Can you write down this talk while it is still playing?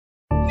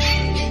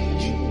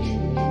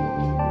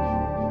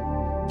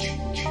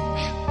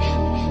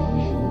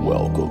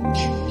Welcome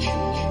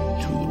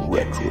to the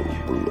Retro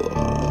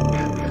Blood.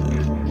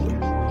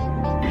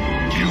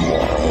 You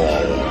are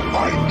all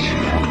my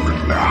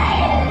children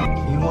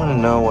now. You want to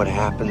know what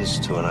happens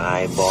to an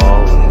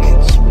eyeball when it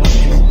gets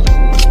splintered?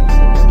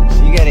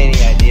 You got any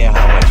idea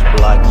how much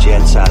blood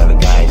jets out of a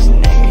guy's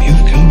neck?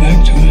 You've come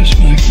back to us,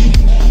 Michael.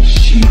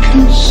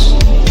 Seekers,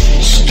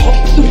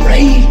 stop the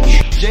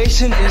rage.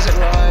 Jason is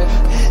alive.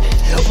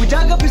 We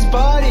dug up his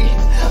body.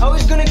 I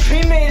was gonna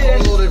cremate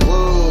it.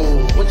 Whoa.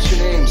 What's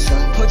your name,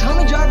 son? Well,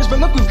 Tommy Jarvis, but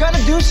look, we've got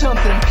to do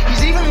something.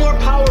 He's even more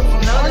powerful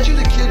now. Aren't you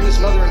the kid whose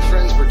mother and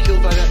friends were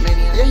killed by that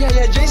maniac?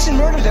 Yeah. Jason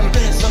murdered them. I've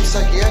been in some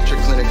psychiatric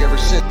clinic ever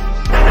since.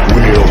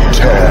 We'll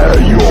tear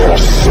your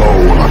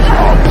soul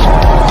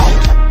apart.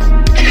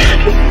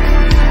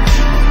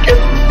 Get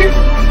me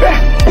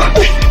back my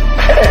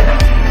head.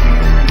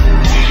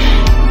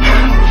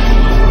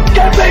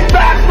 Get me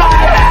back my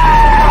head!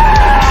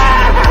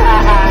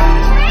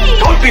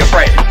 Don't be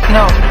afraid.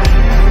 No.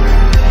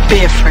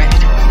 Be afraid.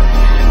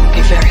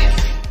 Be very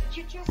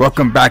afraid.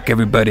 Welcome back,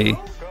 everybody,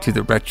 to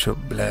the Retro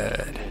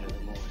Blood.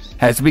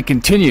 As we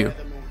continue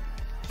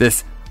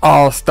this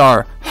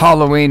all-star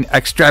Halloween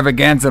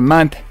extravaganza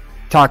month,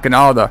 talking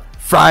all the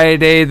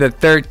Friday the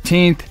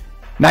 13th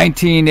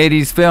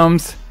 1980s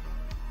films.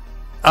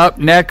 Up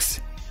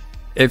next,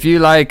 if you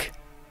like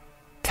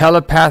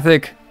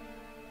telepathic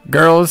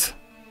girls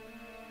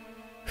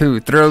who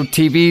throw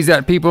TVs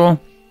at people,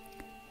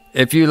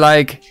 if you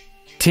like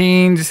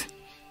teens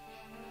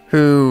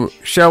who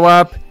show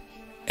up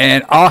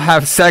and all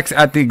have sex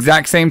at the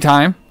exact same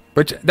time,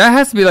 which that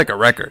has to be like a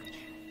record.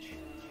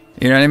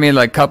 You know what I mean?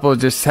 Like couples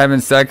just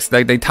having sex,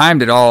 like they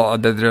timed it all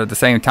at the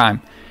same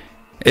time.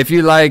 If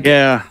you like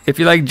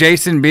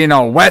Jason being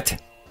all wet,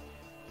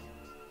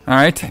 all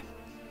right,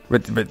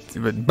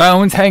 with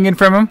bones hanging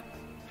from him,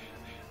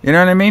 you know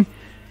what I mean?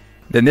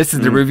 Then this is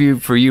the review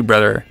for you,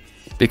 brother,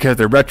 because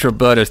the Retro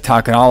Blood is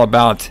talking all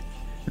about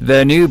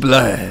the new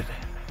blood.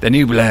 The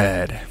New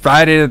Blood.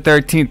 Friday the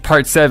 13th,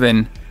 Part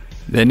 7.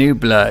 The New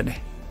Blood.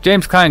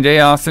 James Kline, J.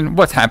 Alison.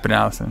 What's happening,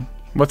 Alison?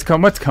 What's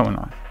going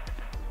on?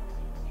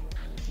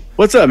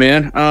 What's up,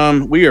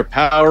 man? We are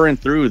powering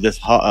through this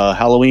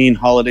Halloween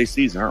holiday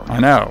season, aren't we? I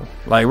know.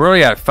 Like, we're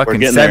already at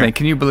fucking 7. There.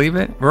 Can you believe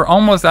it? We're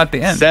almost at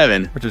the end.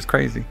 7. Which is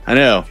crazy. I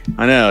know.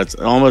 It's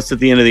almost at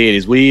the end of the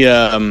 80s.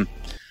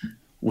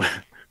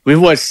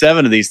 We've watched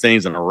 7 of these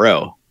things in a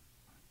row.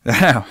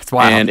 It's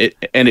wild.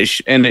 And it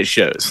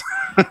shows.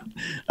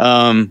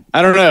 I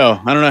don't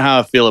know how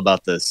I feel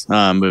about this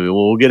movie.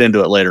 We'll get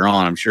into it later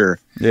on, I'm sure.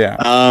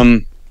 Yeah.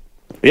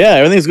 Yeah,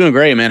 everything's going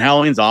great, man.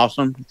 Halloween's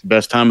awesome. It's the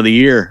best time of the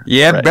year.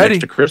 Yeah, right buddy.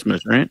 next to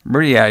Christmas, right?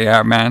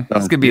 Yeah, man.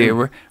 It's gonna be.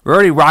 We're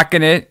already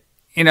rocking it.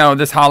 You know,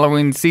 this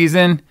Halloween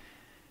season.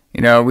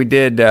 You know, we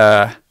did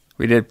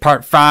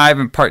part 5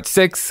 and part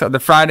 6 of the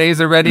Fridays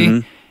already.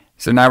 Mm-hmm.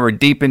 So now we're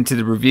deep into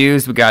the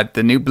reviews. We got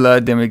the New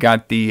Blood, then we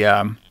got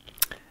the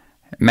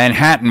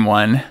Manhattan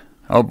one.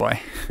 Oh boy.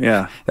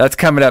 Yeah. That's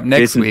coming up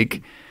next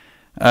week.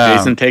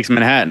 Jason Takes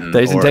Manhattan.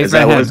 Is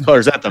that what it's called?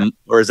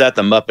 Or is that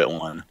the Muppet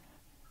one?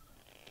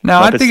 No,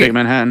 Muppets I think Take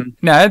Manhattan.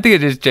 No, I think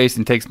it is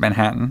Jason Takes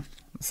Manhattan.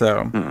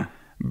 So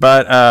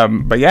but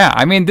yeah,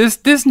 I mean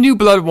this New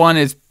Blood one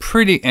is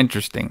pretty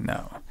interesting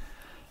though.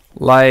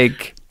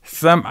 Like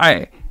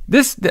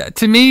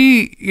to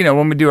me, you know,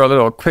 when we do our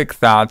little quick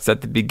thoughts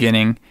at the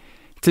beginning,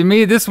 to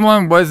me this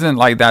one wasn't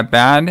like that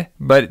bad,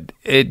 but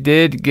it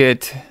did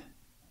get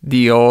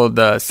the old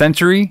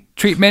Century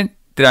treatment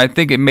that I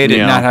think it made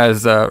it not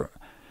as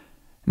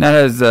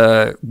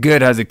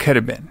good as it could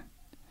have been.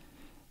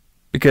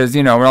 Because,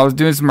 you know, when I was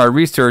doing some of my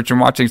research and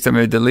watching some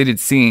of the deleted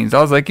scenes, I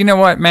was like, you know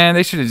what, man,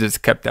 they should have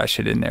just kept that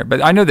shit in there.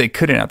 But I know they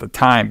couldn't at the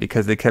time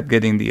because they kept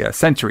getting the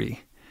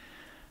Century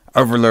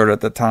overload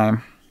at the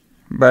time.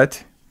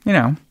 But, you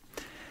know,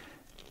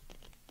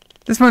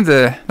 this one's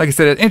like I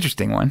said, an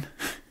interesting one.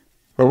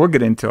 But we'll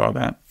get into all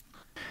that.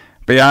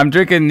 But yeah, I'm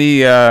drinking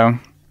the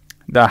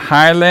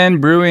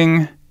Highland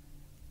Brewing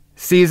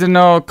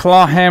Seasonal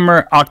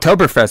Clawhammer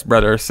Oktoberfest,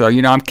 brother. So,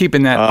 you know, I'm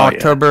keeping that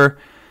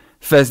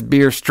Oktoberfest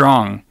beer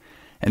strong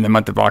in the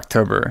month of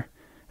October.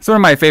 It's one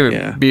of my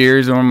favorite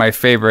beers, and one of my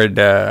favorite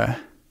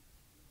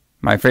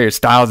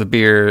styles of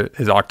beer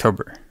is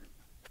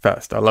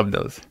Oktoberfest. I love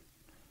those.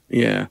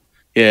 Yeah.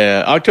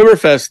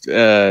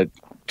 Oktoberfest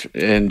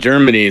in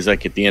Germany is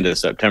like at the end of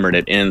September, and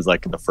it ends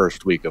like the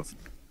first week of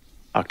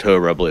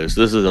October, I believe.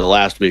 So this is the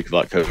last week of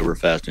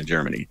Oktoberfest in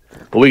Germany.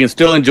 But we can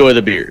still enjoy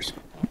the beers.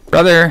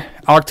 Brother,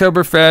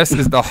 Oktoberfest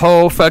is the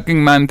whole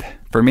fucking month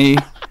for me.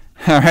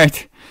 All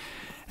right?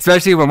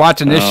 Especially when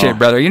watching this shit,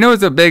 brother. You know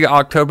who's a big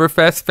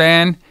Oktoberfest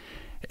fan?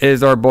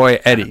 Is our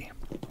boy Eddie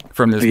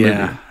from this movie.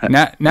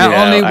 Not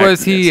only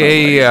was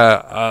he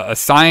a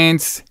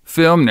science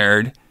film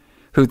nerd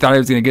who thought he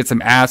was going to get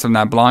some ass from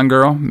that blonde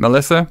girl,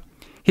 Melissa,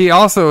 he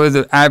also is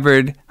an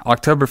avid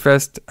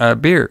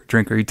Oktoberfest beer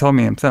drinker. He told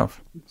me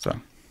himself. So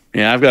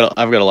yeah, I've got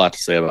a lot to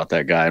say about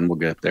that guy, and we'll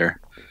get there.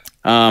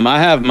 I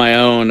have my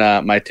own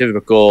my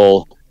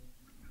typical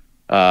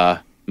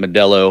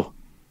Modelo,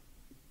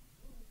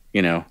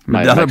 you know,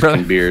 my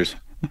Mexican beers.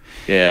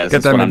 Yeah,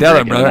 Got that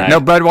Modelo, brother. No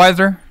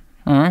Budweiser.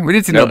 All right, we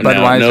didn't see no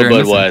Budweiser. No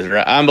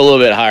Budweiser. I'm a little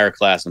bit higher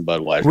class than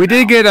Budweiser. We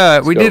did get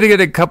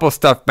a couple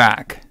stuff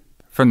back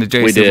from the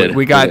Jason.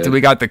 We got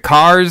the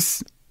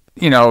cars,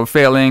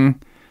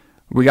 failing.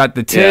 We got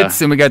the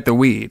tits and we got the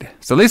weed.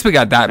 So at least we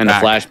got that and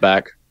back. And the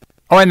flashback.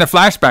 Oh, and the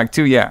flashback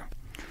too. Yeah.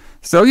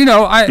 So in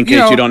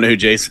case you don't know who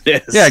Jason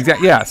is. Yeah,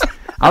 exactly. Yes,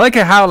 I like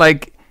it how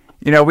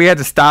we had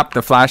to stop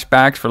the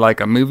flashbacks for like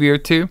a movie or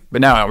two,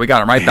 but no, we got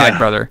them right back,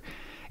 brother.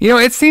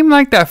 It seemed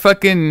like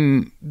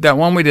that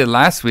one we did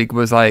last week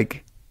was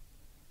like,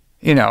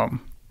 like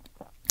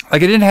it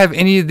didn't have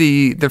any of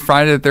the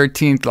Friday the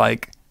 13th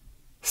like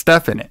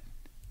stuff in it.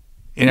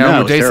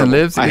 Where Jason terrible.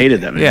 lives. I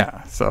hated that, man.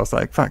 Yeah, so I was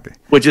like, fuck it.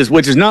 Which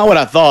is not what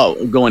I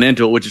thought going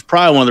into it. Which is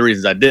probably one of the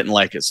reasons I didn't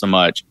like it so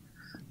much,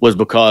 was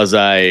because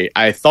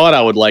I thought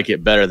I would like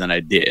it better than I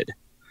did.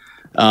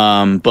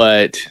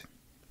 But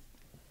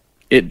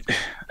it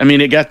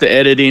got the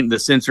editing, the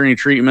censoring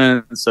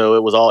treatment, so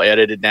it was all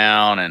edited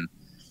down, and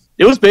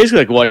it was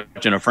basically like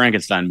watching a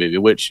Frankenstein movie,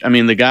 which,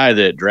 the guy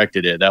that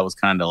directed it, that was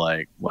kind of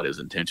like what his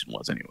intention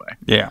was anyway.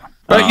 Yeah.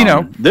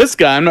 But, this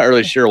guy, I'm not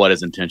really sure what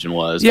his intention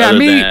was. Yeah,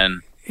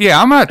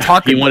 I'm not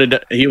talking. He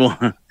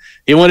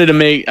wanted to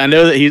make, I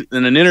know that he,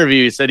 in an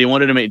interview, he said he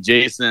wanted to make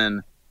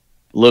Jason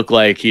look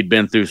like he'd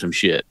been through some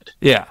shit.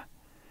 Yeah.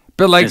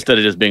 But instead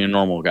of just being a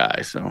normal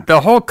guy. So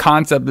the whole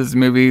concept of this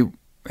movie,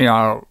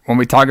 when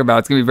we talk about it,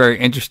 it's going to be very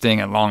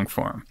interesting and long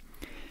form.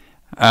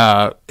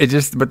 But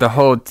the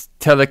whole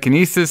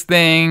telekinesis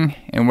thing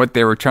and what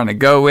they were trying to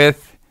go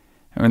with,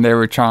 and they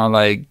were trying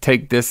to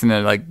take this in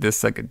a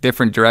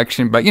different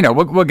direction. But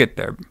we'll get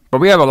there. But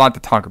we have a lot to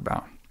talk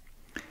about.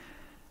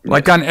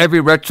 Like on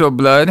every Retro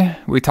Blood,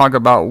 we talk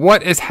about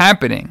what is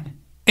happening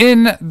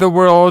in the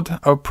world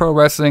of pro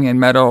wrestling and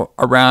metal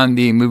around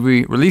the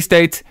movie release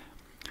date.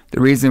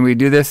 The reason we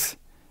do this,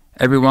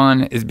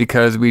 everyone, is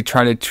because we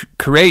try to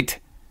create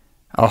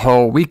a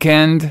whole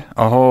weekend,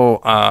 a whole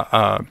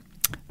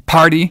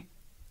party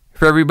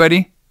for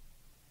everybody.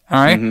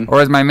 All right? Mm-hmm.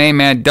 Or as my main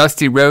man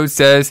Dusty Rhodes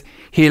says,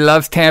 he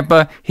loves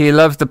Tampa, he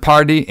loves the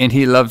party, and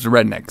he loves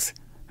rednecks.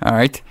 All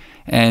right?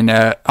 And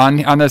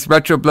on this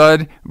Retro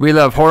Blood, we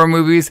love horror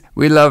movies,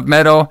 we love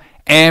metal,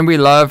 and we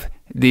love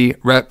the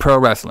pro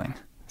wrestling.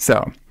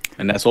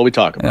 And that's what we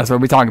talk about. That's what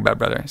we talk about,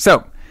 brother.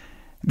 So,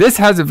 this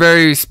has a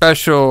very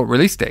special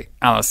release date.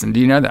 Allison, do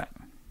you know that?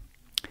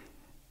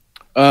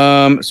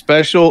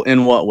 Special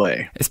in what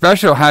way?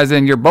 Special as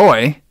in your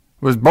boy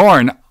was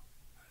born,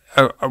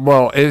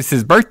 it's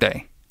his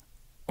birthday.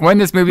 When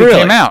this movie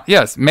came out.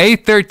 Yes, May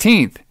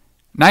 13th,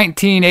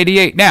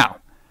 1988. Now,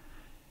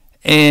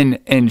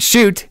 in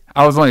shoot,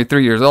 I was only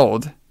 3 years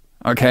old,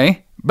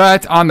 okay?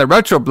 But on the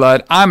Retro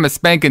Blood, I'm a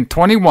spanking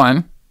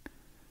 21,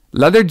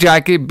 leather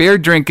jacket, beer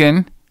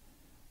drinking,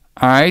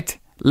 all right?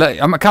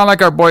 I'm kind of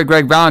like our boy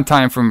Greg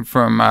Valentine from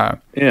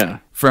Rock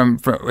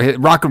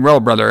and Roll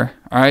Brother,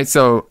 all right?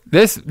 So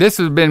this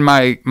has been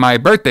my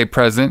birthday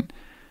present.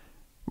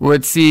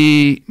 Would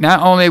see, not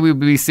only would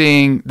we be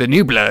seeing the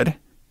New Blood,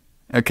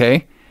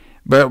 okay,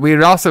 but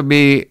we'd also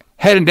be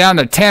heading down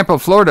to Tampa,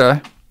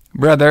 Florida,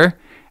 brother,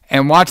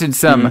 and watching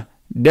some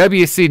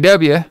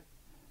WCW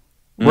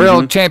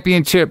World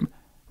Championship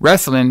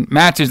Wrestling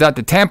matches out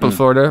to Tampa,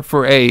 Florida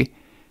for a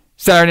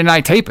Saturday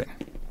night taping.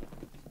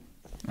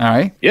 All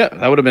right. Yeah,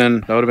 that would have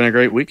been a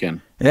great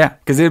weekend. Yeah,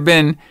 because it had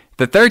been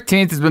the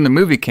 13th is when the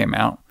movie came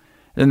out,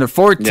 and the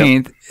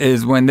 14th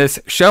is when this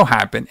show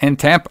happened in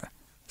Tampa.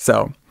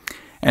 So,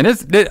 and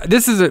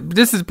this is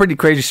a pretty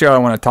crazy show I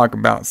want to talk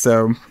about.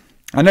 So,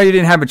 I know you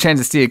didn't have a chance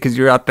to see it because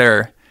you're out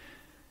there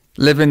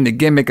living the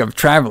gimmick of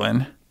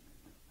traveling.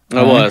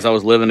 I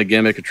was living the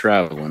gimmick of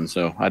traveling,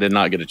 so I did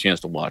not get a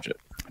chance to watch it.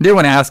 I did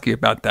want to ask you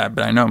about that,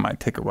 but I know it might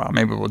take a while.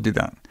 Maybe we'll do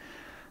that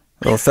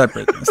a little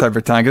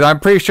separate time, because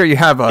I'm pretty sure you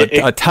have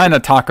a ton to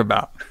talk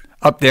about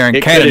up there in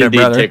Canada,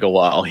 brother. It could take a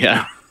while,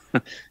 yeah.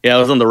 Yeah, I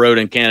was on the road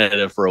in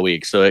Canada for a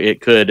week, so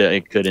it could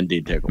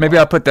indeed take a while. Maybe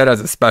I'll put that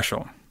as a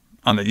special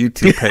on the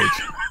YouTube page.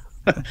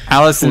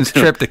 Allison's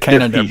trip to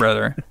Canada,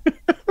 brother.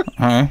 All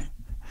right.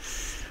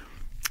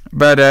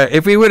 But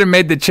if we would have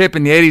made the trip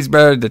in the 80s,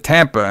 brother, to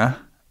Tampa,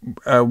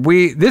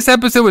 this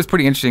episode was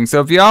pretty interesting.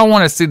 So if y'all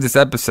want to see this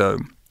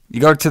episode,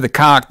 you go to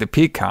the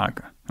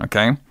Peacock,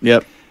 okay?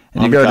 Yep.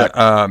 And you go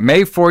to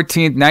May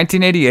 14th,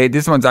 1988.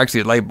 This one's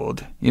actually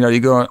labeled. You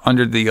go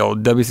under the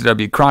old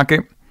WCW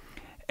Crockett.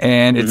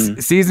 And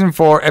it's season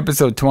 4,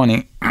 episode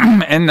 20.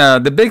 And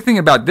the big thing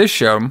about this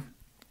show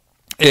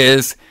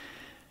is,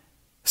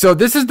 so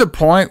this is the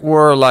point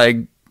where,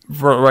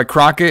 for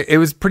Crockett, it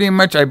was pretty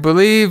much, I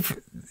believe,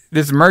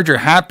 this merger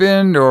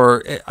happened,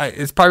 or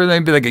it's probably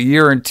maybe like a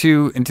year or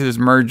two into this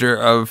merger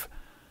of,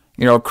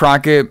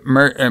 Crockett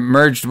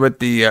merged with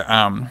the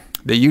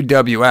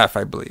UWF,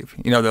 I believe,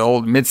 the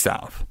old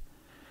Mid-South.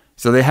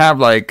 So they have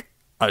like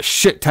a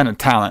shit ton of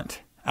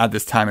talent at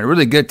this time, and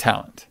really good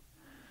talent.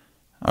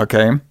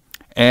 Okay.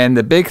 And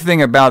the big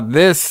thing about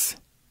this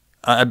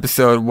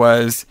episode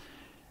was,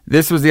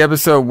 this was the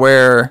episode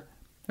where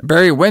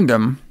Berry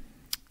Windam,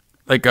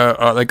 like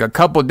a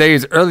couple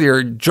days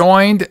earlier,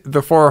 joined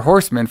the Four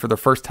Horsemen for the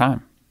first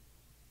time.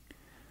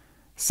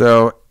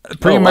 So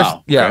pretty much,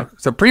 wow. yeah. Okay.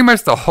 So pretty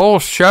much the whole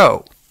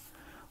show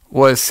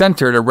was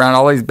centered around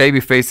all these baby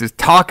faces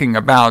talking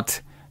about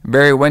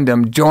Berry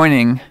Windam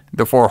joining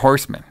the Four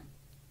Horsemen.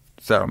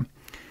 So,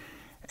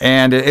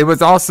 and it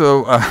was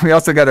also we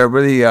also got a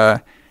really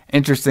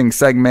interesting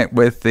segment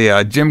with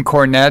the Jim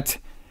Cornette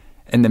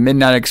and the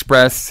Midnight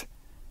Express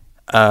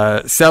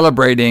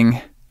celebrating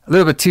a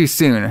little bit too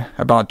soon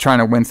about trying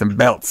to win some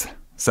belts.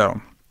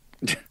 So.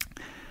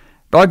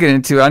 But I'll get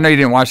into it. I know you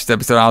didn't watch this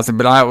episode, Alison,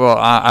 but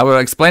I will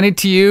explain it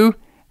to you,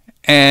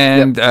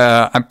 and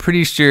I'm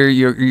pretty sure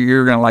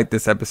you're gonna like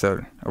this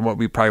episode of what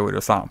we probably would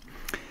have saw.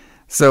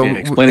 So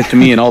Explain it to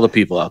me and all the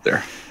people out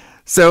there.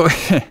 So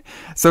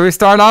we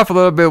start off a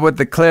little bit with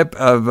the clip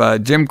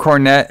of Jim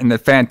Cornette and the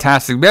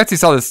Fantastic. We actually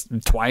saw this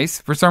twice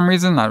for some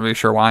reason. Not really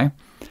sure why,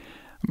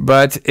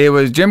 but it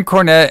was Jim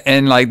Cornette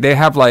and like they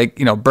have like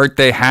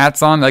birthday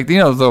hats on, like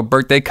those little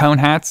birthday cone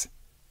hats.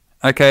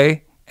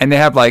 Okay. And they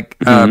have like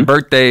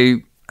birthday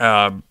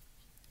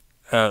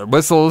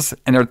whistles,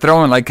 and they're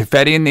throwing like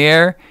confetti in the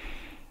air.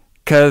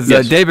 Because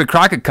David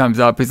Crockett comes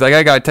up, he's like,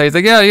 "I gotta tell you." He's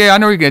like, "Yeah, I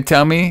know what you're gonna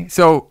tell me."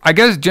 So I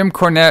guess Jim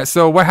Cornette.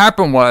 So what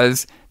happened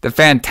was the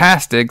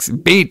Fantastics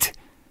beat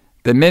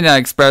the Midnight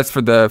Express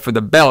for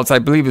the belts. I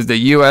believe is the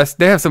U.S.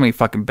 They have so many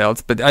fucking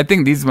belts, but I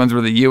think these ones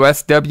were the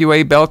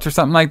USWA belts or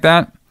something like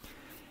that.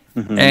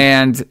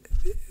 And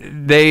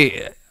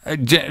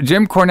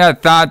Jim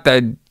Cornette thought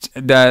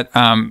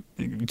that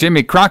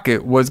Jimmy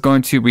Crockett was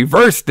going to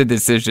reverse the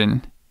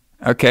decision,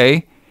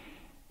 okay,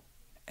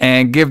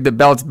 and give the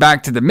belts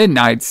back to the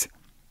Midnights.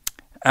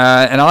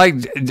 And I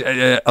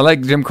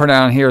like Jim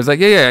Cornette on here. It's like,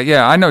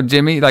 yeah, I know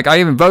Jimmy. Like, I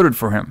even voted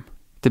for him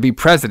to be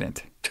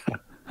president.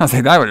 I was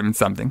like, that would have been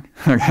something,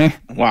 okay?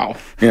 Wow.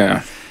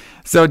 Yeah.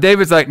 So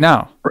David's like,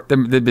 no,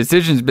 the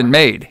decision's been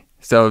made.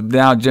 So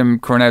now Jim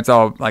Cornette's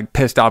all like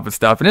pissed off with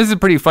stuff. And this is a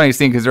pretty funny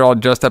scene because they're all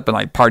dressed up in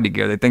like party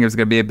gear. They think it's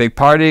going to be a big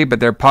party, but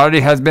their party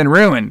has been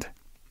ruined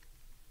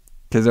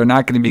because they're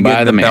not going to be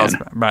getting the belts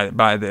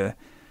by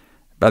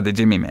the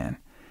Jimmy Man.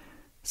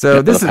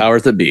 So this the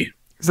powers that be.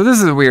 So this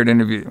is a weird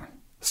interview.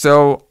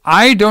 So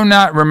I do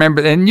not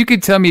remember, and you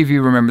can tell me if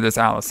you remember this,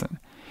 Alison.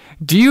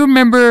 Do you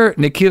remember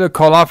Nikita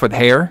Koloff with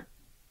hair?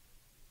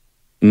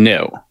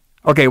 No.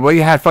 Okay, well, he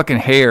had fucking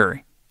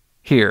hair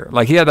here.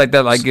 Like he had like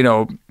that, like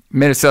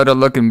Minnesota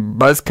looking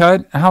buzz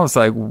cut. And I was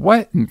like,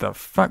 what in the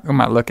fuck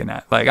am I looking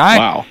at? Like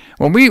wow.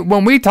 When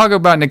we talk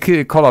about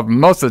Nikita Koloff,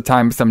 most of the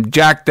time some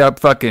jacked up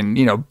fucking,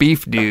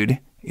 beef dude,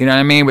 you know what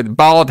I mean, with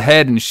bald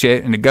head and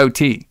shit and a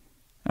goatee.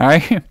 All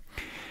right.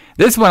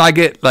 This one I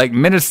get like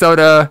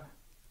Minnesota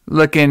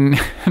looking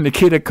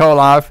Nikita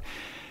Koloff,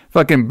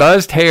 fucking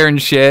buzzed hair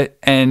and shit,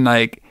 and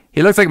like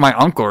he looks like my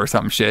uncle or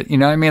some shit. You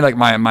know what I mean? Like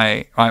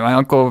my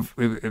uncle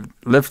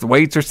lifts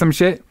weights or some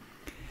shit.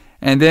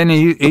 And then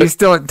he's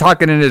still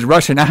talking in his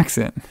Russian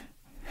accent.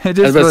 I was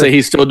about to say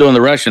he's still doing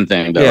the Russian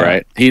thing, though,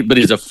 right? But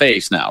he's a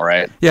face now,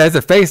 right? Yeah, he's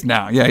a face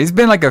now. Yeah, he's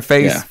been like a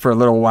face for a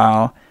little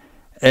while.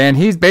 And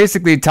he's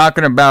basically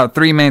talking about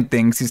three main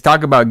things. He's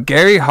talking about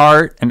Gary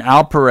Hart and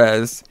Al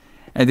Perez.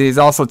 And he's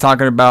also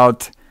talking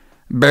about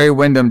Berry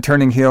Windam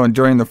turning heel and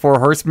joining the Four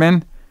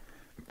Horsemen.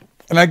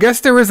 And I guess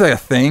there was a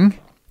thing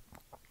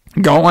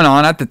going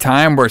on at the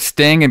time where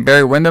Sting and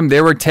Berry Windam,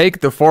 they would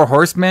take the Four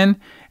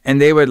Horsemen and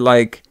they would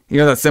like... You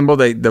know that symbol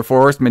the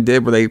Four Horsemen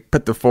did where they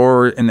put the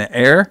four in the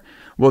air?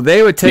 Well,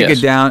 they would take it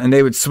down and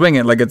they would swing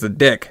it like it's a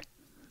dick.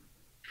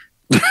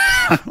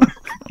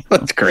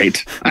 That's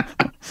great.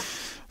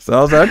 So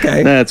I was like,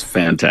 okay. That's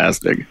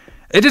fantastic.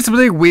 It's just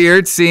really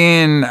weird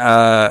seeing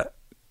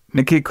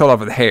Nikita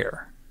Koloff with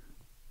hair.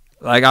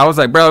 Like, I was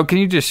like, bro, can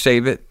you just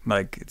shave it?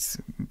 Like, it's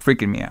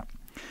freaking me out.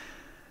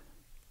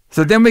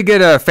 So then we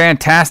get a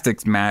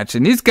Fantastics match.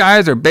 And these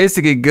guys are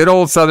basically good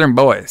old Southern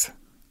boys.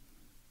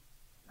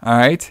 All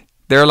right?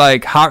 They're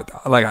like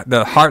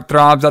the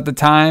heartthrobs at the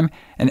time,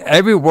 and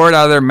every word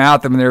out of their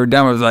mouth when they were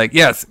done was like,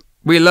 "Yes,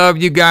 we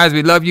love you guys,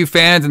 we love you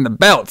fans, and the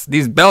belts.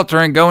 These belts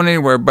aren't going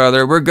anywhere,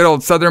 brother. We're good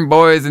old Southern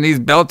boys, and these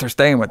belts are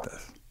staying with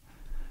us."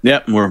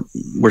 Yep,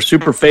 we're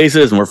super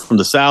faces, and we're from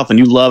the South, and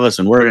you love us,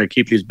 and we're gonna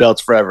keep these belts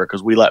forever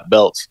because we like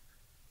belts.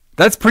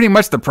 That's pretty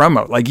much the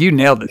promo. Like you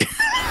nailed it.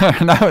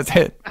 That was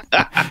it.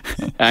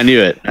 I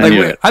knew it. I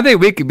knew it. I think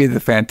we could be the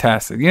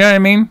Fantastic. You know what I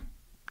mean?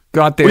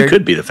 Go out there. We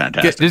could be the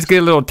Fantastic. Just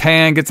get a little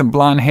tan, get some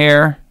blonde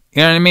hair.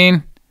 You know what I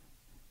mean?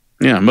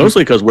 Yeah,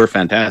 mostly because we're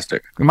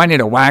fantastic. We might need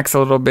to wax a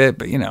little bit,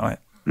 but you know it.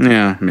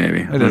 Yeah,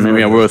 maybe.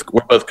 Maybe we're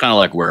both kind of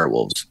like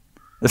werewolves.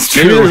 That's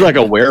true. Maybe there's like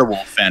a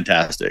werewolf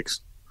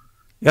Fantastics.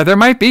 Yeah, there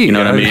might be. You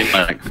know what I mean?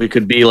 Like we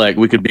could be like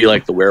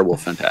the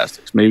werewolf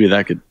Fantastics. Maybe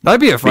that'd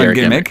be a fun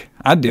gimmick.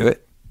 I'd do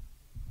it.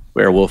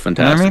 Werewolf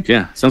Fantastic. You know what I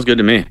mean? Yeah, sounds good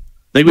to me. I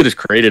think we just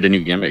created a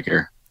new gimmick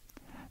here.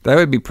 That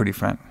would be pretty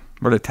fun.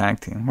 What a tag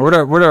team.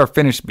 What would our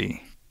finish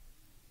be?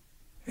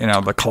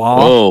 The claw?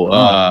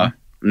 Oh,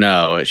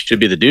 no. It should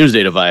be the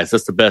Doomsday Device.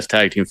 That's the best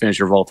tag team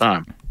finisher of all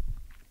time.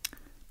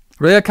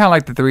 Really? I kind of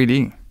like the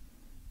 3D.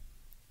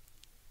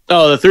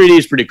 Oh, the 3D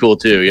is pretty cool,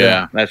 too.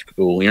 Yeah, that's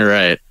cool. You're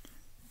right.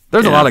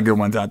 There's a lot of good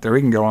ones out there.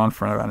 We can go on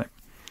for about it.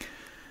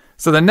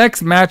 So the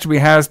next match we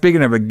have,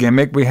 speaking of a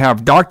gimmick, we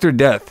have Dr.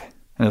 Death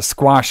in a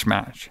squash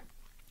match.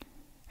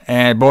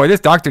 And boy, this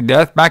Dr.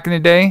 Death back in the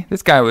day,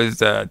 this guy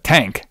was a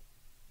tank.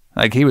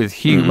 Like, he was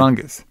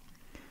humongous.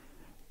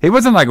 He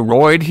wasn't like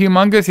roid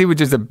humongous. He was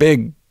just a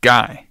big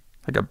guy.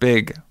 Like a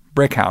big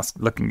brick house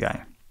looking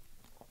guy.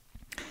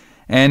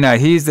 And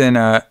he's in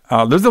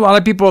there's a lot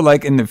of people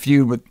like in the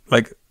feud with,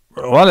 like,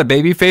 a lot of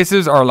baby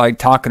faces are like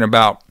talking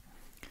about,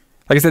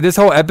 like I said, this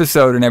whole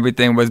episode and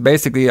everything was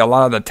basically a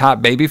lot of the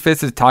top baby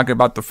faces talking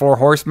about the Four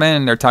Horsemen,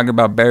 and they're talking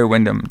about Berry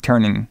Windam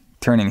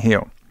turning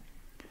heel.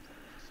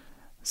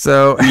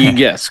 So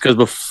yes, because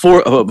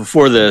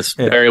before this,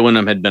 Berry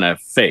Windam had been a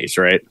face,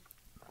 right?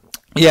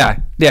 Yeah,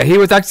 he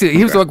was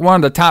like one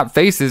of the top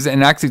faces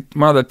and actually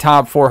one of the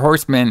top Four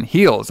Horsemen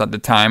heels at the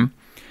time.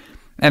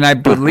 And I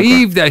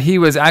believe that he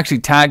was actually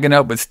tagging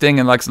up with Sting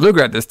and Lex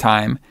Luger at this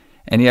time,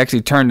 and he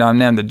actually turned on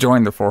them to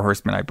join the Four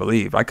Horsemen, I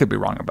believe. I could be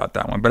wrong about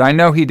that one, but I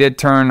know he did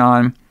turn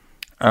on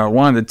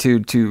one of the two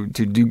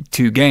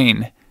to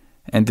gain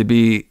and to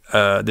be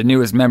the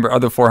newest member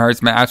of the Four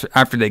Horsemen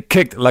after they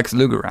kicked Lex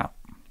Luger out.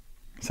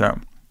 So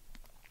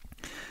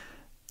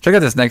check out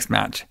this next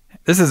match.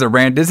 This is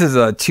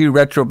a two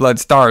Retro Blood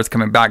stars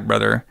coming back,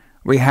 brother.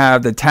 We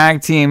have the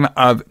tag team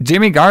of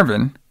Jimmy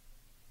Garvin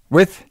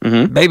with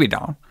Baby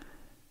Doll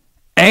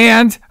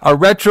and a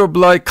Retro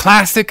Blood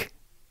classic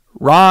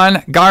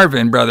Ron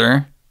Garvin,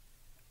 brother.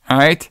 All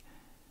right.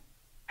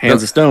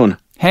 Hands of Stone.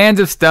 Hands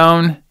of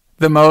Stone,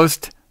 the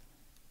most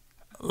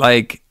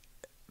like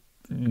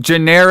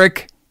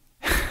generic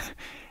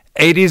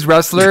 80s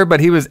wrestler, but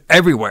he was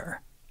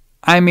everywhere.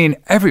 I mean,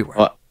 everywhere.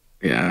 Well,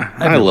 yeah,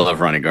 everywhere. I love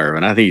Ronnie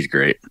Garvin. I think he's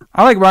great.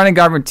 I like Ronnie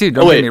Garvin too.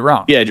 Don't get me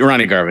wrong. Yeah,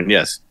 Ronnie Garvin.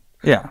 Yes.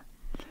 Yeah.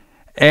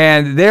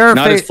 And they're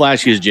not as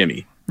flashy as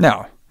Jimmy.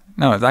 No,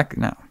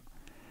 exactly no.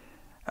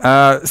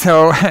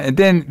 So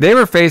then they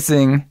were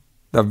facing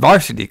the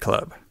Varsity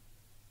Club.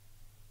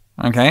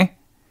 Okay.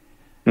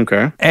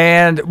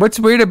 And what's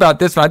weird about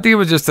this one, I think it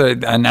was just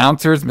an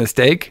announcer's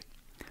mistake.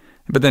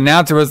 But the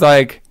announcer was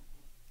like,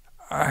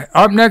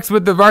 up next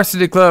with the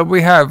Varsity Club,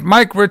 we have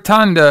Mike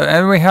Rotunda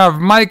and we have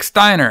Mike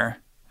Steiner.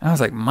 And I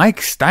was like,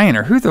 Mike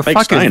Steiner? Who the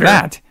fuck is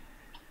that?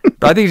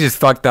 But I think he just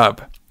fucked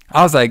up.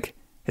 I was like,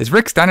 is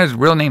Rick Steiner's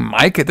real name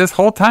Mike at this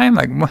whole time?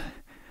 Like,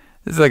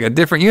 this is like a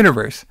different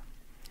universe.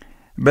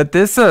 But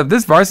this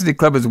Varsity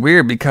Club is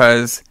weird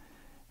because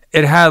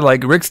it had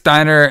like Rick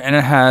Steiner and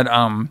it had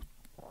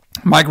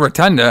Mike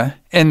Rotunda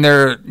in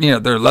their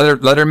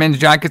Letterman's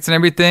jackets and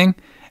everything.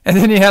 And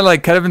then you had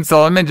like Kevin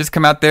Sullivan just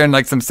come out there in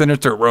like some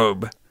sinister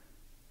robe,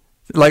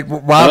 like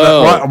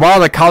while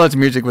the college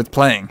music was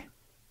playing.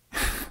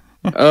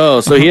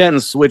 So he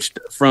hadn't switched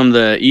from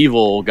the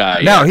evil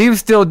guy. No, he was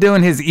still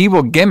doing his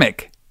evil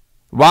gimmick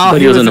while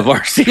he was in the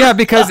Varsity. Yeah,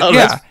 because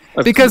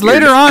because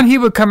later on he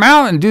would come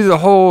out and do the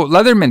whole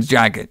Leatherman's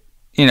jacket.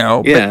 You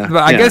know, but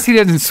I guess he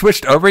hasn't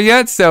switched over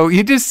yet. So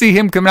you just see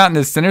him come out in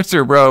this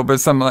sinister robe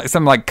with some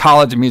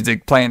college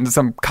music playing,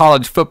 some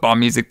college football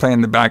music playing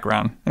in the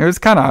background. It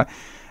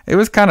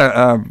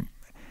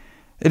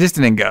just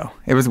didn't go.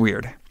 It was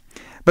weird.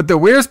 But the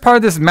weirdest part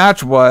of this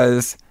match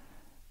was,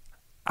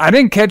 I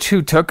didn't catch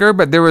who took her,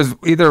 but there was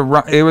either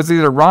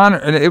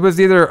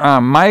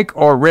Mike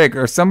or Rick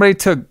or somebody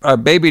took a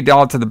Baby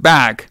Doll to the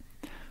back.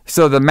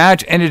 So the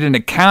match ended in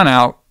a count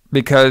out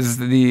because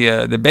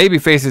the baby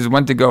faces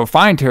went to go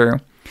find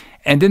her,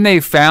 and then they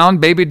found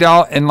Baby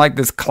Doll in like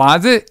this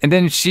closet, and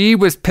then she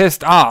was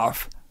pissed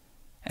off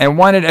and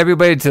wanted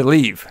everybody to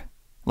leave.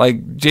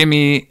 Like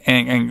Jimmy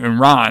and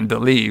Ron to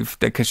leave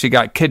because she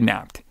got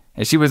kidnapped.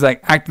 And she was like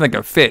acting like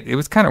a fit. It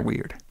was kind of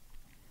weird.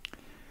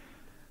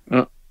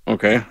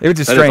 Okay. It was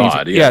just strange.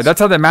 Odd, yes. Yeah,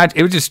 that's how the match,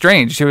 it was just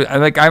strange. She was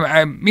like,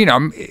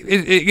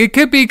 it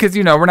could be because,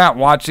 we're not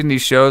watching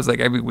these shows like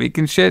every week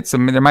and shit. So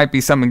there might be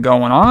something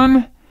going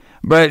on.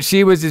 But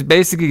she was just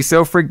basically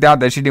so freaked out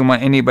that she didn't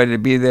want anybody to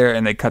be there,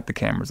 and they cut the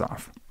cameras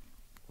off.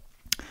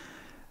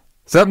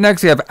 So up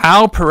next we have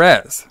Al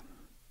Perez.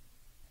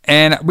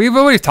 And we've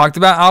always talked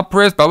about Al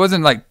Perez, but I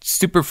wasn't like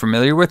super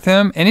familiar with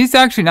him. And he's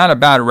actually not a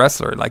bad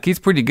wrestler. Like, he's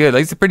pretty good.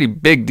 Like, he's a pretty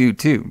big dude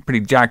too.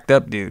 Pretty jacked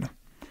up dude.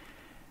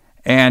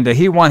 And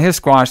he won his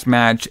squash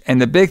match. And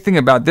the big thing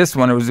about this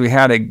one was we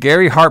had a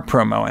Gary Hart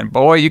promo. And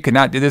boy, you could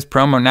not do this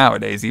promo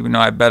nowadays, even though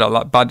I bet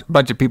a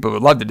bunch of people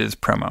would love to do this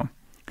promo.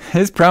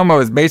 His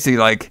promo is basically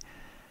like,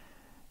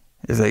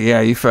 it's like,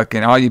 yeah, you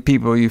fucking, all you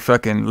people, you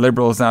fucking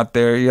liberals out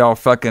there, y'all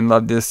fucking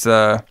love this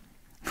Nikita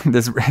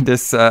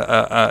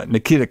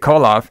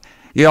Koloff.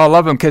 You all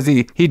love him because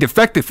he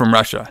defected from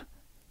Russia.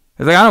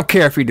 He's like, I don't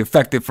care if he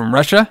defected from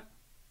Russia.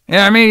 You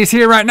know what I mean? He's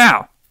here right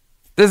now.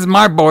 This is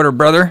my border,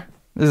 brother.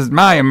 This is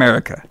my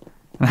America.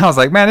 And I was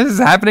like, man, this is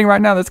happening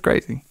right now. That's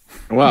crazy.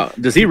 Wow.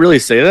 Does he really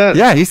say that?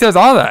 Yeah, he says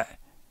all that.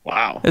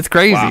 Wow. It's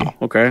crazy. Wow.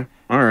 Okay.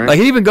 All right. Like,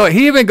 he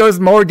even goes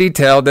more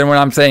detailed than what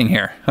I'm saying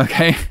here.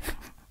 Okay.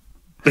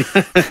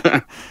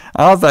 I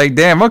was like,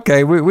 damn,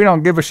 okay, we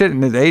don't give a shit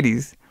in the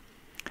 80s.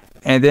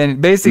 And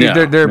then basically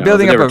they're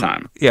building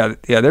up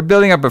they're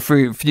building up a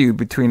feud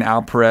between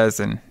Al Perez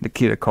and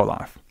Nikita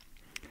Koloff.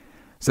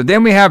 So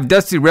then we have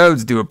Dusty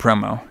Rhodes do a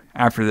promo,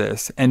 after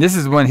this, and this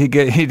is when he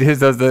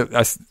does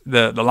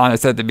the line I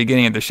said at the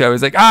beginning of the show.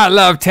 He's like, I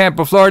love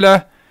Tampa,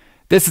 Florida.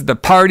 This is the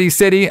party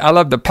city. I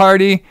love the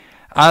party.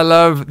 I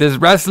love this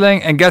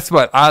wrestling, and guess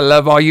what? I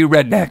love all you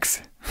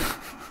rednecks.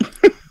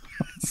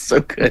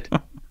 So good.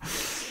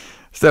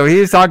 So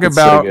he's talking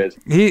about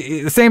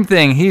the same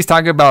thing. He's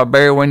talking about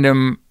Berry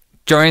Windam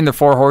joining the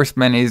Four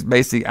Horsemen. He's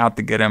basically out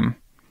to get him.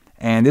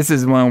 And this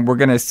is when we're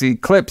gonna see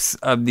clips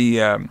of the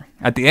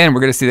at the end.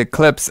 We're gonna see the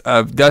clips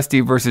of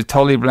Dusty versus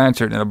Tully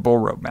Blanchard in a bull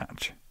rope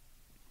match.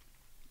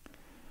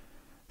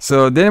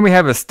 So then we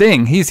have a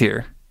Sting. He's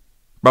here,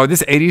 bro.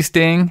 This '80s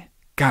Sting,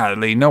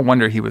 godly. No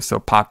wonder he was so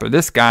popular.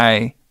 This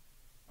guy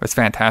was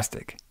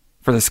fantastic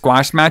for the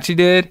squash match he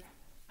did.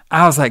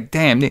 I was like,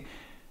 damn.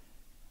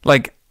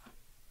 Like,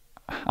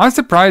 I'm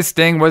surprised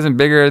Sting wasn't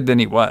bigger than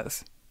he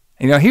was.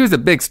 You know, he was a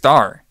big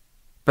star.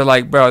 But,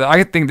 like, bro,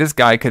 I think this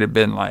guy could have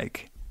been,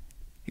 like,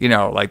 you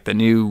know, like the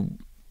new,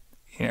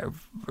 you know,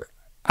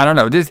 I don't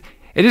know.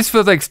 It just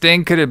feels like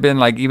Sting could have been,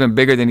 like, even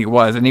bigger than he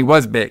was. And he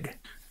was big.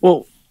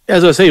 Well,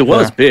 as I say, he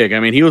was big. I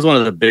mean, he was one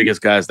of the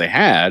biggest guys they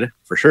had,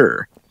 for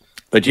sure.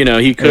 But, you know,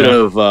 he could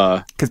have...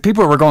 Because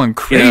people were going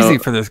crazy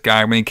for this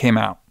guy when he came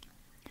out.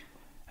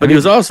 But he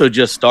was also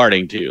just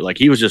starting to. Like,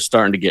 he was just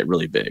starting to get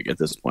really big at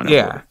this point.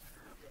 Yeah.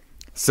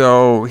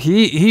 So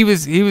he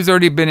was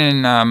already been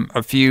in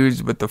a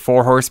feud with the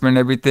Four Horsemen and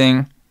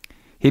everything.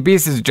 He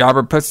beats his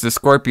jobber, puts the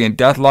Scorpion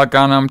Deathlock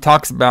on him,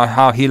 talks about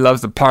how he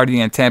loves the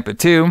party in Tampa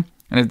too,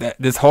 and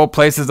this whole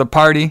place is a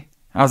party.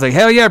 I was like,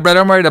 hell yeah,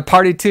 brother, I'm ready to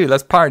party too.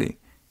 Let's party.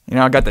 You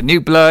know, I got the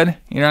new blood.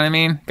 You know what I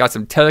mean? Got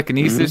some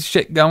telekinesis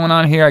shit going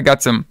on here. I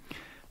got some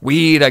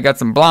weed. I got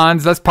some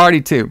blondes. Let's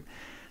party too.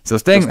 So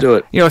Sting, let's do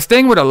it. You know,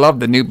 Sting would have loved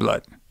the new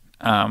blood.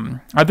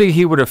 I think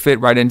he would have fit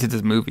right into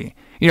this movie.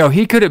 You know,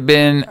 he could have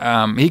been,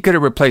 he could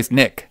have replaced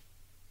Nick.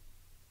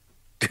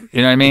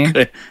 You know what I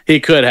mean?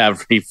 He could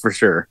have. He for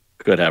sure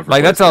could have.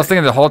 Like, that's what I was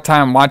thinking the whole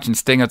time watching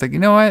Sting. I was like, you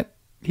know what?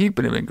 He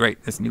would have been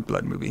great, this new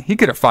blood movie. He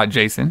could have fought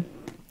Jason.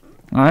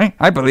 All right?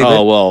 I believe it.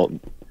 Oh, well,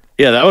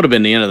 yeah, that would have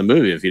been the end of the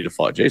movie if he'd have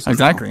fought Jason.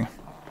 Exactly.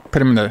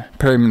 Put him in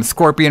the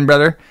Scorpion,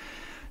 brother.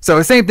 So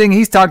the same thing,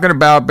 he's talking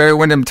about Berry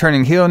Windam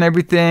turning heel and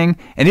everything,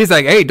 and he's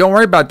like, "Hey, don't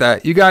worry about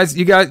that. You want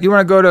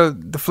to go to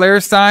the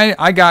Flair side?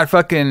 I got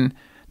fucking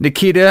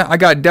Nikita, I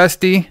got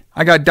Dusty,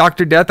 I got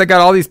Dr. Death, I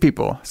got all these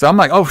people." So I'm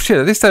like, "Oh shit,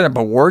 are they setting up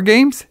a War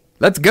Games?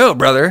 Let's go,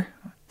 brother."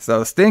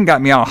 So Sting got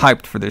me all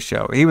hyped for this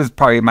show. He was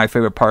probably my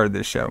favorite part of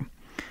this show.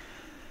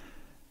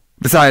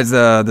 Besides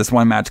this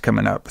one match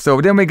coming up.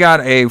 So then we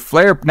got a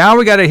Flair. Now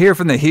we got to hear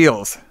from the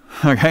heels.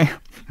 Okay.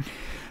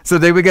 So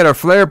then we get a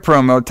Flair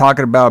promo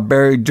talking about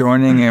Berry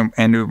joining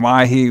and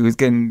why he was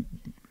getting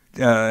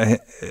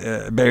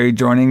Berry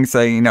joining,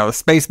 saying, you know,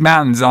 Space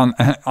Mountain's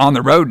on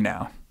the road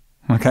now.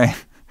 Okay.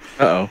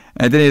 Uh-oh.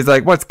 And then he's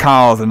like, what's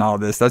cause and all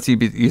this? That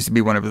used to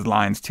be one of his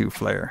lines too,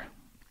 Flair.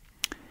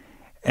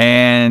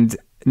 And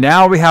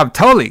now we have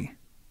Tully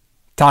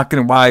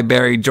talking why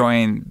Berry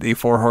joined the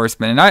Four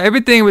Horsemen. And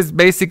everything was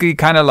basically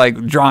kind of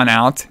like drawn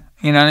out.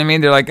 You know what I mean?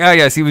 They're like, oh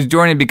yes, he was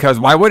joining because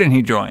why wouldn't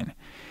he join?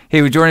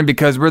 He was joining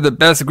because we're the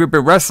best group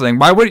of wrestling.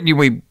 Why wouldn't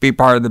you be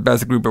part of the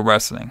best group of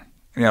wrestling?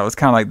 You know, it's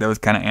kind of like those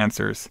kind of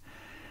answers.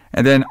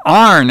 And then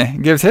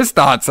Arn gives his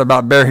thoughts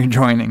about Berry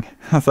joining.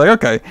 I was like,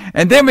 okay.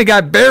 And then we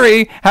got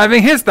Berry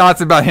having his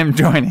thoughts about him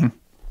joining.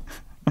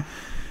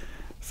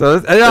 So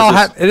it all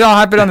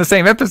happened on the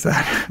same episode.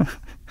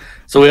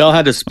 So we all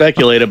had to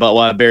speculate about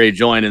why Berry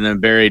joined, and then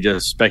Berry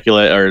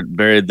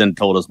then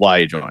told us why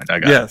he joined. I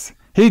got it.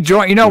 He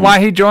joined. You know why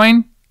he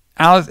joined?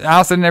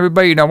 Alison and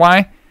everybody, you know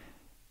why?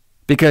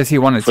 Because he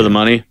wanted to. For the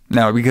money?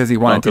 No, because he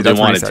wanted to. Because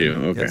he wanted to.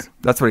 Okay. Yes,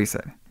 that's what he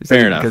said.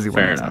 Fair enough.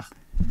 Fair enough.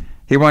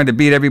 He wanted to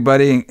beat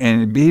everybody,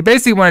 and he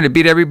basically wanted to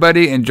beat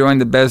everybody and join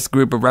the best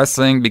group of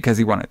wrestling because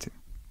he wanted to.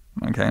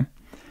 Okay.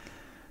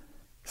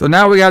 So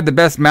now we have the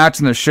best match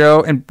in the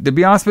show, and to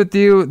be honest with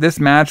you, this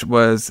match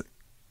was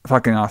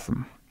fucking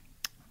awesome.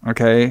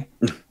 Okay.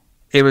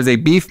 It was a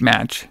beef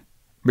match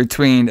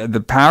between the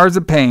Powers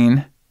of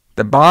Pain,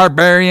 the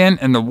Barbarian,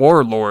 and the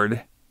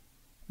Warlord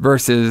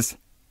versus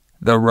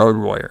the Road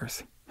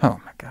Warriors.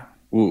 Oh my god.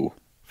 Ooh.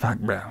 Fuck,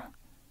 bro.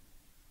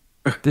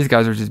 These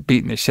guys are just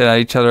beating the shit out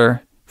of each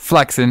other,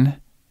 flexing.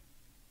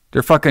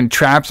 Their fucking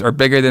traps are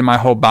bigger than my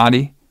whole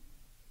body.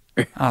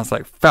 I was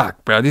like,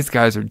 fuck, bro. These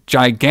guys are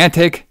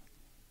gigantic.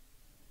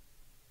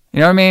 You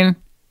know what I mean?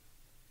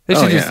 They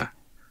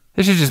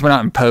should just went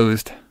out and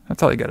posed.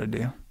 That's all you gotta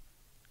do.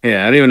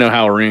 Yeah, I don't even know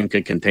how a ring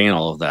could contain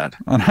all of that.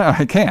 I know,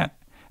 I can't.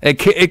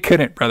 It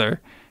couldn't,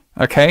 brother.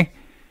 Okay?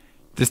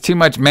 There's too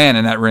much man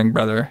in that ring,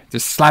 brother.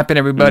 Just slapping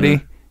everybody.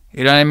 Mm-hmm.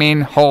 You know what I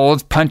mean?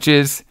 Holds,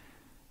 punches.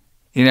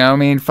 You know what I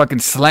mean? Fucking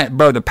slam.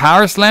 Bro, the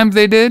power slams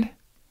they did?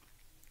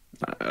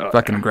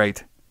 Fucking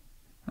great.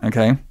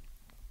 Okay?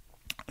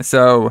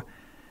 So,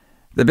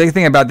 the big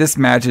thing about this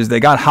match is they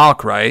got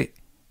Hawk, right?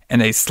 And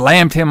they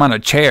slammed him on a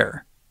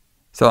chair.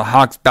 So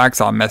Hawk's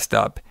back's all messed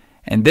up.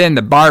 And then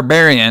the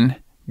Barbarian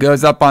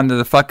goes up onto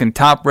the fucking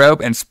top rope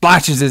and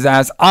splashes his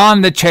ass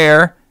on the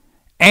chair.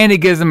 And he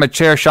gives him a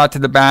chair shot to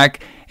the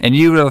back. And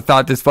you would have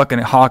thought this fucking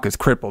Hawk is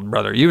crippled,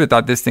 brother. You would have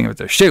thought this thing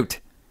was a shoot.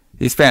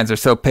 These fans are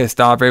so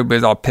pissed off.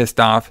 Everybody's all pissed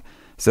off.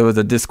 So it was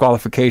a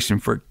disqualification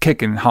for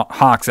kicking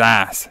Hawk's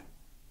ass.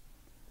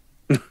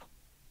 It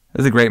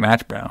was a great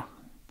match, bro.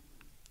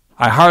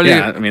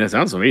 Yeah, I mean, it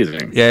sounds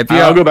amazing. Yeah,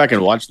 I'll go back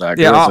and watch that.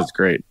 Yeah, it's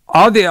great.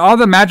 All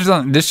the matches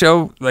on this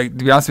show, like,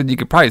 to be honest with you,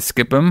 could probably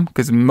skip them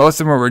because most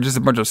of them were just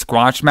a bunch of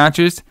squash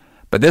matches.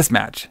 But this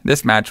match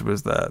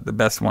was the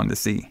best one to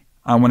see.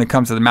 When it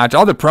comes to the match,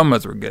 all the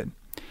promos were good.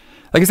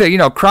 Like I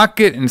said,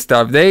 Crockett and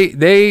stuff.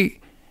 They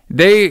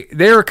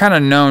were kind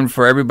of known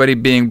for everybody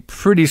being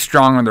pretty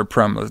strong on their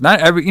promos.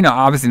 Not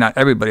obviously not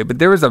everybody, but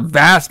there was a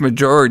vast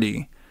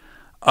majority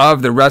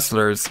of the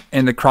wrestlers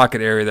in the Crockett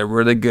area that were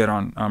really good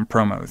on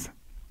promos.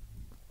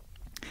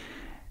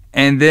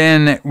 And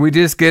then we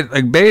just get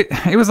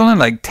it was only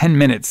like 10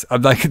 minutes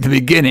of like the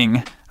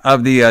beginning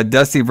of the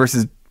Dusty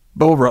versus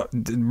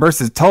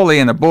Tully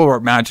and the Bull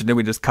Rope match, and then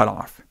we just cut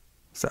off.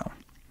 So,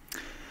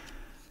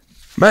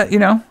 but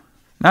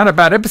not a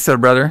bad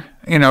episode, brother.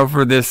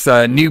 For this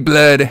New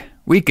Blood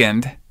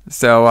weekend.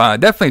 So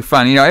definitely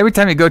fun. Every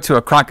time you go to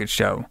a Crockett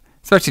show,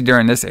 especially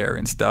during this era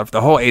and stuff,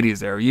 the whole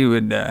 80s era, you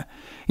would,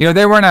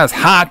 they weren't as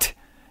hot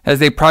as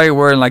they probably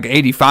were in like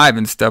 85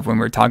 and stuff when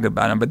we were talking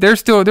about them, but they're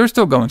still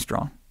going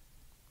strong.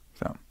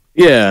 So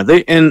yeah,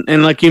 they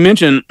and like you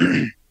mentioned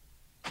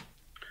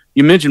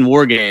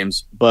War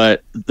Games,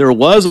 but there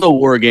was a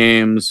War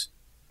Games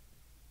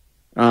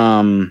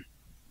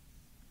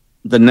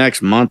the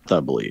next month, I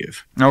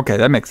believe. Okay,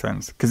 that makes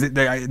sense. Because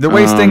the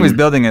way Sting was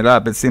building it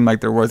up, it seemed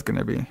like there was going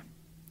to be.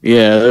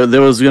 Yeah,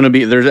 there was going to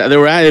be.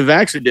 They've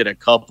actually did a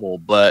couple,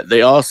 but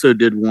they also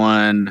did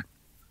one.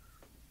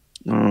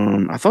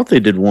 I thought they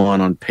did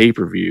one on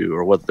pay-per-view,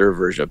 or what their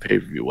version of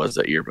pay-per-view was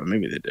that year, but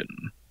maybe they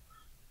didn't.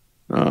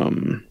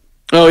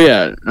 Oh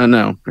yeah,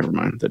 no, never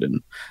mind, they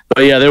didn't.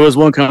 But yeah, there was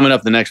one coming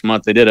up the next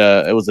month. They did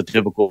it was a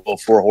typical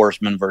 4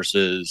 Horsemen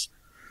versus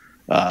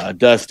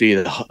Dusty,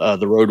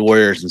 the Road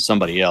Warriors, and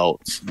somebody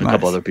else, a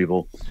couple other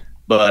people.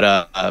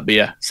 But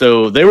yeah,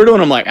 so they were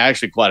doing them like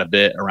actually quite a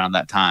bit around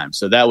that time.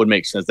 So that would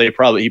make sense. He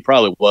probably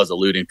was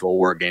alluding to a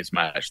War Games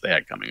match they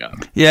had coming up.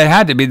 Yeah, it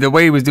had to be the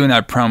way he was doing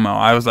that promo.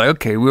 I was like,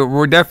 okay,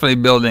 we're definitely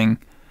building,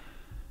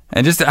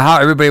 and just how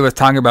everybody was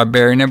talking about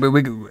Barry and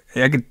everybody,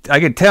 I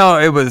could tell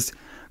it was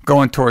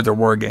going towards a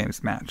War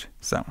Games match.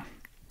 So,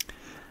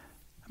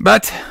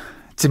 but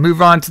to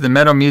move on to the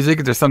metal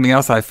music, there's something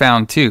else I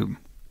found too.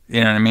 You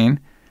know what I mean?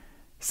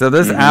 So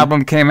this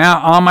album came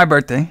out on my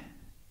birthday,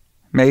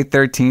 May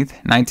 13th,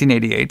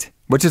 1988,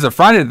 which is a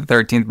Friday the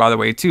 13th, by the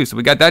way, too. So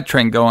we got that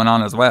train going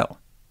on as well.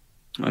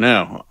 I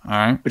know. All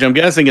right. Which I'm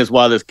guessing is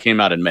why this came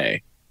out in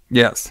May.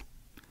 Yes.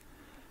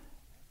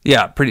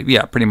 Yeah, pretty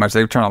much.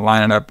 They were trying to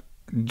line it up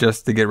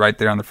just to get right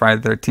there on the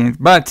Friday the 13th.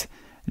 But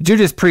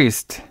Judas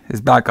Priest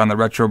is back on the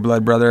Retro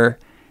Blood, brother.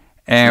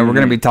 And we're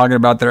going to be talking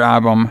about their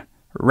album,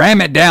 Ram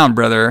It Down,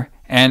 brother.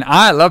 And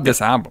I love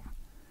this album.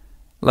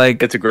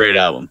 Like, it's a great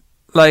album.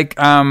 Like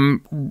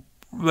when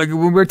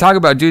we were talking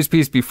about Judas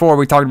Priest before,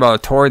 we talked about a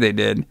tour they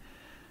did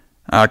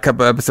a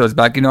couple episodes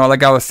back.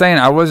 Like I was saying,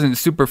 I wasn't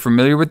super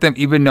familiar with them,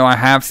 even though I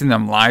have seen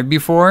them live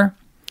before.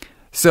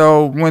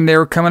 So when they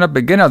were coming up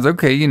again, I was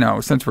like,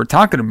 okay, since we're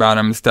talking about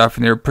them and stuff,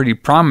 and they were pretty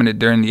prominent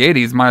during the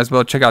 80s, might as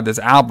well check out this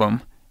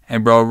album.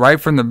 And bro,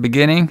 right from the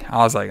beginning, I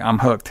was like, I'm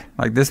hooked.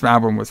 Like, this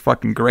album was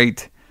fucking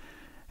great.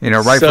 From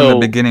the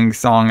beginning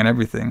song and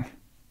everything.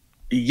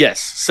 Yes.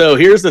 So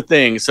here's the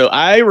thing. So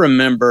I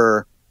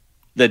remember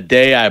the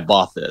day I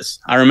bought this.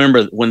 I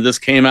remember when this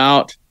came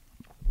out,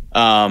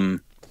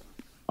 on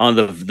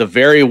the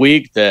very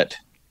week that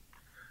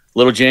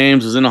little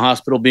James was in the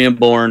hospital being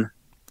born.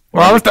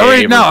 Well, I was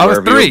 3.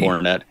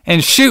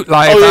 And shoot,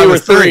 like, you were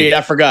 3.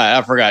 I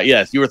forgot.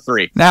 Yes, you were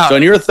 3. Now, so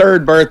on your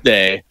 3rd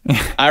birthday,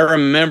 I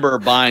remember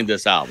buying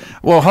this album.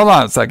 Well, hold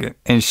on a second.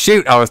 And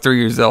shoot, I was 3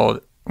 years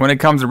old. When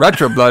it comes to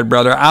Retro Blood,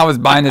 brother, I was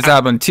buying this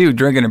album too,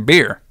 drinking a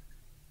beer.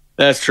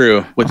 That's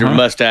true, with your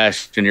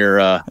mustache and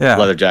your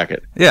leather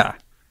jacket. Yeah.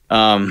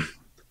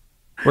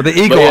 With the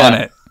eagle on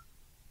it.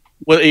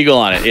 With the eagle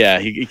on it, yeah.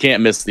 You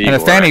can't miss the eagle.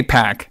 And a fanny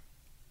pack.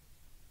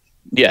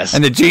 Yes.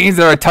 And the jeans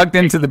that are tucked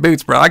into the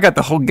boots, bro. I got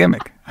the whole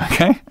gimmick,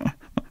 okay?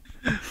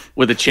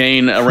 With a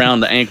chain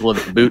around the ankle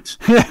of the boots.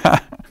 Yeah.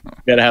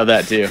 Gotta have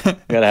that too.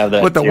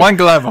 With the one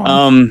glove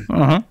on.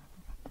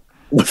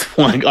 With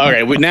one.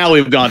 Okay, now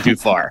we've gone too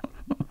far.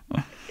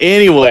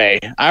 Anyway,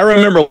 I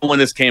remember when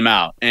this came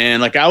out,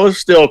 and like I was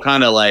still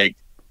kind of like,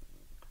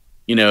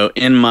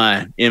 in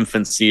my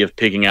infancy of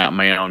picking out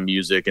my own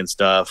music and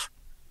stuff.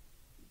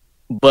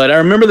 But I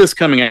remember this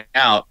coming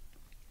out,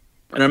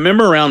 and I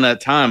remember around that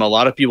time, a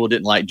lot of people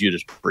didn't like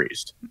Judas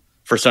Priest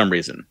for some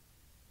reason.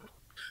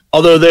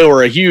 Although they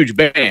were a huge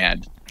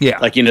band. Yeah.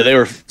 Like, they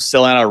were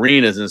selling out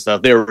arenas and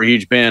stuff. They were a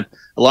huge band.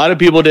 A lot of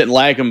people didn't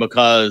like them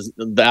because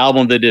the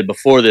album they did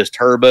before this,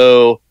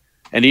 Turbo,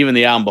 and even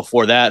the album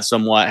before that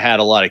somewhat had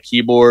a lot of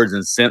keyboards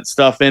and synth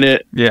stuff in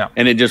it. Yeah.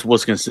 And it just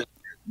was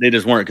they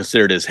just weren't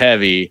considered as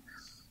heavy.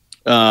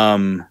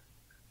 But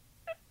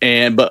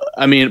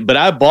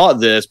I bought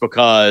this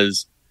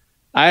because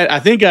I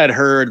think I'd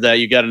heard that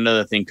You Got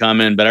Another Thing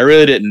Coming, but I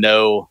really didn't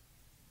know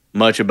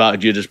much about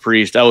Judas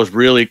Priest. I was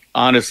really,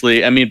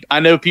 honestly, I mean, I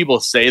know people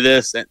say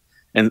this,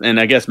 and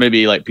I guess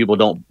maybe like people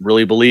don't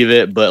really believe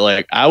it, but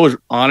like I was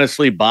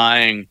honestly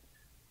buying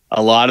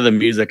a lot of the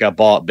music I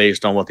bought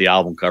based on what the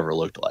album cover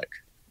looked like.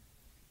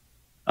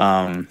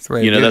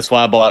 That's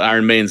why I bought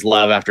Iron Maiden's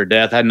Live After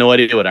Death. I had no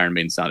idea what Iron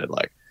Maiden sounded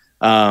like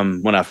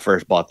when I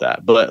first bought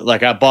that, but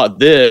like I bought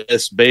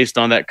this based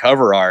on that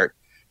cover art.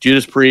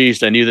 Judas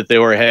Priest, I knew that they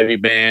were a heavy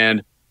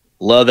band.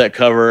 Love that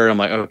cover. I'm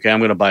like, okay, I'm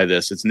going to buy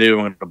this. It's new.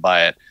 I'm going to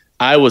buy it.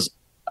 I was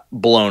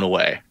blown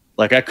away.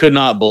 Like, I could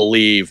not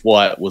believe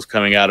what was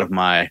coming out of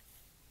my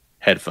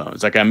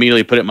headphones. Like, I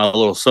immediately put it in my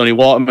little Sony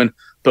Walkman,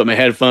 put my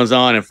headphones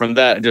on, and from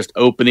that, just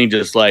opening,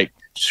 just like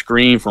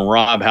scream from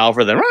Rob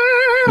Halford, then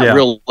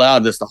real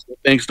loud, the whole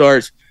thing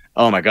starts.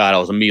 Oh my God, I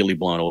was immediately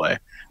blown away.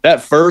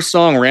 That first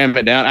song, Ram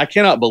It Down, I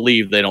cannot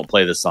believe they don't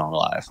play this song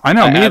live. I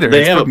know, neither.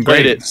 They haven't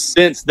played it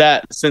since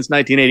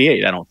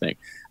 1988, I don't think.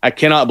 I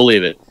cannot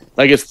believe it.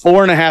 Like, it's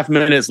 4.5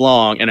 minutes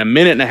long, and a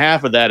minute and a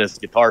half of that is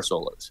guitar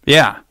solos.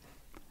 Yeah.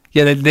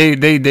 Yeah, they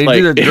like,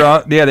 do the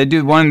draw. Yeah, they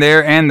do one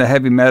there and the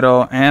heavy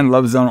metal and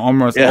Love Zone.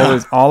 Almost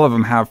always, all of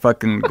them have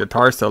fucking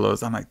guitar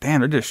solos. I'm like, damn,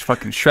 they're just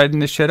fucking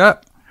shredding this shit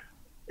up.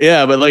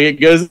 Yeah, but like it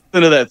goes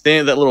into that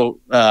thing, that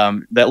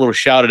little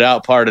shouted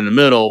out part in the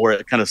middle where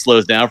it kind of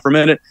slows down for a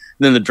minute,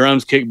 and then the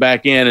drums kick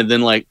back in, and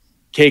then like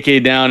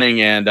KK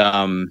Downing and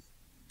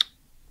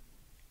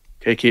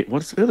KK,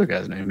 what's the other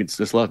guy's name? It's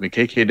just left me.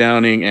 KK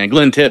Downing and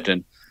Glenn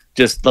Tipton,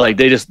 they're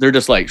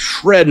just like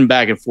shredding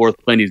back and forth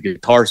playing these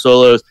guitar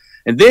solos.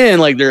 And then,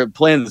 like, they're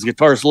playing this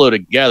guitar solo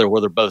together where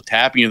they're both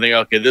tapping and think,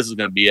 okay, this is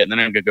going to be it. And then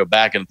I'm going to go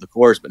back into the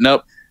chorus. But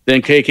nope.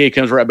 Then KK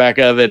comes right back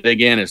out of it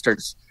again and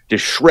starts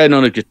just shredding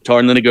on the guitar.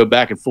 And then they go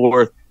back and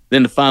forth.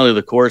 Then finally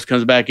the chorus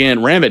comes back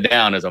in. Ram It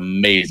Down is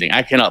amazing.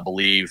 I cannot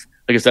believe,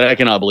 like I said, I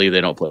cannot believe they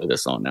don't play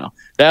this song now.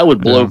 That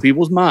would blow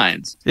people's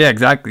minds. Yeah,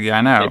 exactly. Yeah,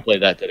 I know. They play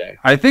that today.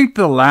 I think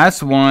the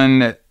last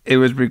one, it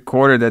was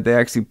recorded that they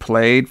actually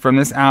played from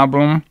this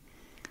album,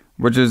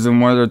 which is in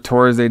one of the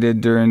tours they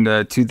did during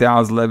the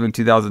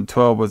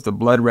 2011-2012, was the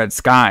Blood Red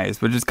Skies,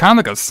 which is kind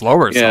of like a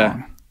slower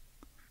song.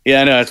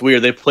 Yeah, I know. It's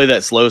weird. They play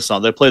that slow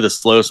song. They play the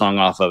slow song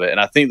off of it. And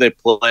I think they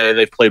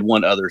played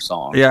one other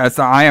song. Yeah, it's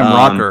the I Am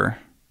Rocker.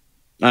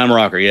 I Am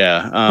Rocker,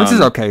 yeah. Which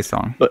is okay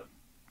song. But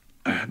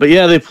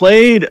yeah, they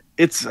played,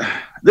 this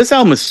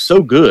album is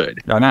so good.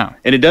 I know.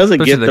 And it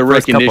doesn't get the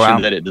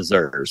recognition that it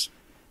deserves.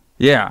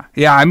 Yeah.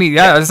 Yeah, I mean,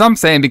 that's what I'm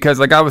saying, because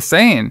like I was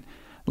saying,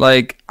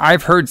 like,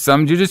 I've heard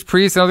some Judas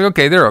Priest, and I was like,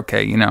 okay, they're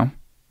okay, you know.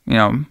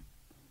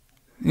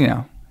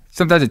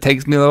 Sometimes it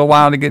takes me a little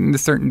while to get into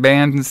certain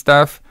bands and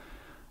stuff.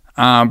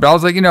 But I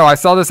was like, I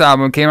saw this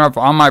album, it came up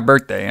on my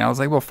birthday, and I was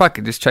like, well, fuck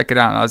it, just check it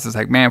out. And I was just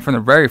like, man, from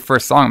the very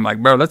first song, I'm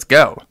like, bro, let's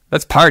go.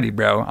 Let's party,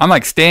 bro. I'm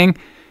like Sting.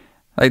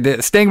 Like,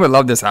 Sting would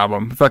love this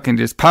album. Fucking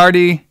just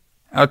party,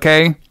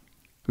 okay?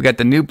 We got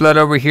the New Blood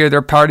over here.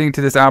 They're partying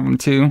to this album,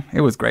 too. It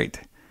was great.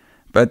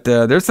 But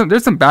there's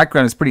some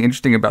background that's pretty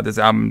interesting about this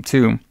album,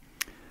 too.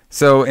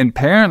 So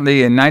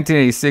apparently in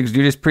 1986,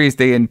 Judas Priest,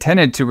 they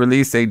intended to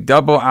release a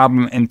double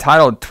album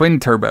entitled Twin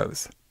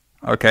Turbos,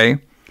 okay,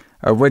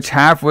 of which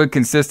half would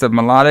consist of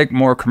melodic,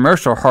 more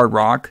commercial hard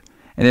rock,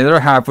 and the other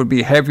half would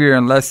be heavier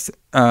and less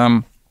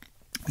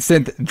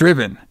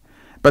synth-driven.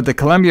 But the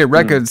Columbia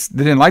Records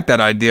didn't like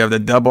that idea of the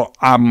double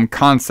album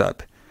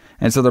concept,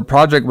 and so the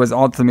project was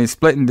ultimately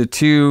split into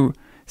two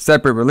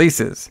separate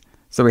releases.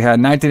 So we had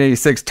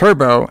 1986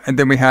 Turbo, and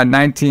then we had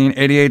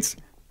 1988's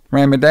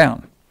Ram It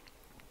Down.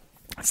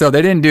 So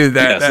they didn't do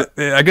that.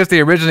 Yes. I guess they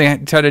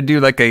originally tried to do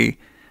like a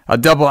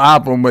double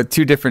album with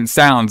two different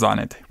sounds on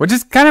it, which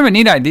is kind of a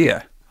neat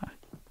idea.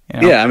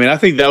 Yeah, I mean, I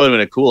think that would have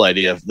been a cool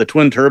idea. The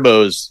Twin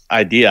Turbos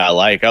idea I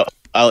like.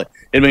 It'd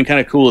been kind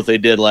of cool if they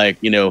did like,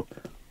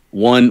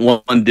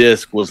 one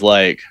disc was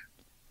like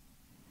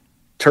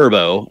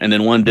Turbo, and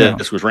then one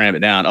disc was Ram It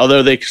Down.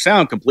 Although they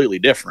sound completely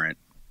different.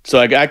 So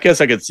I guess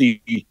I could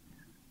see.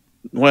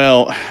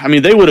 Well, I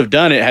mean, they would have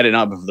done it had it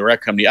not been for the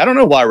record company. I don't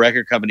know why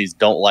record companies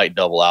don't like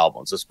double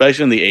albums,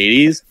 especially in the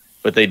 80s,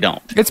 but they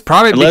don't. It's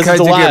probably because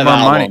you get more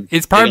money.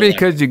 It's probably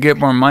because you get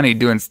more money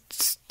doing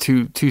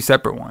two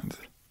separate ones.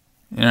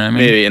 You know what I mean?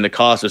 Maybe, and the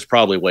cost is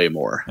probably way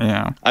more.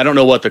 Yeah. I don't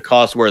know what the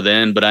costs were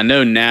then, but I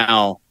know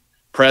now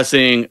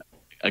pressing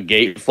a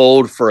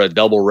gatefold for a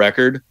double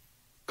record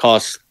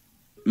costs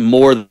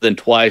more than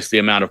twice the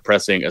amount of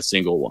pressing a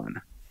single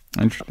one.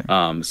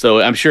 Interesting.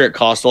 So I'm sure it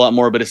cost a lot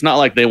more, but it's not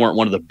like they weren't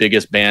one of the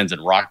biggest bands in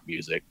rock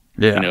music.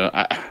 Yeah.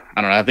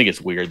 I don't know. I think it's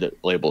weird that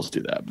labels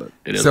do that, but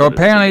it is. So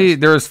apparently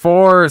there's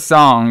 4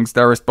 songs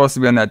that were supposed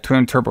to be on that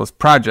Twin Turbos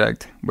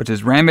project, which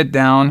is Ram It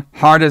Down,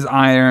 Hard as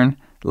Iron,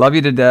 Love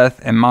You to Death,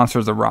 and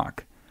Monsters of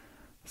Rock.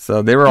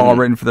 So they were all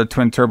written for the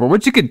Twin Turbo,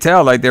 which you could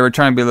tell like they were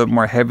trying to be a little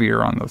more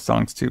heavier on those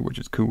songs too, which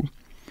is cool.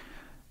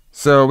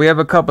 So we have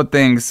a couple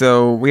things.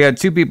 So we had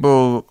 2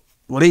 people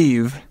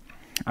leave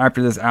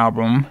after this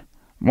album.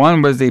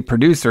 One was the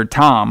producer,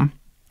 Tom,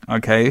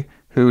 okay,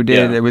 who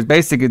did, it was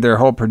basically their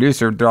whole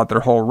producer throughout their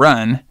whole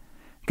run.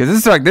 Because this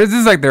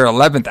is like their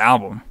 11th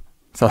album,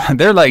 So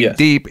they're like Yes.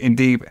 deep,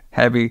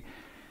 heavy,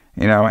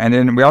 you know. And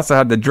then we also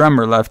had the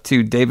drummer left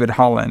too, David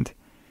Holland.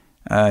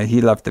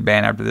 He left the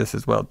band after this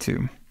as well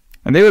too.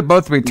 And they would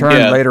both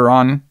return later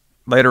on,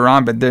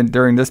 but then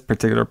during this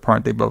particular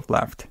part, they both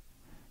left.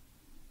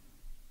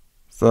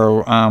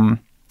 So,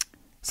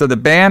 so the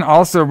band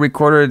also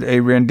recorded a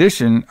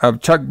rendition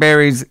of Chuck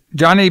Berry's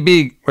Johnny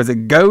B. Was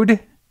it Goad?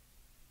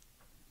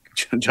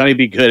 Johnny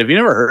Be Good. Have you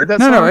never heard that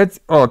song? No, it's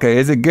okay.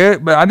 Is it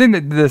good? But I think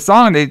that the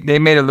song they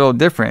made a little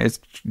different. It's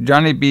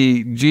Johnny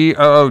B.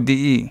 Goode.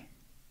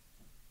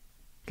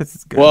 Guess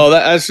it's good. Well,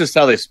 that's just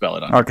how they spell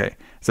it. Okay,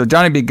 so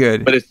Johnny Be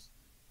Good. But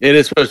it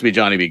is supposed to be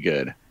Johnny Be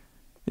Good.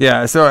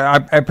 Yeah. So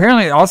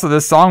apparently, also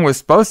this song was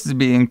supposed to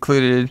be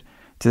included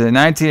to the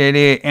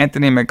 1988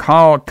 Anthony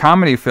McCall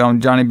comedy film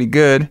Johnny Be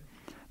Good.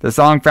 The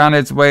song found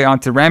its way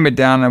onto Ram It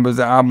Down and was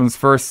the album's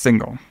first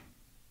single.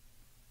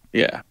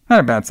 Yeah. Not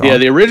a bad song. Yeah,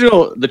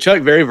 the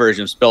Chuck Berry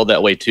version spelled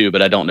that way too,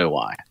 but I don't know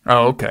why.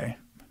 Oh, okay.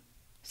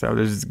 So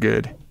this is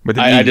good. But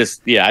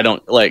I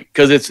don't like,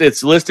 because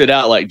it's listed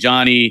out like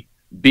Johnny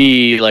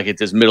B, like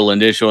it's his middle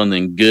initial, and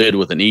then Good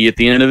with an E at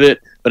the end of it,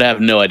 but I have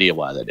no idea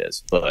why that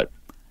is. But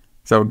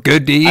so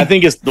Good D. I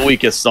think it's the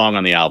weakest song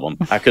on the album.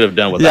 I could have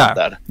done without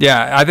that.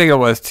 Yeah, I think it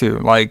was too.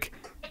 Like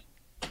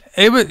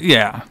it was.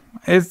 Yeah,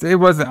 it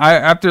wasn't.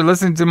 After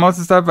listening to most of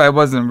the stuff, it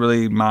wasn't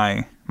really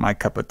my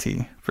cup of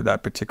tea for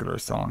that particular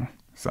song.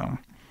 So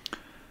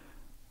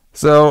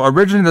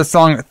originally the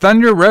song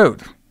Thunder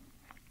Road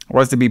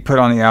was to be put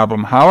on the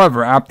album.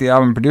 However, after the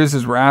album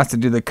producers were asked to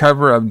do the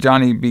cover of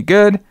Johnny Be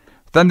Good,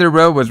 Thunder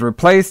Road was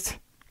replaced.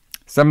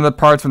 Some of the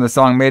parts from the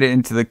song made it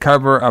into the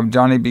cover of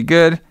Johnny Be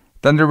Good.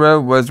 Thunder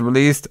Road was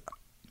released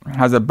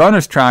as a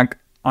bonus track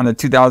on the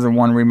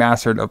 2001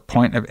 remastered of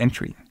Point of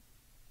Entry.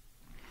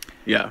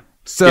 Yeah.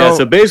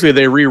 So basically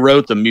they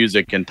rewrote the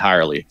music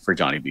entirely for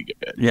Johnny Be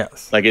Good.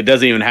 Yes. Like it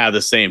doesn't even have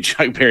the same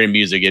Chuck Berry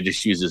music. It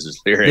just uses his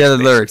lyrics. Yeah, the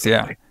lyrics,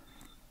 yeah.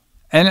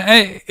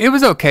 And it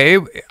was okay.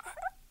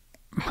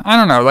 I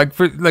don't know. I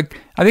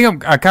think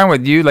I'm kind of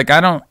with you. Like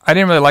I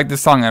didn't really like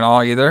this song at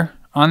all either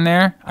on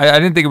there. I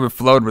didn't think it would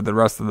flow with the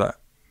rest of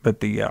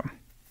with the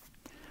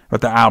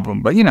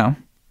album. But you know,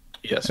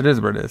 yes, it is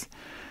what it is.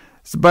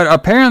 So, but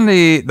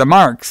apparently the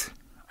Marks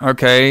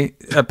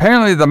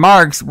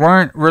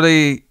weren't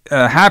really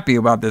happy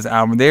about this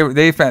album. They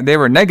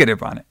were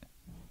negative on it,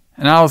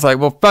 and I was like,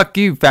 well, fuck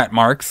you, Fat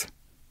Marks.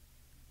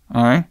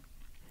 All right,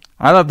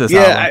 I love this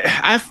album.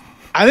 Yeah,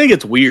 I think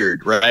it's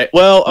weird, right?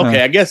 Well,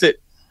 okay, I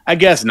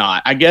guess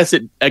not. I guess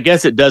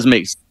it does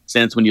make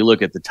sense when you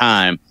look at the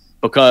time,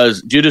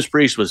 because Judas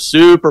Priest was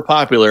super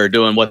popular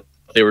doing what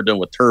they were doing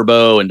with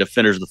Turbo and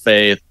Defenders of the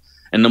Faith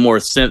and the more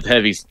synth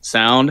heavy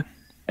sound.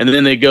 And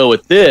then they go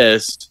with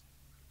this,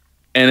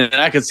 and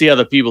I can see how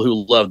the people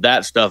who loved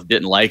that stuff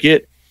didn't like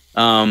it.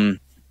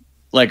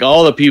 Like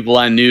all the people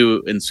I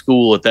knew in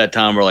school at that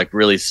time were like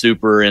really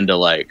super into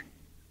like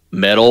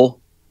metal,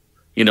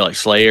 you know, like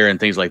Slayer and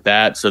things like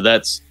that. So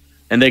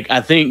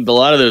I think a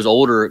lot of those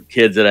older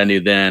kids that I knew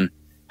then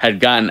had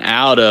gotten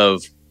out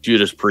of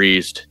Judas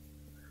Priest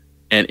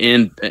and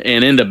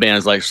into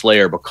bands like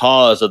Slayer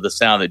because of the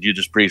sound that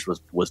Judas Priest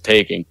was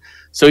taking.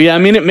 So yeah, I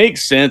mean, it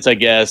makes sense, I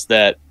guess,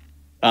 that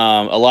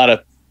a lot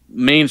of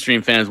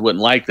mainstream fans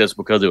wouldn't like this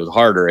because it was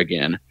harder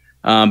again.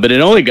 But it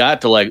only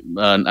got to like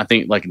I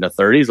think like in the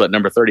 30s, like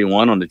number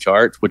 31 on the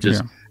charts, which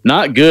is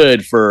not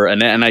good for a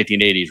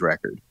 1980s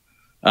record.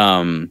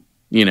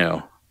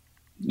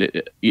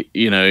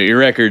 Your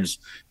records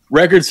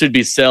should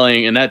be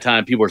selling. In that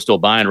time, people were still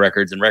buying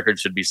records, and records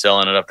should be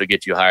selling enough to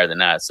get you higher than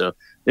that. So,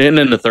 and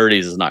in the 30s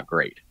is not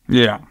great.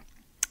 Yeah,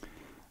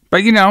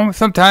 but you know,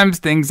 sometimes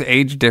things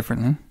age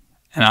differently,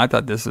 and I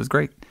thought this was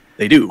great.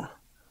 They do.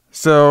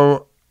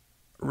 So,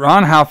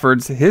 Ron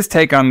Halford's his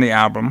take on the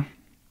album,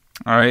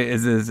 all right,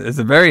 is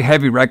a very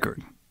heavy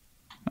record,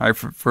 all right,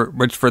 for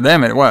which for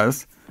them it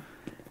was,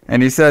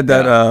 and he said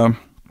that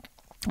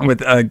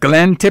with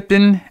Glenn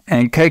Tipton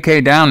and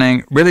KK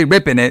Downing really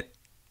ripping it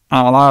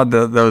on a lot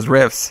of those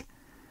riffs.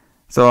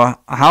 So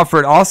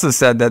Halford also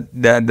said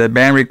that the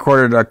band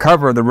recorded a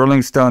cover of the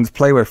Rolling Stones'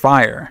 "Play with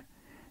Fire."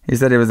 He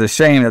said it was a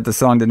shame that the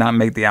song did not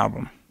make the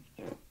album.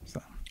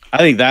 So I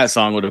think that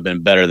song would have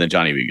been better than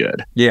Johnny Be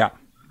Good. Yeah,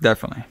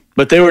 definitely.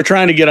 But they were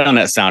trying to get on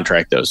that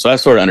soundtrack, though, so I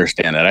sort of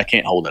understand that. I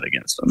can't hold it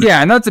against them.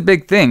 Yeah, and that's a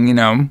big thing, you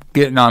know,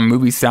 getting on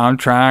movie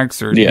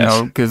soundtracks, or you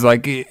know, because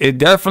like it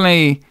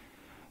definitely.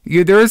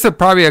 There is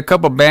probably a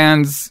couple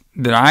bands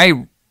that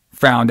I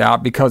found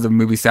out because of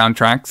movie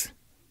soundtracks.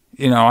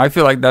 You know, I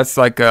feel like that's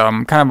like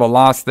kind of a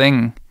lost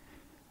thing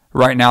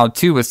right now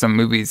too with some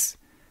movies.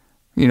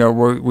 You know,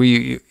 where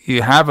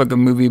you have like a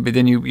movie, but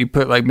then you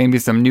put like maybe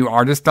some new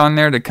artist on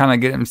there to kind of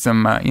get them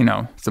some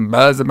some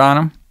buzz about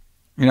them.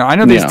 You know, I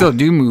know they still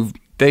do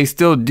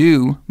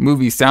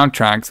movie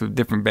soundtracks with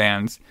different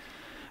bands,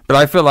 but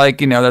I feel like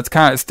that's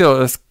kind of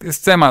still a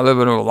semi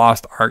little bit of a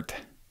lost art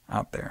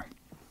out there.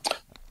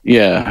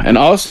 Yeah, and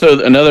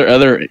also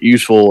other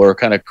useful or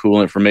kind of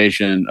cool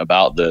information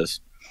about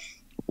this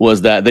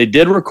was that they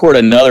did record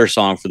another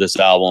song for this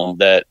album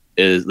that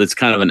it's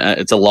kind of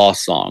it's a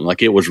lost song. Like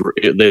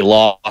they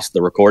lost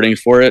the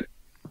recordings for it,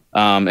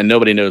 and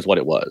nobody knows what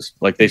it was.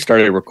 Like they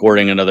started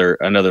recording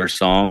another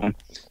song,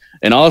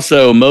 and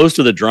also most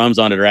of the drums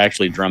on it are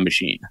actually drum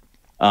machine.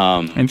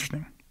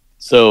 Interesting.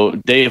 So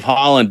Dave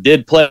Holland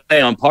did play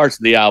on parts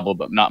of the album,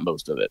 but not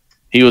most of it.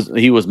 He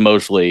was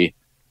mostly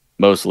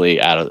not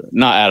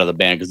out of the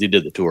band because he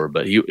did the tour,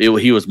 but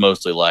he was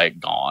mostly like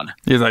gone.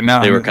 He was like,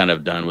 no, they were kind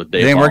of done with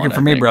Dave. They ain't Holland, working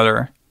for me,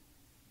 brother.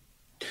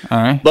 All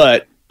right,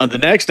 but on the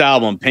next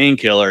album,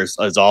 Painkillers,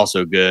 is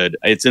also good.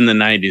 It's in the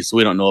 90s, so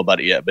we don't know about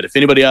it yet. But if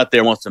anybody out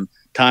there wants some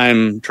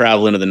time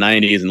travel into the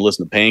 90s and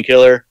listen to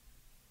Painkiller,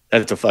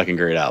 that's a fucking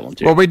great album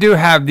too. Well, we do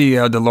have the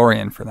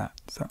DeLorean for that,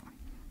 so.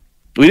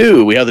 We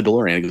do. We have the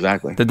DeLorean,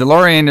 exactly. The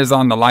DeLorean is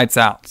on the lights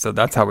out, so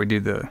that's how we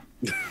do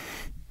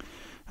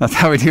that's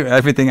how we do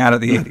everything out of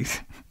the 80s.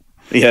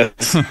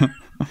 Yes.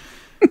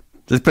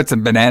 Just put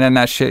some banana in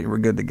that shit, we're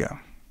good to go.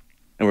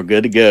 And we're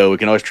good to go. We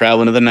can always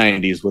travel into the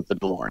 90s with the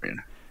DeLorean.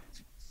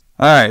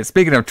 All right,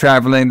 speaking of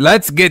traveling,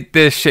 let's get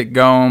this shit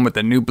going with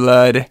the new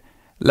blood.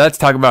 Let's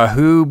talk about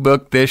who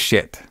booked this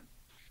shit.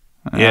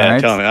 All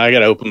right. Tell me. I got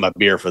to open my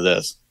beer for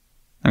this.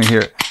 Let me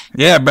hear it.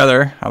 Yeah,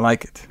 brother. I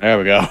like it. There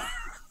we go.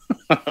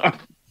 I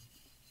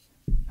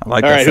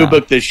like All that right, sound. who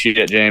booked this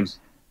shit, James?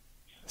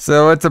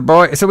 So it's a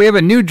boy. So we have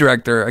a new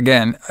director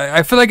again.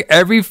 I feel like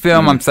every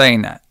film I'm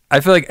saying that. I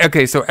feel like,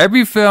 okay, so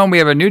every film we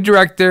have a new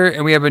director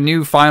and we have a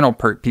new final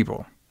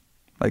people.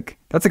 Like,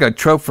 that's like a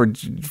trope for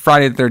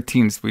Friday the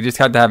 13th. We just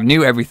have to have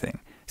new everything.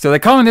 So they're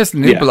calling this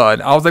New Blood.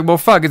 I was like, well,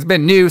 fuck, it's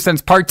been new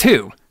since part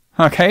 2.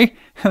 Okay?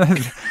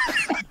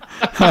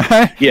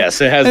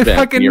 Yes, it has it's been.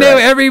 Fucking You're new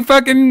right. every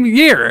fucking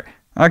year.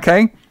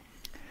 Okay?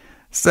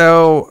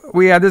 So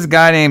we have this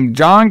guy named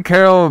John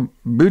Carroll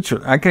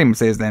Buchler. I can't even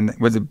say his name.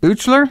 Was it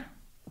Buchler?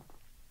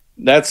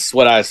 That's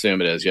what I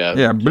assume it is, yeah.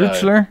 Yeah,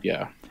 Buchler.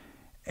 Yeah.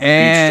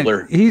 And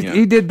Buchler,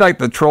 he did like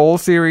the Troll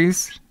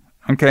series.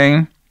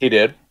 Okay? He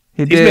did.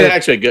 He's made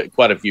actually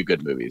quite a few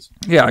good movies.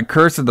 Yeah,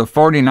 Curse of the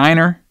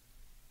 49er.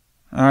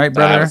 All right,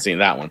 brother. I haven't seen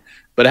that one.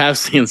 But I have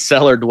seen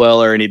Cellar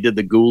Dweller, and he did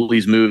the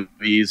Ghoulies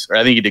movies. Or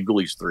I think he did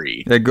Ghoulies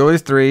 3. The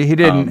Ghoulies 3.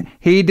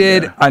 He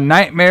did A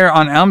Nightmare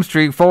on Elm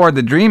Street 4,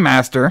 The Dream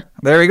Master.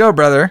 There you go,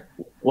 brother.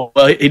 Well,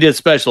 he did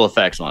special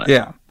effects on it.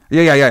 Yeah.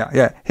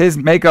 His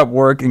makeup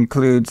work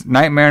includes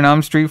Nightmare on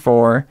Elm Street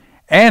 4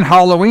 and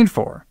Halloween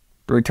 4,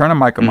 The Return of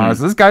Michael Myers.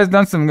 This guy's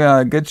done some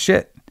good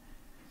shit.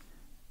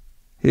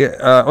 He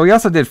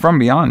also did From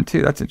Beyond,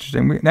 too. That's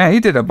interesting. He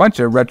did a bunch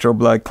of Retro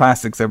Blood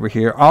classics over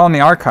here, all in the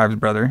archives,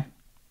 brother.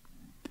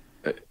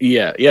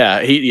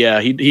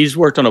 He's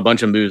worked on a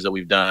bunch of movies that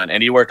we've done,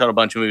 and he worked on a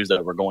bunch of movies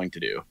that we're going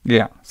to do.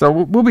 Yeah, so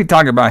we'll be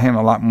talking about him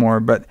a lot more.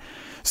 But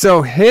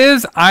so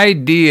his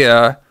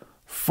idea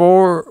first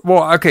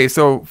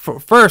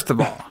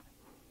of all,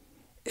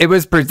 it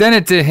was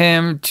presented to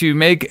him to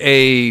make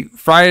a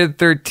Friday the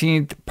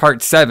 13th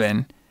Part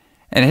 7,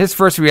 and his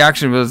first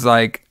reaction was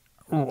like,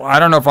 I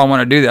don't know if I want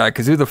to do that,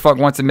 because who the fuck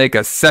wants to make a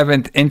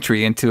 7th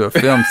entry into a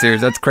film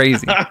series? That's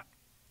crazy.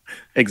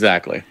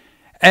 Exactly.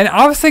 And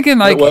I was thinking,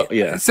 like,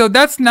 yeah. So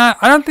that's not,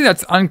 I don't think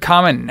that's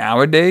uncommon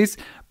nowadays,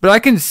 but I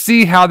can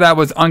see how that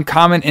was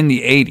uncommon in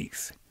the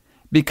 80s.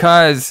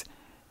 Because,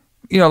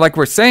 like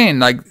we're saying,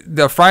 like,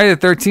 the Friday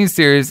the 13th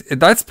series,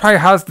 that's probably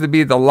has to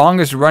be the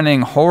longest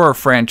running horror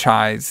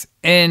franchise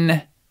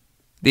in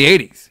the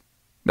 80s.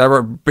 That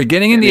were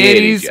beginning in the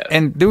 80s yes.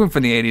 and doing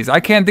from the 80s. I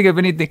can't think of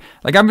anything.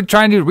 Like, I've been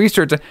trying to do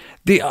research.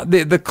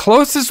 The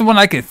closest one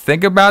I could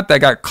think about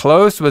that got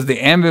close was the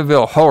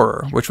Amityville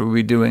Horror, which we'll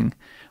be doing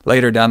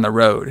later down the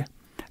road.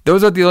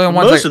 Those are the only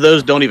ones. Most of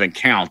those don't even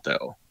count,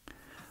 though.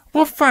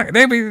 Well, fuck.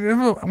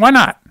 Why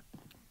not?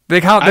 I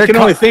can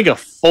only think of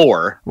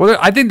 4. Well,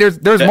 I think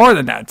there's more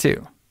than that,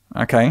 too.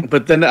 Okay.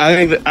 But then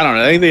I don't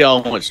know. I think they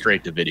all went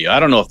straight to video. I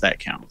don't know if that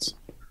counts.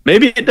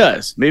 Maybe it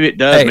does. Maybe it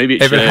does. Hey, maybe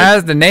it if should. it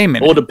has the name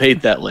in we'll it.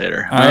 debate that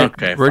later. All right?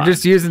 Okay, we're fine.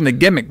 just using the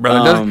gimmick,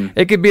 brother.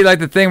 It could be like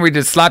the thing where you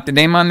just slap the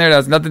name on there that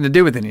has nothing to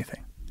do with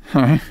anything.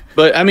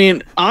 But I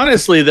mean,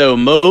 honestly, though,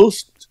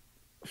 most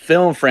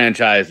film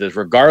franchises,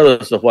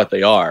 regardless of what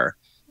they are,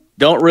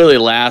 don't really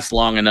last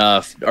long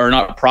enough or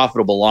not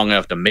profitable long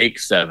enough to make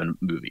 7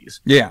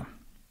 movies. Yeah.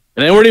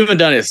 And they weren't even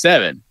done at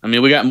 7. I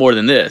mean, we got more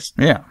than this.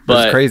 Yeah,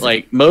 but crazy.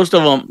 Like most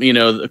of them,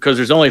 because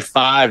there's only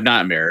 5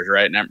 Nightmares,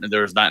 right?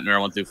 There was Nightmare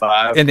 1 through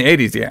 5 in the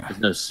 80s. Yeah,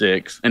 there's no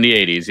 6 in the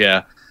 80s.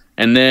 Yeah,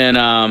 and then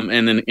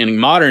in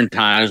modern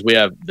times we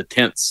have the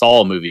 10th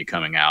Saw movie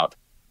coming out.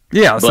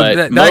 Yeah, so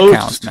that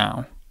counts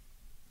now.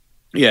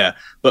 Yeah,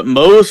 but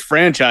most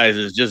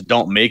franchises just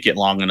don't make it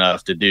long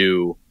enough to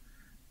do.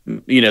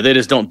 They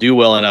just don't do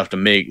well enough to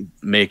make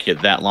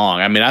it that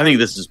long. I mean, I think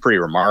this is pretty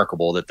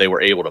remarkable that they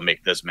were able to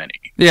make this many.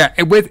 Yeah,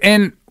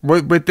 within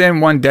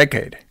 1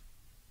 decade.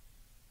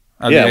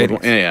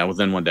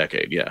 Within 1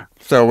 decade, yeah.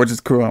 So, which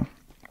is cool.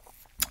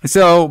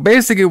 So,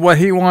 basically what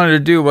he wanted to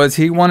do was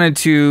he wanted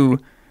to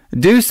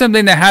do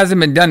something that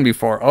hasn't been done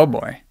before. Oh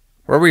boy,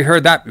 where we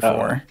heard that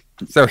before.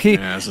 So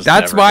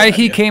that's why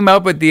he came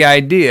up with the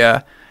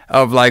idea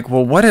of like,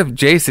 well, what if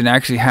Jason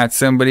actually had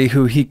somebody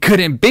who he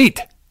couldn't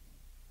beat?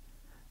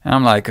 And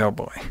I'm like, oh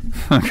boy.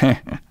 Okay.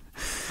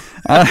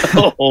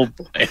 Oh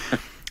boy.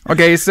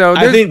 Okay, so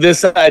I think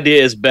this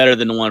idea is better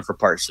than the one for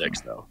part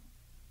 6, though.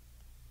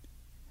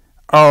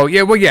 Oh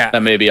yeah, well yeah.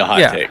 That may be a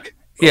hot take.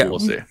 Yeah, we'll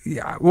see.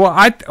 Yeah,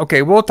 well,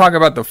 okay, we'll talk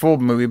about the full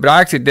movie, but I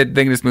actually did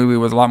think this movie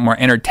was a lot more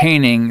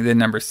entertaining than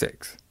number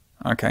 6.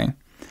 Okay,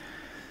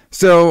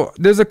 so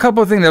there's a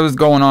couple of things that was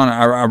going on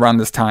around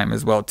this time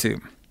as well too,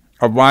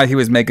 of why he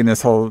was making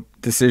this whole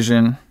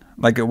decision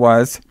like it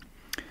was.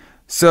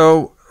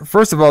 So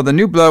first of all, the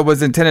New Blood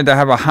was intended to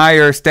have a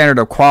higher standard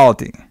of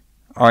quality,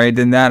 all right,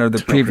 than that of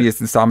the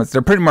previous installments.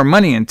 They're putting more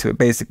money into it,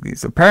 basically.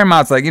 So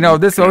Paramount's like,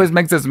 this always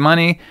makes us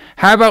money.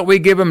 How about we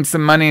give them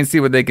some money and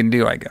see what they can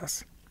do, I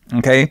guess.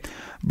 Okay,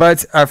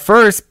 but at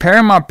first,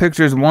 Paramount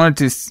Pictures wanted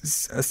to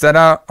set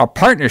out a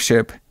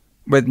partnership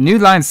with New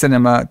Line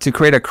Cinema to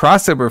create a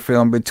crossover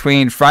film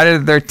between Friday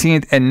the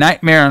 13th and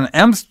Nightmare on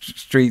Elm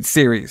Street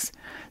series.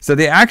 So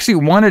they actually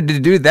wanted to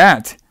do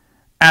that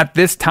at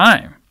this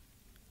time.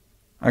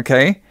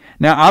 Okay,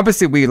 now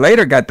obviously we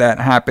later got that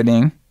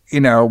happening,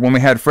 when we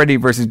had Freddy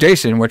versus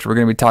Jason, which we're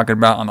going to be talking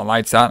about on the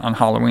Lights Out on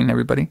Halloween,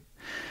 everybody.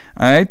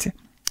 All right,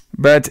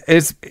 but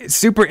it's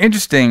super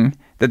interesting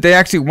that they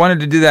actually wanted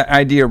to do that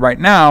idea right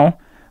now,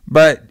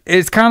 but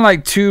it's kind of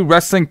like two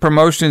wrestling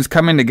promotions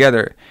coming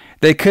together.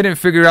 They couldn't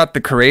figure out the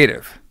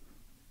creative.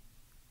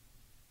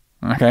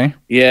 Okay?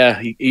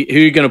 Yeah, who are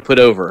you going to put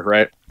over,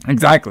 right?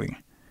 Exactly.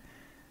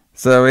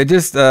 So it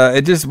just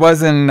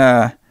wasn't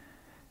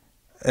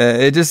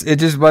it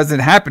just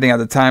wasn't happening at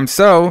the time.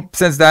 So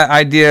since that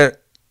idea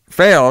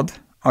failed,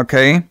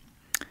 okay,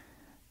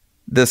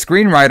 the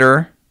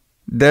screenwriter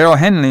Daryl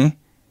Henley,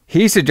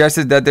 he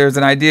suggested that there's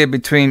an idea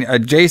between a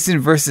Jason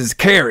versus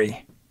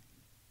Carrie.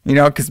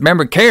 Because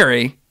remember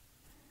Carrie,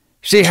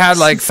 she had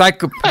like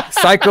psycho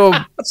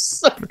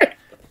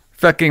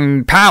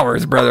fucking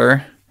powers,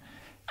 brother.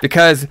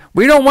 Because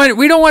we don't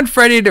want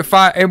Freddy to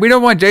fight, and we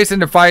don't want Jason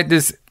to fight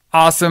this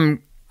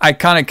awesome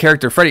iconic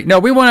character Freddy. No,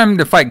 we want him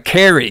to fight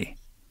Carrie.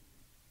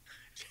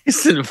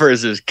 Jason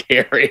versus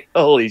Carrie.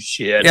 Holy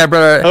shit. Yeah,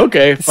 brother.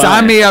 Okay, fine.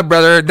 Sign me up,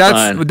 brother.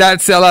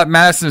 That sell out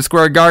Madison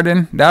Square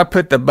Garden. That'll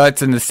put the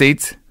butts in the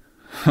seats.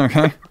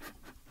 Okay.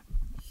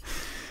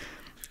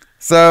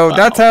 So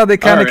that's how they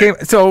kind of came.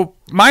 So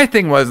my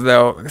thing was,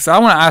 though, so I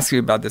want to ask you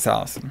about this,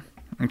 Alison.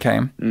 Okay.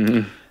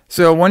 Mm-hmm.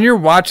 So when you're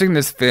watching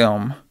this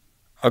film,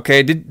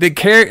 okay, did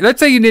Carrie, let's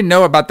say you didn't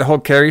know about the whole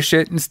Carrie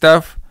shit and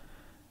stuff.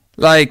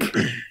 Like,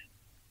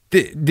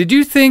 did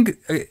you think,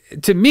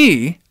 to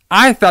me,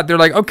 I thought they're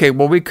like, okay,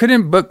 well, we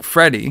couldn't book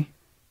Freddy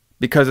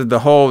because of the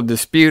whole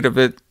dispute of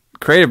it,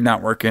 creative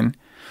not working.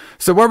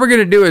 So what we're going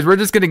to do is we're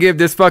just going to give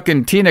this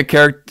fucking Tina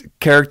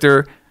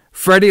character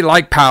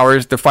Freddy-like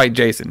powers to fight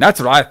Jason. That's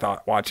what I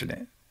thought watching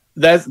it.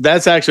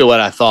 That's actually what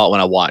I thought when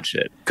I watched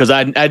it. Because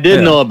I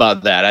didn't know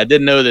about that. I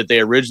didn't know that they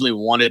originally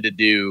wanted to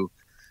do,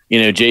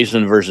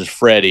 Jason versus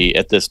Freddy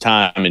at this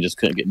time and just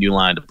couldn't get New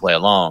Line to play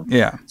along.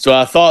 Yeah. So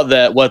I thought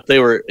that what they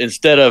were,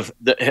 instead of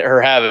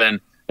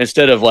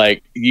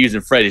like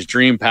using Freddy's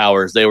dream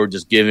powers, they were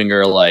just giving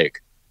her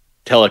like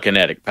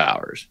telekinetic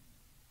powers.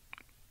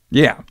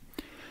 Yeah.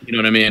 You know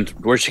what I mean?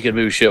 Where she could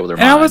move shit with her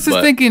mind. And I was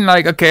just thinking,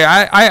 like, okay,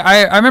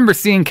 I remember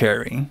seeing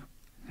Carrie.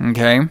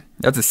 Okay,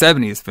 that's a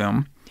 70s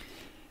film.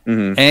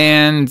 Mm-hmm.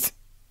 And,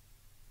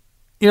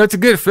 it's a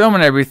good film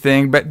and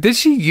everything, but did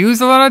she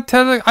use a lot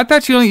of I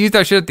thought she only used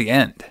that shit at the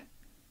end.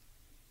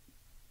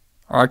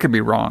 Or I could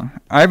be wrong.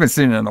 I haven't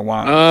seen it in a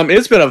while.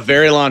 It's been a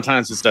very long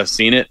time since I've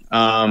seen it.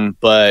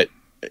 But,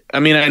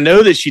 I mean, I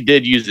know that she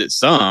did use it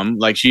some.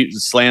 Like, she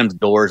slammed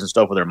doors and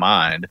stuff with her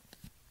mind.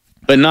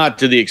 But not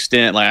to the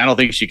extent, like, I don't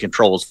think she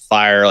controls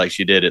fire like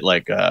she did it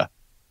like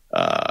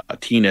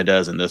Tina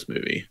does in this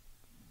movie.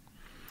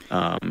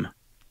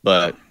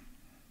 But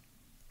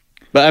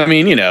I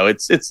mean,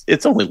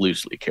 it's only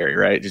loosely Carrie,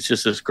 right? It's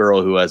just this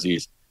girl who has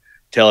these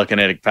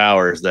telekinetic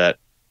powers that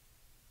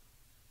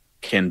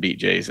can beat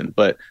Jason.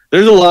 But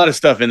there's a lot of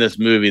stuff in this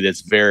movie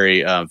that's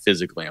very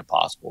physically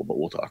impossible, but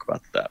we'll talk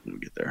about that when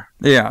we get there.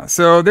 Yeah,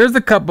 so there's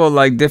a couple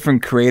like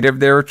different creative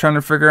they were trying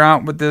to figure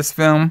out with this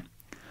film.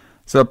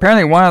 So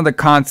apparently one of the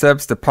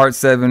concepts to Part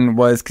 7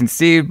 was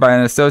conceived by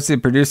an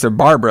associate producer,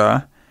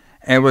 Barbara,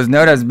 and was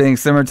noted as being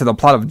similar to the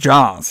plot of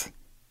Jaws.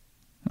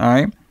 All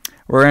right?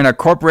 Wherein a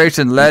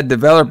corporation-led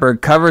developer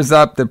covers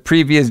up the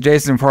previous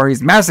Jason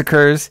Voorhees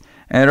massacres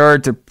in order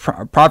to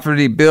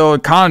properly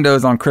build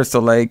condos on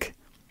Crystal Lake.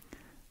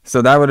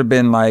 So that would have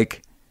been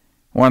like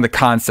one of the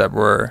concepts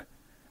where,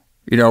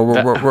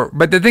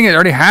 but the thing is, it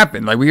already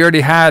happened. Like, we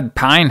already had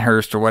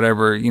Pinehurst or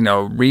whatever,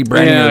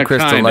 rebranding the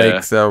Crystal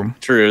Lake. So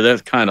true.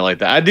 That's kind of like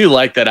that. I do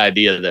like that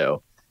idea,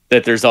 though,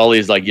 that there's all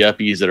these like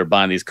yuppies that are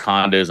buying these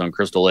condos on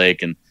Crystal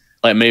Lake, and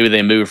like maybe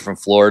they moved from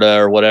Florida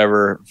or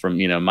whatever, from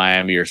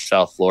Miami or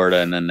South Florida,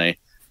 and then they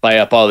buy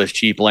up all this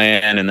cheap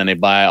land, and then they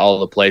buy all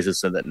the places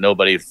so that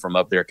nobody from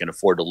up there can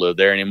afford to live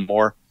there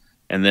anymore.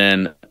 And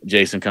then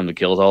Jason comes and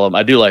kills all of them.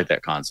 I do like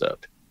that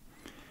concept.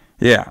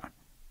 Yeah.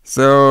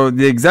 So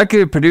the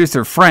executive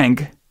producer,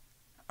 Frank,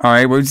 all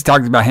right, we just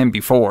talked about him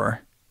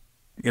before.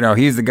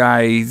 He's the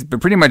guy,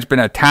 pretty much been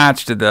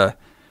attached to the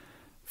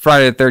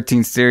Friday the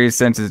 13th series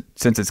since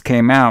it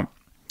came out.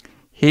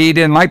 He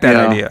didn't like that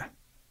idea.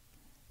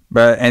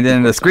 And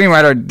then the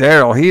screenwriter,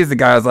 Daryl, he's the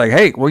guy who's like,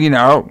 hey,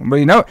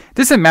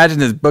 just imagine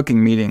this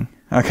booking meeting.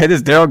 Okay,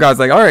 this Daryl guy's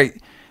like, all right,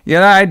 you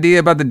got an idea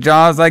about the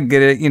Jaws, I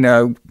get it,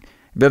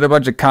 build a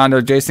bunch of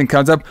condos, Jason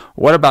comes up.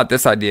 What about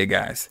this idea,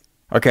 guys?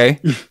 Okay?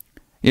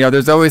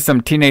 There's always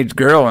some teenage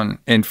girl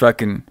in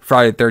fucking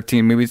Friday the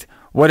 13th movies.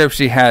 What if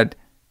she had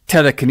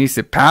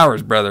telekinetic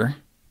powers, brother?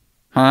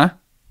 Huh?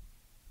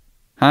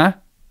 I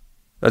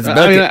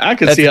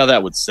can see how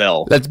that would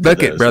sell. Let's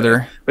book it,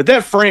 brother. But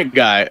that Frank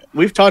guy,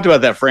 we've talked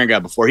about that Frank guy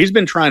before. He's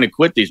been trying to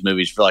quit these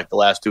movies for like the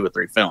last 2 or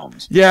 3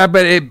 films. Yeah,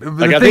 but I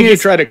think he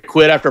tried to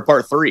quit after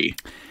part 3.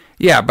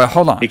 Yeah, but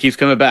hold on. He keeps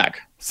coming back.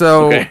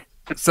 So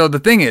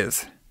the thing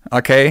is,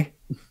 okay,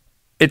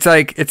 it's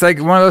like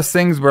one of those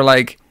things where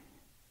like,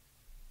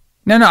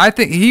 no, I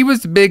think he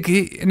was big.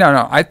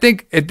 I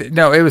think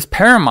it was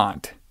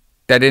Paramount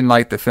that didn't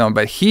like the film,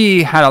 but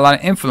he had a lot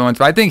of influence.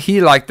 But I think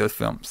he liked those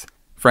films.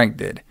 Frank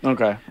did.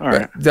 Okay. All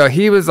right. So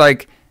he was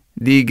like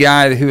the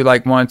guy who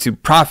like wanted to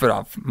profit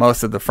off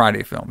most of the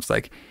Friday films.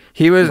 Like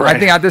he was, right. I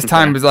think at this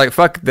time was like,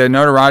 fuck the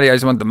notoriety. I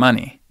just want the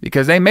money,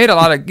 because they made a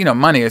lot of,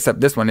 money,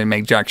 except this one didn't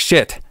make jack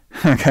shit.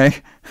 Okay.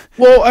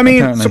 Well, I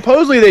mean,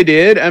 supposedly they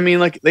did. I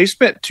mean, like they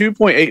spent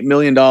 $2.8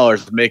 million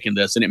making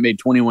this and it made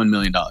 $21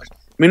 million. I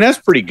mean, that's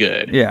pretty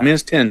good. Yeah. I mean,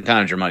 it's 10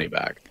 times your money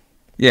back.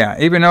 Yeah.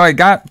 Even though it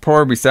got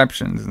poor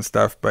receptions and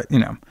stuff, but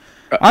I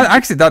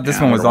actually thought this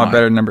one was a lot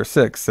better than number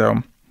 6.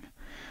 So,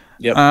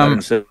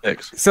 yep,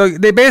 6. So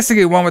they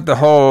basically went with the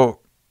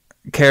whole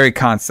Carrie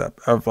concept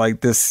of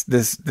like this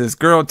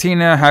girl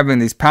Tina having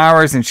these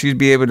powers, and she'd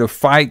be able to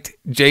fight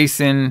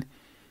Jason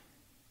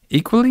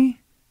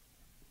equally,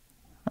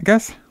 I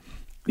guess.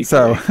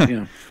 Equally,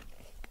 yeah.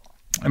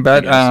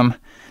 But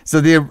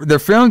so the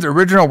film's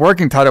original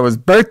working title was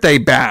Birthday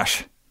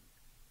Bash.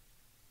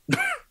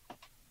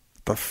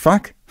 The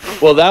fuck?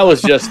 Well, that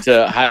was just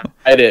to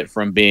hide it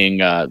from being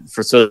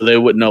so they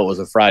wouldn't know it was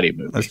a Friday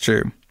movie. That's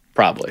true.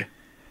 Probably.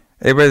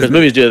 It was, because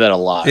movies do that a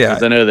lot. Yeah.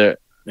 I know that.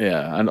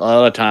 Yeah, and a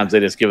lot of times they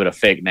just give it a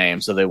fake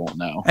name so they won't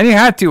know. And you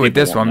had to with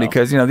this one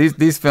because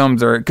these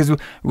films are, because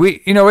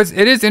we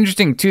it is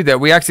interesting too that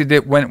we actually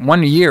went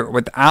 1 year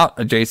without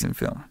a Jason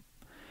film,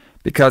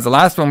 because the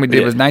last one we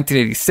did was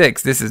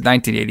 1986. This is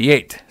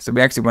 1988, so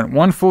we actually went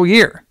 1 full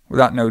year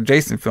without no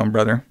Jason film,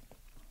 brother.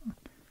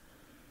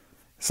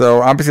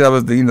 So obviously that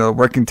was the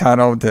working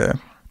title to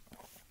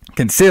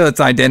conceal its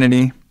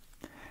identity.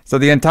 So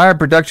the entire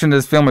production of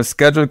this film was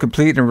scheduled,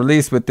 complete, and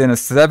released within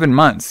 7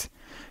 months.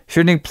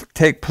 Shooting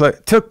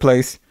took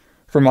place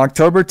from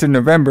October to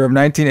November of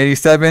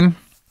 1987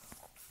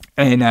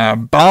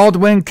 in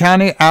Baldwin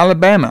County,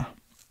 Alabama,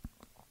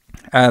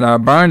 at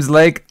Barnes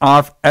Lake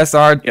off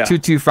SR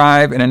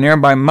 225 in a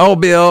nearby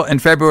Mobile in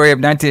February of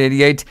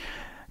 1988.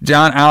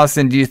 John,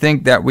 Alison, do you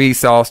think that we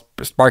saw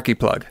Sparky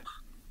Plug?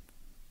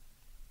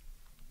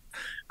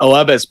 Oh,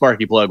 I bet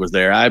Sparky Plug was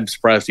there. I'm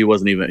surprised he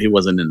wasn't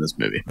in this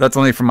movie. That's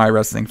only for my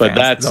wrestling fans. But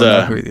that's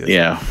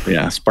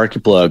yeah,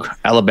 Sparky Plug,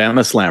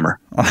 Alabama Slammer.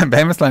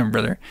 Alabama Slammer,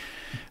 brother.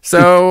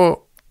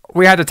 So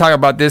we had to talk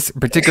about this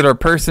particular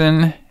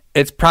person.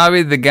 It's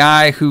probably the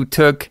guy who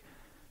took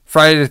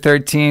Friday the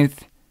 13th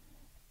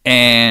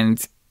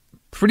and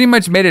pretty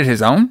much made it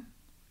his own.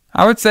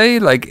 I would say,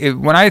 like,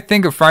 when I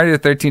think of Friday the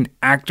 13th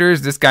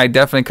actors, this guy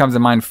definitely comes to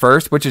mind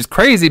first, which is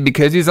crazy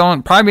because he's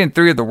probably in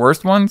 3 of the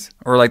worst ones,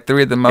 or like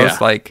 3 of the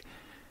most like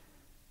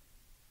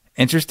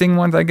interesting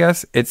ones, I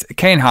guess. It's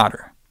Kane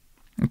Hodder.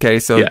 Okay,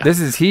 so this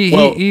is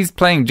he's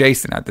playing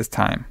Jason at this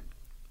time.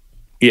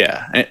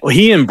 Yeah, and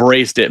he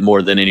embraced it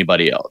more than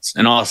anybody else,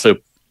 and also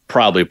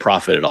probably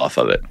profited off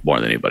of it more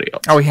than anybody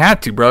else. Oh, he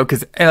had to, bro,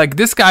 because like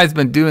this guy's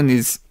been doing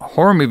these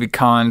horror movie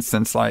cons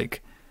since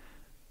like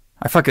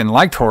I fucking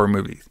liked horror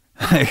movies.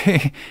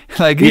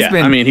 Like he's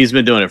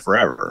been doing it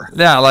forever.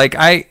 Yeah, like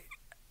I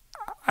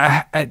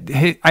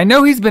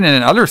know he's been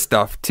in other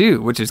stuff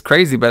too, which is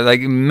crazy, but like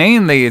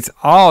mainly it's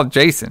all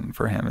Jason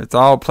for him. It's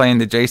all playing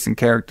the Jason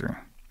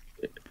character.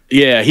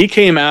 Yeah, he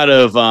came out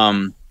of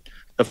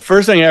the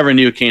first thing I ever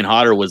knew Kane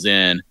Hodder was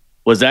in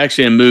was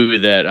actually a movie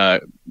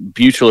that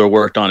Buechler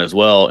worked on as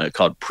well,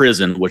 called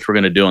Prison, which we're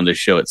going to do on this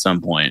show at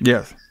some point.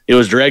 Yes. It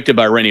was directed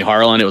by Rennie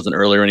Harlan. It was an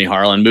early Rennie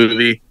Harlan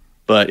movie,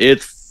 but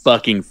it's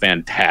fucking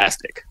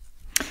fantastic.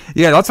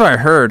 Yeah, that's what I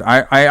heard.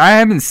 I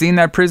haven't seen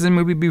that Prison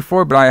movie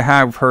before, but I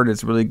have heard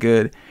it's really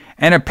good.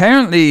 And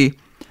apparently,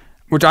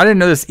 which I didn't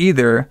know this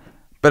either,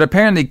 but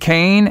apparently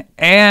Kane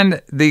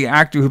and the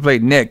actor who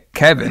played Nick,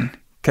 Kevin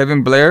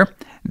Blair,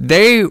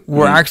 they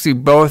were actually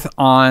both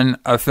on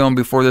a film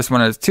before this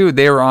one as too.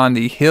 They were on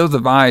the Hills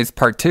of Eyes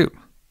Part 2.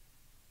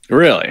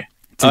 Really?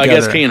 I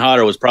guess Kane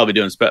Hodder was probably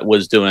doing some of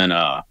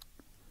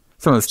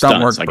the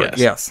stunt work, I guess.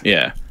 Yes.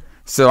 Yeah.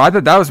 So I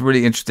thought that was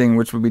really interesting,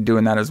 which we'll be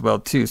doing that as well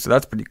too. So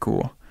that's pretty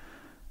cool.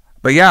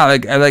 But yeah,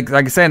 like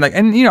I said, like,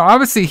 and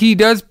obviously he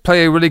does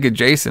play a really good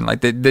Jason.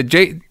 Like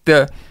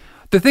the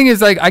thing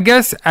is, like, I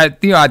guess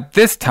at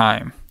this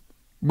time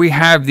we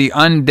have the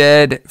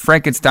undead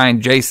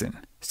Frankenstein Jason.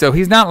 So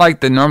he's not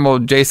like the normal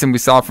Jason we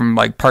saw from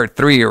like part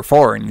 3 or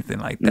 4 or anything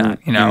like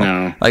that, you know?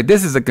 No. Like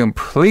this is a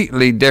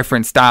completely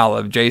different style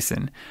of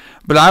Jason.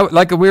 But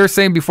like we were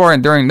saying before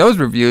and during those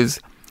reviews,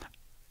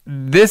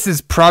 this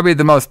is probably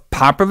the most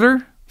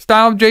popular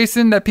style of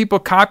Jason that people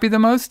copy the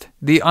most.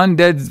 The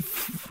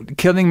undead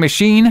killing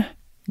machine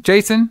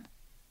Jason.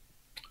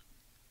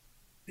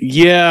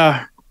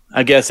 Yeah,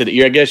 I guess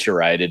you're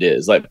right. It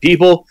is like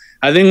people.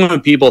 I think when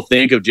people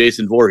think of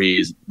Jason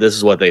Voorhees, this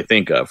is what they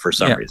think of for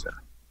some reason.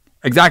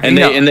 Exactly, and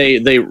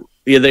they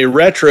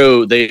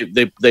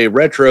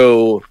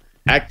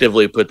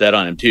retroactively put that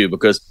on him too,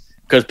 because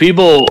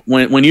people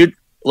when you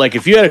like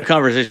if you had a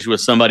conversation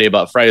with somebody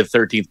about Friday the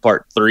 13th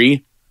Part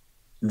 3,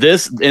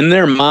 this in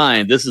their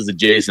mind this is the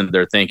Jason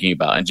they're thinking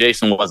about, and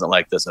Jason wasn't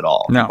like this at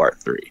all. No. In Part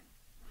 3.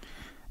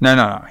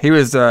 No. He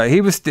was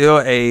still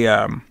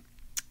a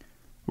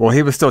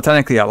he was still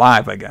technically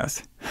alive, I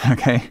guess.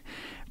 Okay,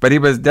 but he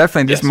was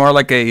definitely just more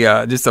like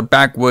a just a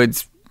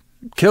backwoods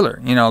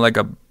killer, you know, like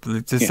a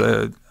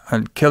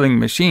killing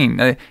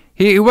machine.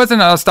 He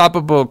wasn't an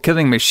unstoppable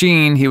killing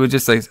machine. He was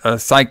just a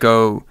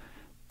psycho,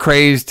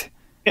 crazed,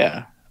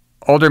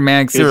 older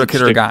man serial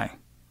killer guy.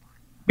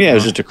 Yeah, it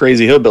was just a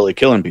crazy hillbilly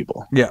killing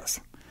people. Yes,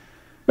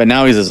 but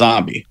now he's a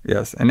zombie.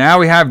 Yes, and now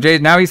we have Jay.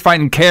 Now he's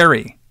fighting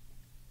Carrie.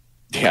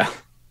 Yeah.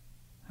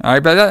 All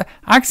right, but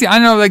actually, I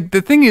know. Like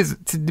the thing is,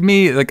 to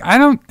me, like I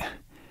don't.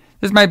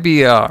 This might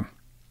be. I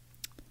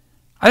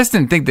just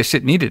didn't think the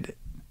shit needed it.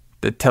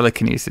 The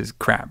telekinesis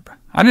crap.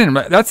 I didn't.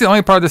 That's the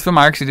only part of this film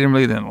I actually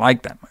didn't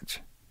like that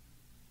much.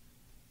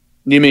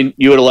 You mean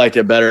you would have liked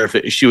it better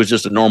if she was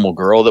just a normal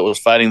girl that was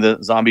fighting the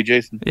zombie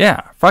Jason?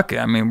 Yeah, fuck it.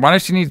 I mean, why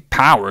does she need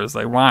powers?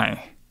 Like,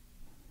 why?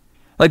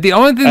 Like the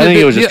only thing I think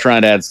it was just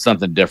trying to add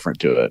something different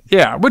to it.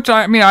 Yeah, which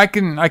I mean, I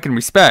can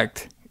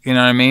respect. You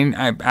know what I mean?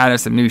 I added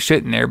some new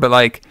shit in there, but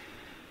like,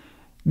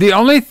 the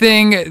only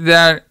thing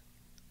that,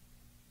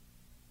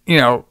 you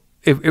know,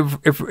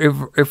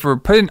 if we're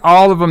putting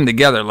all of them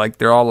together, like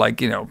they're all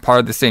like, you know, part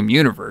of the same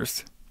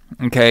universe,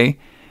 okay?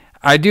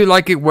 I do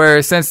like it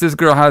where since this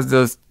girl has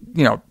those,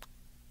 you know,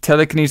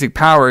 telekinetic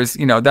powers,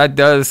 you know, that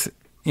does,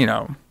 you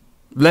know,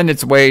 lend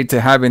its way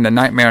to having the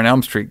Nightmare on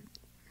Elm Street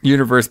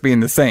universe being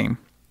the same.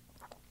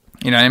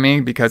 You know what I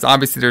mean? Because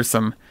obviously there's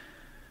some,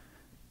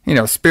 you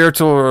know,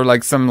 spiritual or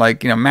like some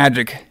like, you know,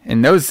 magic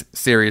in those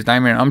series,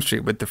 Nightmare on Elm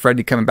Street, with the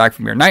Freddy coming back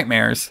from your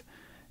nightmares.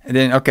 And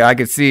then, okay, I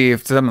could see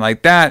if something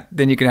like that,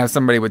 then you can have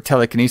somebody with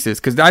telekinesis.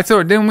 Because I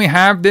saw,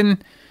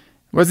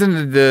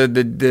 wasn't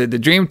the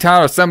Dream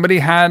Tower, somebody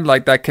had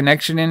like that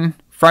connection in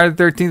Friday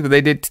the 13th where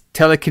they did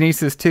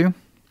telekinesis too?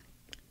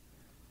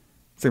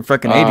 It's a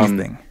fucking 80s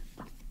thing.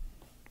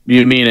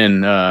 You mean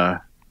in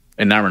Nightmare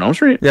on Elm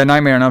Street? Yeah,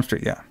 Nightmare on Elm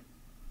Street, yeah.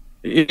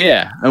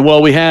 Yeah.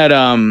 Well, we had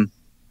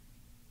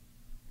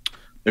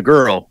the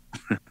girl,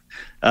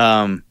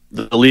 the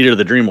leader of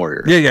the Dream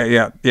Warriors.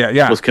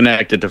 Yeah. Was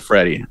connected to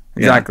Freddy.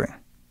 Exactly. Yeah.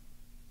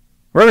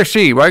 Where was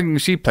she? Why didn't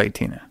she play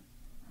Tina?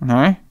 All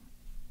right.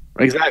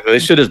 Exactly. They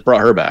should have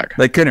brought her back.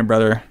 They couldn't,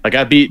 brother. Like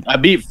I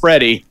beat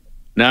Freddy.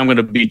 Now I'm going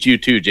to beat you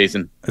too,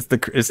 Jason. It's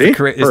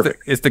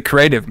the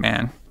creative,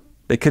 man.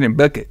 They couldn't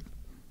book it.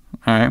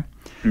 All right.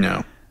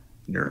 No.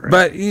 You're right.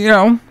 But you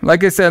know,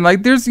 like I said,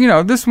 like there's, you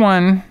know, this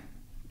one,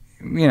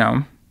 you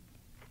know,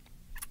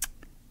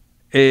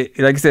 it,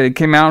 like I said, it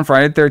came out on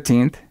Friday the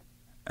 13th.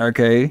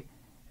 Okay.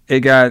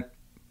 It got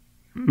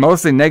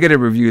mostly negative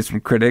reviews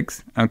from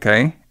critics.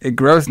 Okay. It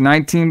grossed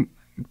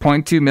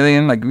 $19.2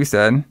 million, like we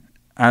said,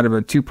 out of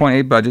a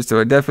 $2.8 budget. So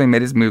it definitely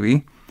made its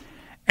movie.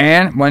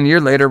 And 1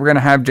 year later, we're going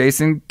to have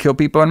Jason kill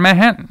people in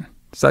Manhattan.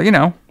 So, you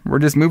know, we're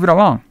just moving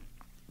along.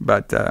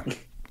 But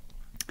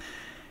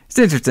it's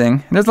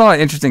interesting. There's a lot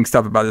of interesting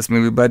stuff about this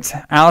movie. But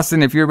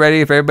Alison, if you're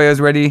ready, if everybody is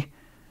ready,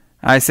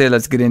 I say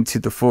let's get into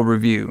the full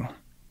review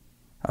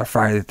of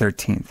Friday the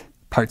 13th,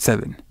 Part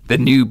 7, The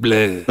New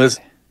Blood. Let's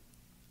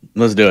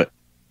do it.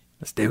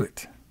 Let's do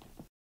it.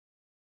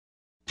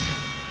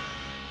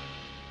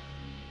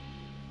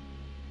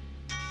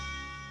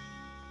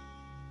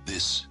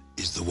 This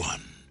is the one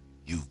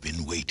you've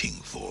been waiting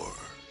for.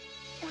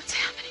 What's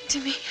happening to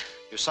me?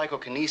 Your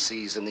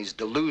psychokineses and these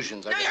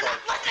delusions. You're not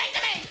listening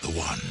to me! The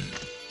one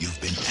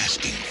you've been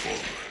asking for.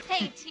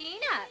 Hey,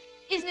 Tina,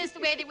 isn't this the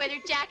way they wear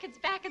their jackets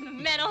back in the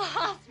mental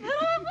hospital?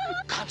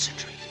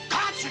 Concentrate.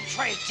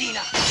 Concentrate,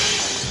 Tina!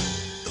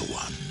 The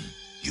one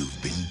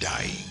you've been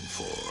dying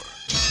for.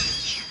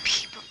 You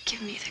people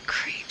give me the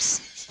creeps.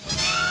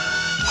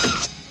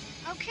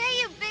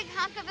 Okay, you big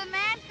hunk of a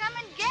man, come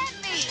and get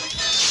me.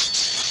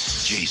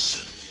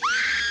 Jason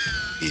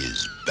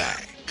is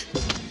back.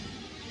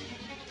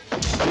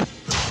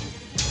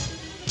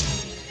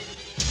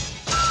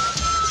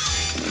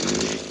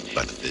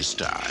 But this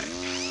time,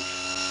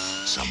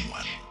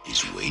 someone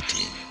is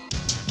waiting.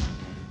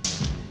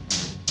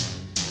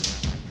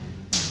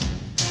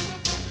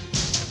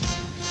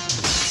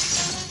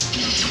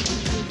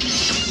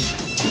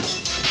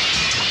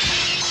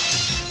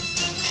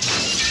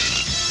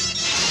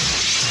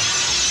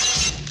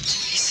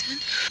 Jason?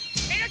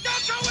 Tina,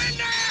 don't go in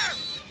there!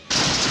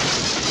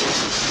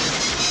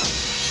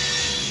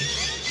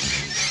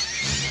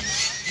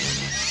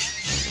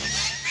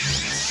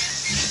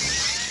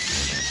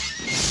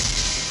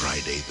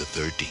 the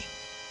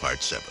 13th,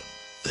 Part 7,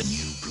 The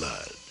New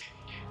Blood.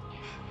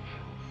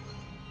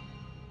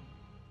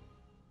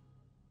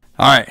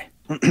 All right.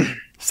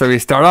 So we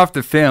start off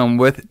the film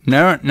with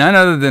none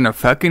other than a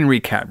fucking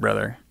recap,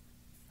 brother.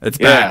 It's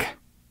back.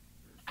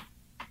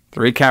 The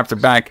recaps are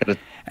back.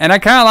 And I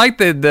kind of like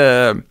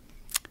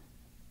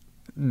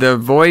the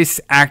voice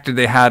actor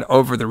they had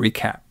over the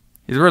recap.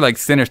 He's really like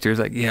sinister. He's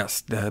like,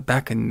 yes,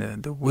 back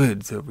in the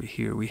woods over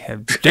here, we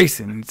have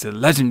Jason. It's a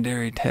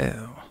legendary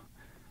tale.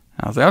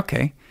 I was like,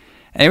 okay.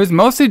 And it was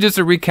mostly just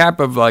a recap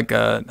of like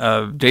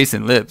of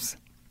Jason Lives.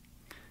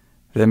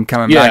 Them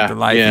coming back to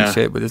life and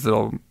shit with his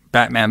little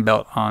Batman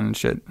belt on and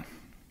shit.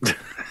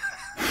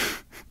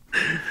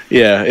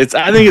 Yeah,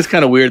 I think it's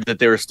kind of weird that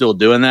they were still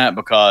doing that,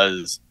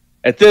 because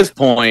at this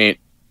point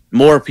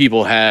more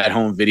people had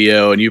home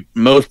video, and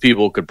most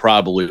people could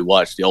probably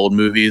watch the old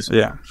movies.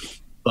 Yeah.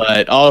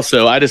 But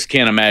also, I just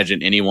can't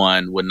imagine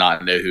anyone would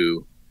not know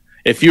who.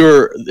 If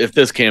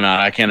this came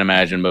out, I can't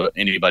imagine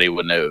anybody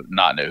would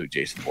not know who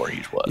Jason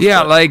Voorhees was.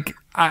 Yeah, like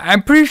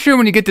I'm pretty sure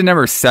when you get to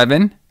number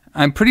 7,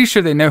 I'm pretty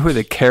sure they know who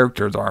the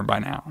characters are by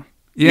now.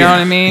 You know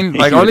what I mean?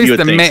 Like, or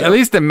at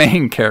least the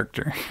main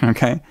character.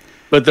 Okay.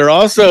 But they're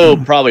also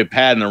probably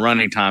padding the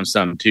running time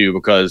some too,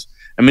 because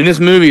I mean, this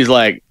movie is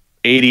like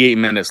 88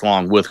 minutes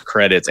long with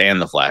credits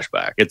and the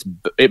flashback.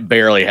 It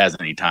barely has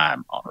any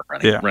time on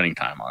running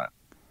time on it.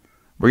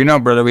 Well, you know,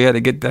 brother, we had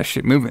to get that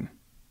shit moving.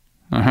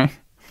 All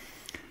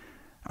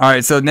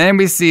right. So then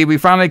we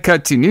finally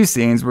cut to new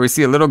scenes where we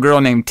see a little girl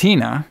named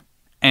Tina,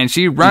 and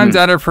she runs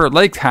out of her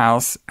lake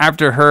house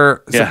after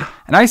her. Yeah.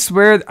 And I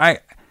swear,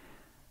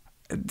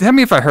 tell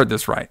me if I heard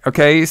this right.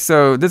 Okay.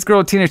 So this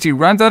girl, Tina, she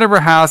runs out of her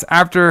house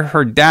after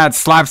her dad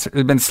has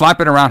been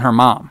slapping around her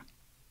mom.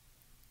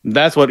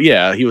 That's what,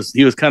 he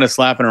was kind of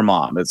slapping her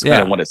mom. It's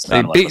kind of what it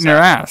sounded like. Beating her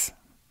ass.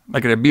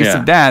 Like an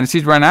abusive dad. And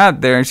she's run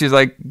out there, and she's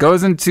like,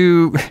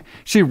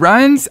 she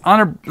runs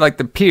on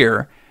the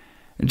pier,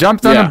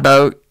 jumps on a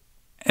boat,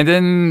 and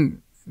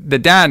then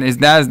his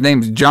dad's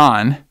name's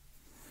John,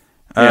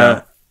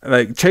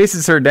 like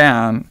chases her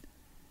down,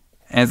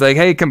 and it's like,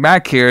 hey, come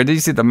back here. Did you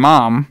see the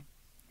mom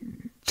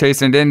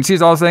chasing her? And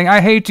she's all saying,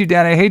 I hate you,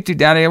 Daddy. I hate you,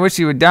 Daddy. I wish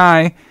you would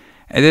die.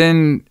 And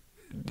then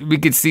we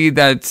could see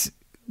that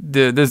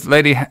this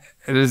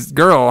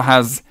girl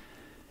has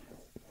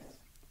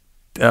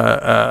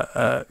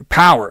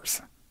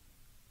powers,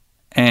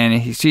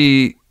 and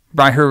she,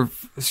 by her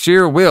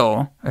sheer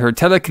will, her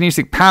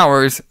telekinetic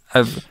powers,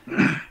 have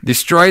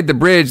destroyed the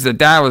bridge that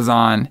Dad was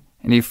on,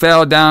 and he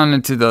fell down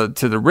into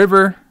the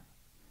river,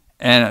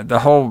 and the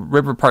whole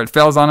river part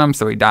fell on him,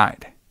 so he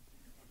died.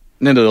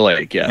 Into the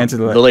lake, yeah. Into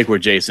the lake where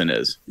Jason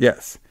is.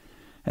 Yes.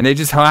 And they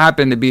just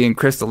happened to be in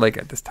Crystal Lake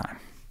at this time.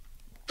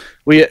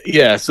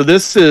 So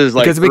this is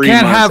like, because we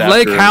can't have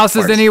lake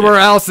houses anywhere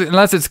else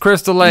unless it's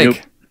Crystal Lake. Nope.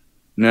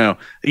 No,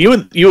 you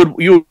would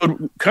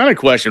kind of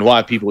question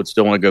why people would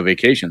still want to go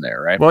vacation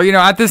there, right? Well,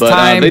 at this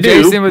time,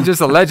 Jason was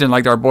just a legend,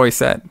 like our boy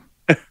said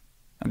at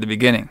the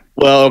beginning.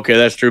 Well, okay,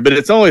 that's true, but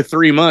it's only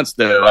 3 months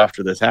though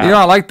after this happened.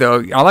 I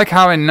like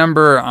how in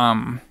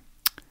number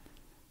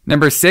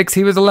 6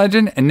 he was a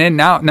legend, and then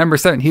now number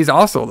 7 he's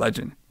also a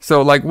legend.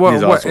 So like what?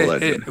 He's also a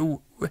legend.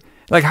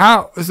 Like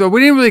how? So we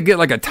didn't really get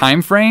like a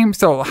time frame.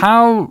 So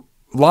how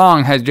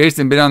long has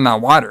Jason been on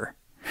that water?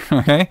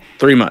 Okay,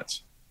 3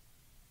 months.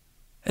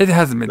 It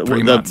hasn't been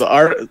 3 months.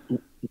 The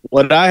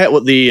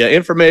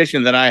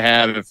information that I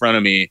have in front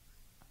of me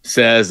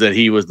says that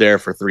he was there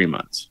for 3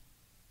 months.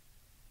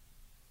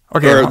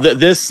 Okay.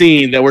 This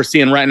scene that we're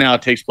seeing right now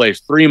takes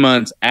place 3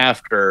 months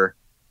after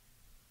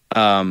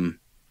Tommy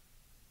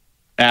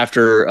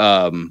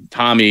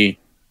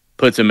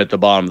puts him at the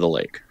bottom of the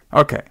lake.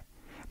 Okay.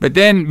 But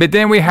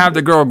then we have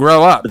the girl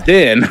grow up. But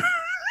then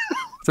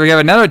so we have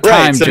another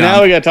time jump.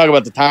 Now we got to talk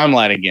about the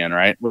timeline again,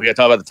 right? We got to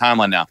talk about the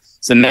timeline now.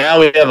 So now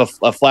we have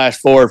a flash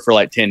forward for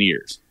like 10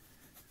 years.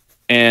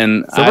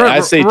 And so I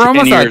say we're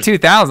almost at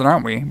 2000,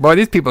 aren't we? Boy,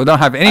 these people don't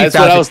have any. That's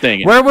what I was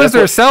thinking. Where was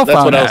their cell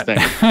phone? That's what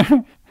I was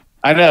thinking.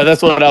 I know.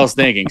 That's what I was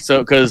thinking. So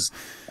because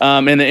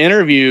in the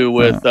interview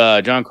with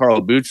John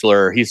Carl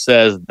Buechler, he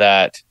says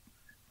that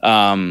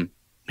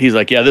he's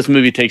like, yeah, this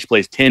movie takes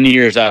place 10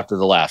 years after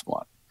the last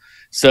one.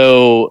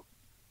 So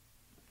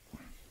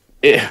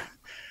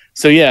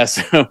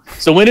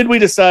So when did we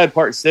decide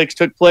part 6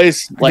 took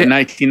place? Like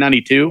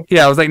 1992?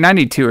 Yeah, it was like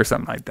 92 or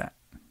something like that.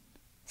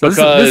 So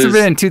this has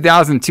been in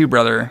 2002,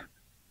 brother.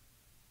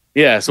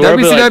 Yeah, so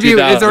WCW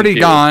like is already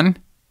gone.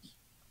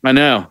 I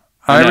know.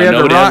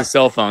 Nobody has a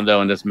cell phone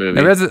though in this movie.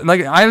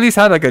 I at least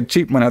had like a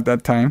cheap one at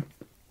that time.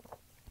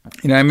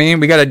 You know what I mean?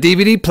 We got a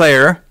DVD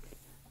player.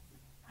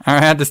 I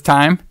had this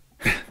time.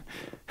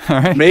 All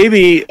right.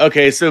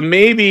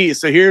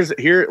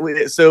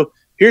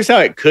 Here's how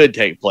it could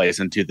take place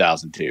in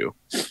 2002.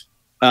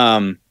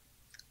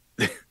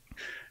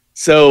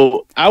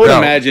 So I would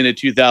imagine in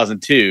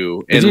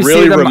 2002 in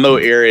really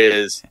remote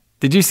areas.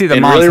 Did you see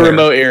the really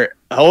remote area?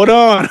 Hold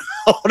on.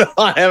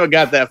 I haven't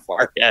got that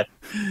far yet.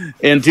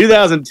 In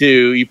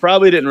 2002, you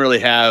probably didn't really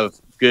have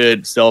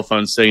good cell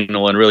phone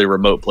signal in really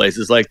remote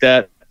places like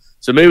that.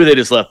 So maybe they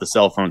just left the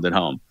cell phones at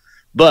home.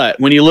 But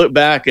when you look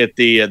back at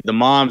the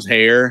mom's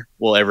hair,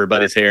 well,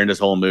 everybody's hair in this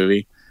whole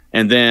movie,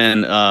 and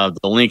then the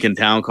Lincoln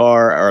Town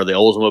Car or the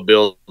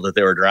Oldsmobile that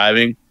they were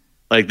driving,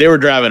 like they were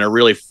driving a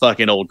really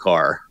fucking old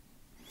car.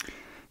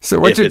 So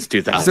what it's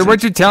 2000. So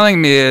what you're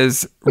telling me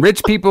is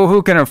rich people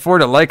who can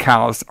afford a lake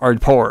house are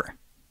poor.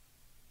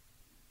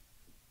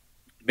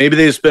 Maybe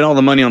they spent all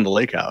the money on the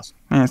lake house.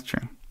 That's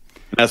true.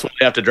 That's why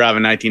they have to drive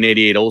a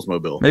 1988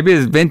 Oldsmobile. Maybe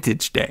it's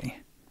vintage day.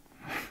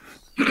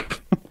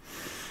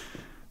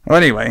 Well,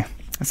 anyway,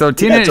 so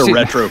Tina. It's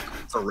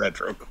a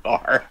retro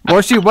car.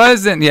 Well, she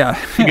wasn't.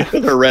 Yeah.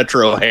 The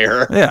retro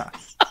hair. Yeah.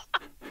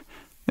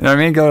 You know what I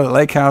mean? Go to the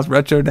lake house,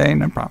 retro day,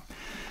 no problem.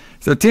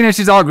 So Tina,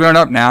 she's all grown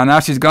up now.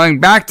 Now she's going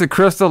back to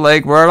Crystal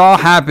Lake where it all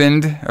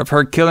happened of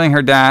her killing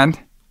her dad.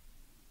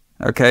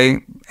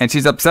 Okay. And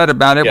she's upset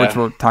about it, which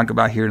we'll talk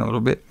about here in a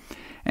little bit.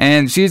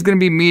 And she's going to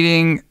be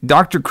meeting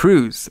Dr.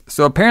 Cruz.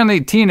 So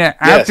apparently Tina,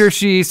 after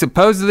she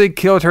supposedly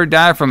killed her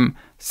dad from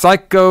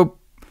from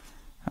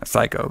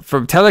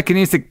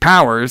telekinetic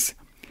powers,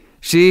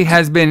 she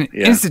has been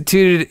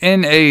instituted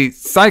in a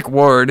psych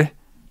ward.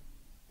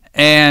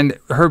 And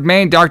her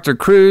main Dr.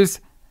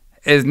 Cruz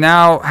is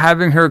now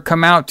having her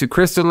come out to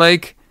Crystal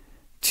Lake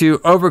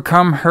to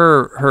overcome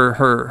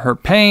her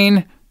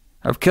pain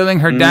of killing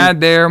her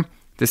dad there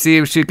to see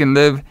if she can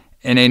live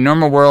in a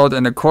normal world.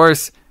 And of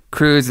course,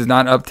 Cruz is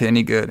not up to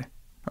any good,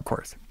 of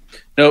course.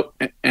 Nope.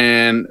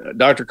 And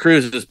Dr.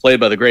 Cruz is played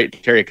by the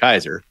great Terry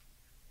Kaiser,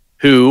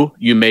 who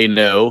you may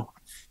know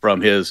from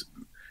his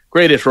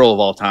greatest role of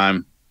all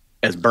time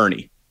as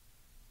Bernie.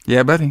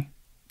 Yeah, buddy.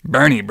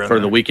 Bernie, brother. For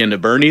the Weekend at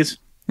Bernie's.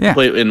 Yeah.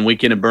 Played in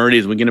Weekend at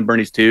Bernie's, Weekend at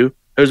Bernie's 2.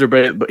 Those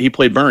are he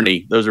played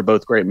Bernie. Those are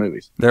both great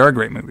movies. They are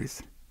great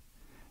movies.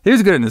 He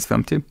was good in this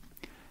film too,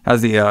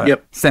 as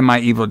the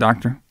semi-evil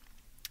doctor.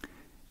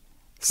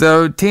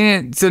 So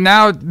Tina, so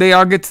now they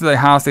all get to the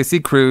house. They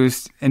see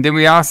Cruz, and then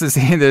we also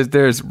see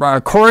there's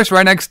a chorus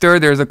right next door.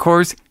 There's of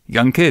course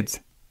young kids,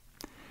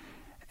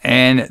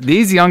 and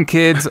these young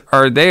kids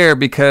are there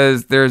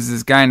because there's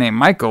this guy named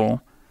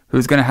Michael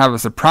who's going to have a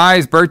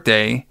surprise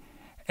birthday.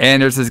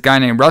 And there's this guy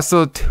named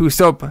Russell who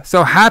so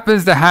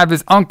happens to have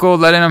his uncle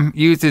letting him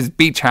use his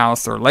beach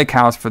house or lake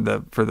house for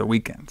the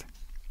weekend.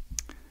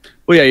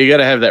 Well, yeah, you got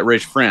to have that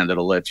rich friend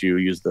that'll let you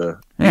use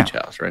the beach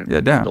house, right? Yeah,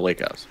 damn. The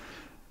lake house.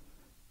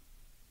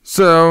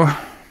 So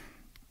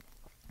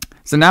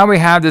now we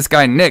have this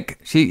guy Nick.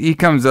 He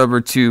comes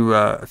over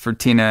to for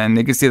Tina, and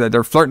you can see that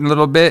they're flirting a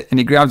little bit. And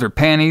he grabs her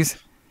panties,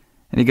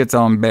 and he gets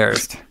all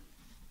embarrassed.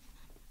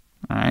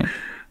 All right.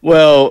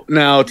 Well,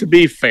 now, to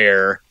be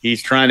fair,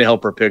 he's trying to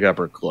help her pick up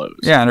her clothes.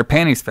 Yeah, and her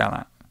panties fell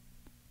out.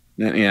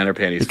 Yeah, and her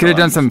panties He could have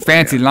done some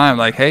fancy line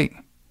like, hey,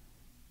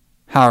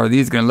 how are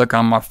these going to look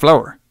on my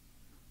floor?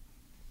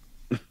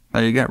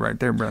 There you go, right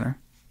there, brother.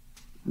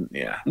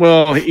 Yeah.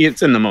 Well,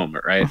 it's in the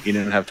moment, right? He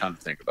didn't have time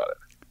to think about it.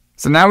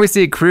 So now we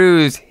see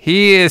Cruz.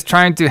 He is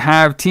trying to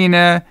have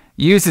Tina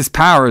use his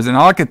powers, and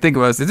all I could think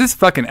was, is this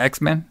fucking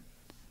X-Men?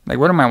 Like,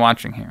 what am I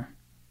watching here?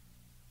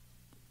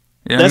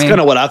 You know That's kind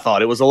of what I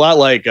thought. It was a lot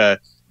like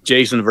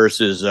Jason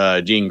versus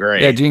Jean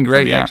Grey. Yeah, Jean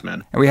Grey, yeah.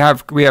 X-Men. And we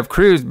have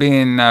Cruz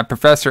being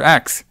Professor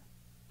X,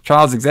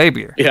 Charles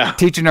Xavier. Yeah.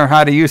 Teaching her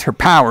how to use her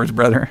powers,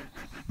 brother.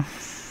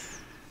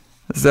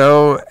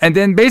 So, and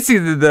then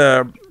basically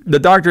the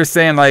doctor is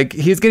saying, like,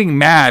 he's getting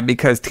mad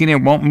because Tina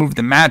won't move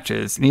the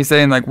matches. And he's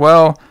saying, like,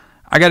 well,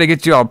 I got to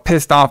get you all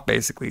pissed off,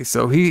 basically.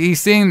 So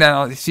he's seeing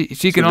that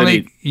she can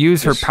only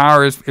use her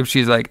powers if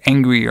she's, like,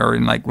 angry or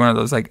in, like, one of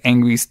those, like,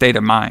 angry state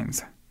of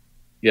minds.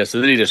 Yeah, so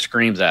then he just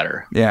screams at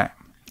her. Yeah.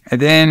 And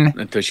then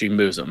until she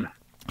moves him.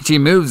 She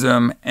moves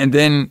him, and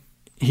then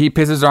he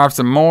pisses her off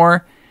some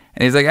more.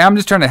 And he's like, I'm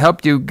just trying to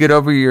help you get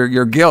over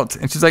your guilt.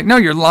 And she's like, no,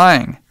 you're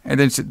lying. And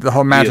then the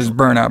whole match is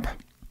burn up.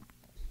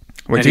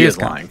 Which he is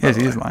lying. Yes,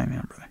 he is lying,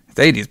 yeah, brother. It's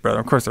 80s, brother.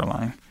 Of course they're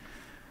lying.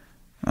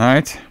 All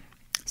right.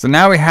 So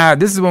now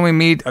this is when we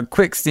meet a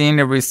quick scene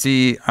where we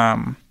see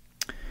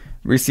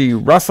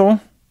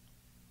Russell,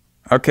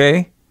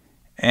 okay,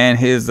 and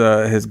his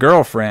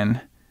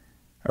girlfriend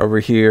over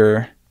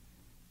here.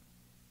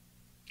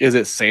 Is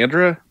it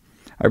Sandra?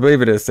 I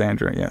believe it is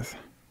Sandra, yes.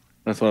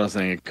 That's what I was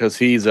thinking. Because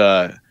he's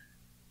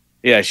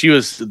she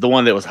was the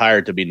one that was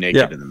hired to be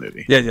naked in the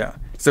movie. Yeah.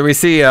 So we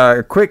see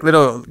a quick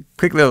little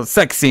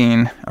sex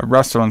scene of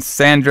Russell and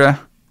Sandra.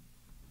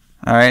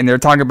 All right, and they're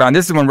talking about,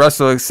 this is when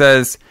Russell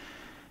says,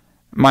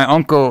 my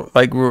uncle,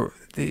 like,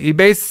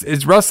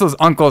 it's Russell's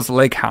uncle's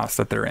lake house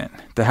that they're in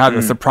to have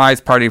a surprise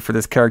party for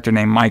this character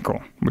named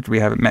Michael, which we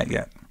haven't met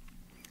yet.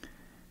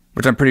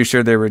 Which I'm pretty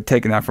sure they were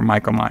taking that from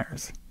Michael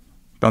Myers.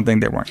 Don't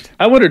think they weren't.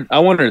 I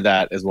wondered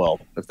that as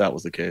well, if that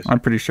was the case. I'm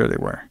pretty sure they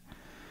were.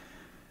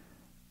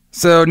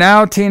 So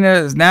now Tina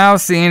is now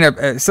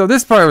seeing so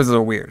this part was a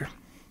little weird.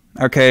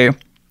 Okay.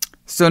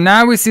 So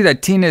now we see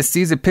that Tina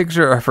sees a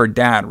picture of her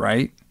dad,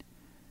 right?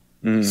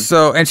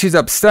 So, and she's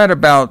upset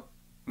about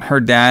her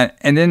dad,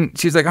 and then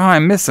she's like, oh, I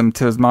miss him,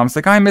 to his mom. It's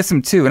like, oh, I miss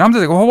him too. And I'm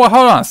just like, well,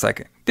 hold on a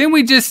second. Didn't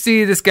we just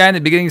see this guy in the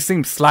beginning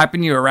seem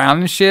slapping you around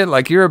and shit?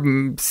 Like,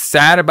 you're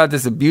sad about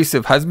this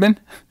abusive husband?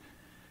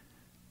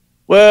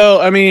 Well,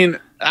 I mean,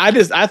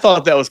 I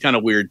thought that was kind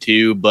of weird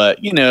too,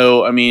 but you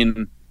know, I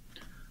mean,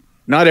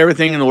 not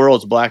everything in the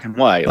world is black and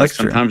white. Like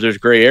sometimes there's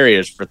gray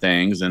areas for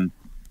things, and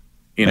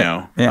you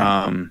know,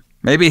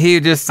 maybe he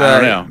just I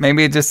don't know.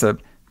 Maybe it's just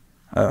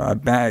a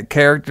bad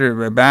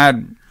character, a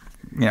bad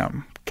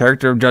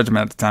character of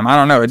judgment at the time. I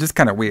don't know. It's just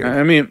kind of weird.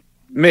 I mean,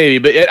 maybe,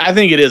 but I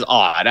think it is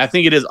odd. I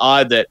think it is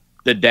odd that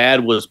the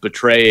dad was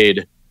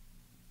portrayed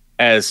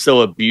as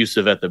so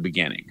abusive at the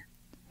beginning.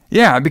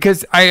 Yeah,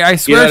 because I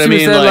swear she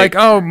said like,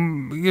 "Oh,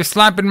 you're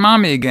slapping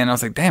mommy again." I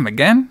was like, "Damn,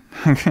 again?"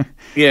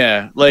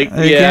 Yeah, I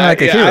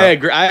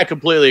agree. I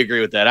completely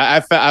agree with that.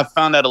 I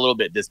found that a little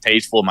bit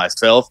distasteful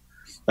myself.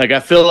 Like, I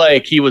feel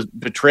like he was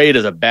portrayed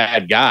as a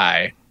bad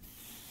guy,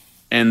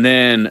 and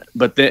then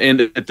at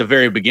the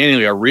very beginning,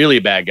 like a really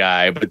bad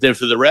guy. But then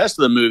for the rest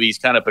of the movie, he's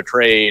kind of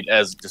portrayed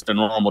as just a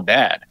normal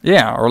dad.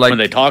 Yeah, or like when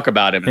they talk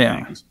about him.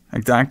 Yeah,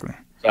 exactly.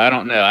 So I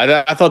don't know.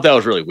 I thought that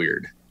was really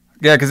weird.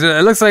 Yeah, because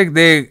it looks like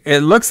they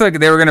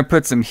were gonna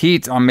put some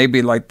heat on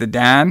maybe like the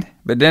dad,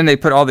 but then they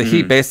put all the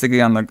heat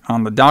basically on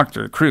the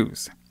doctor,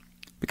 Cruz,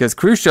 because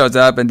Cruz shows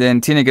up and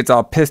then Tina gets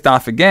all pissed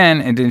off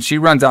again, and then she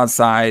runs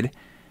outside,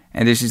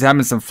 and then she's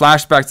having some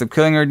flashbacks of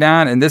killing her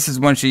dad, and this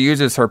is when she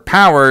uses her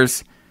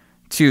powers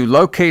to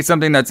locate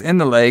something that's in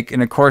the lake,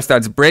 and of course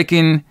that's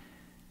breaking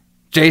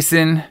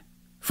Jason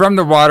from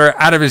the water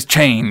out of his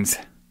chains.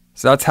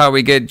 So that's how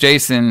we get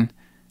Jason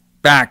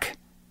back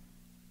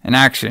in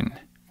action.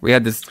 We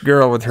had this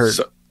girl with her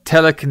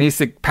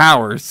telekinetic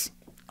powers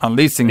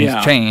unleashing his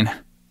chain.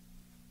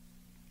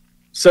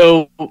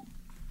 Okay.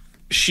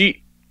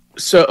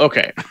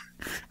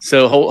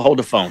 So hold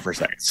the phone for a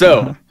second.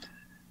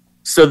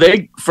 So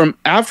they, from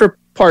after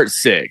part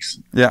 6,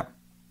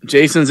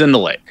 Jason's in the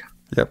lake.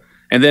 Yep.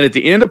 And then at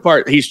the end of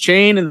he's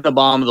chained in the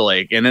bottom of the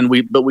lake, and then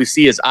we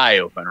see his eye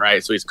open,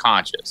 right? So he's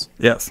conscious.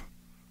 Yes.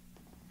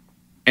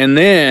 And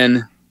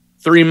then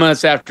 3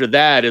 months after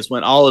that is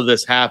when all of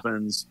this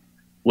happens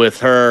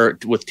with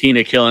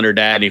Tina killing her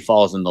dad, and he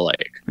falls in the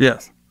lake.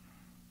 Yes.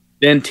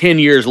 Then 10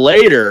 years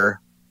later,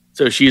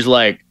 so she's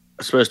like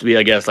supposed to be,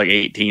 I guess, like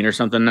 18 or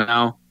something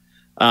now.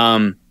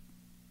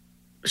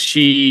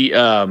 She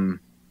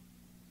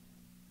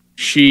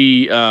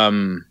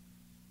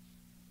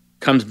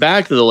comes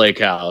back to the lake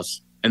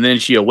house, and then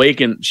she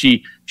awakens.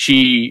 She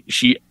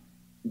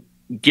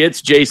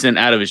gets Jason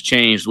out of his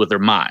chains with her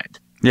mind.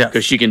 Yeah,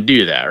 because she can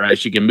do that, right?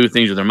 She can move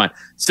things with her mind.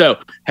 So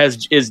has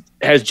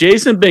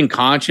Jason been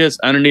conscious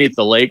underneath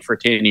the lake for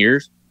 10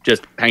 years,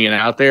 just hanging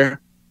out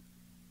there?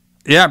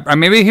 Yeah,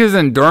 maybe he was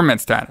in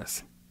dormant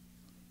status.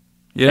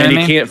 You know and what I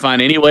mean? He can't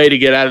find any way to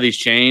get out of these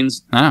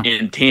chains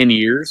in 10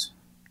 years.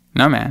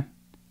 No, man.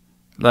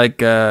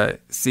 Like,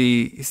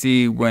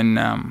 see, when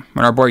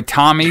our boy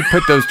Tommy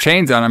put those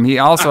chains on him, he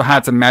also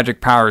had some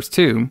magic powers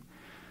too,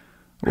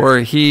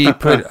 where he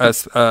put a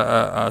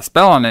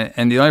spell on it,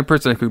 and the only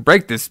person who could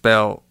break this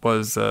spell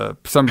was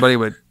somebody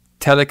with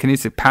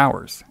telekinetic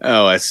powers.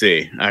 Oh, I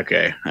see.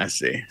 Okay, I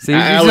see. See,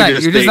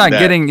 you're just not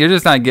getting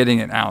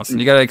it, Alison.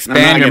 You got to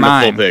expand your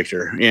mind. The full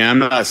picture. Yeah, I'm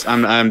not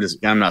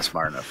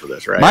smart enough for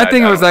this, right? My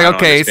thing was like,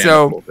 okay,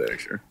 so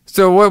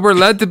what we're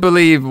led to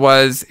believe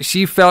was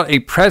she felt a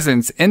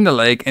presence in the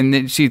lake, and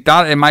then she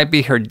thought it might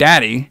be her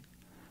daddy.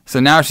 So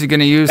now she's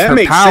going to use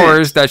her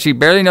powers that she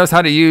barely knows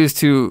how to use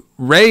to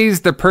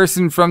raise the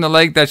person from the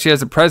lake that she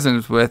has a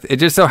presence with. It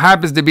just so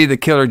happens to be the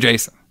killer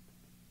Jason.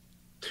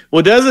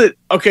 Well, does it?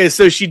 Okay,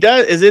 so she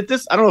does. Is it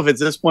this? I don't know if it's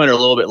this point or a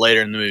little bit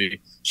later in the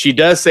movie. She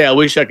does say, "I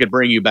wish I could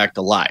bring you back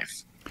to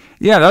life."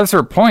 Yeah, that's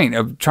her point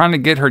of trying to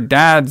get her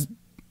dad's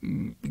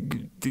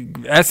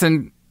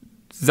essence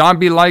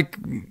zombie-like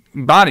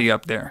body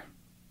up there.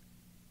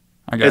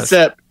 I guess.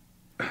 Except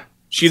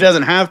she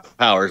doesn't have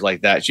powers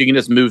like that. She can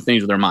just move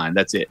things with her mind.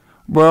 That's it.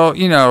 Well,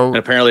 and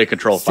apparently a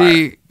control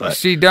fire.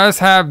 She does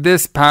have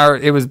this power.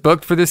 It was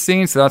booked for this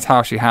scene, so that's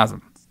how she has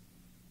them.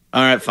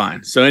 All right,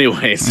 fine. So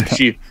anyways,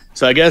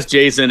 so I guess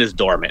Jason is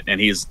dormant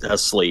and he's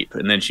asleep,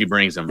 and then she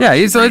brings him. Yeah,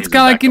 so it's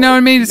kind of like, what I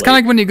mean? It's kind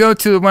of like when you go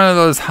to one of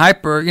those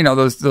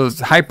those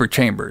hyper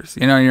chambers,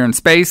 you're in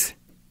space.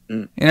 You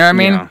know what I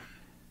mean? Yeah.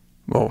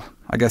 Well,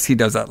 I guess he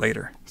does that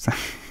later. So.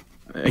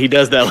 He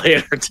does that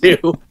later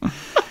too.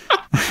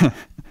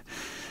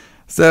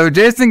 So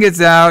Jason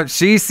gets out,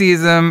 she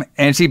sees him,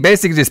 and she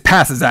basically just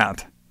passes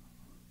out.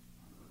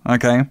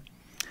 Okay.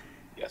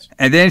 Yes.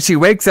 And then she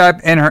wakes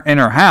up in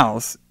her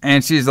house,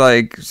 and she's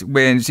like,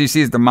 when she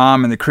sees the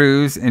mom and the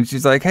Cruz, and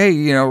she's like, "Hey,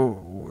 did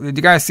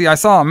you guys see? I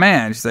saw a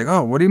man." She's like,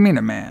 "Oh, what do you mean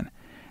a man?"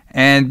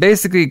 And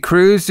basically,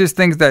 Cruz just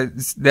thinks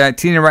that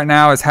Tina right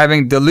now is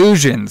having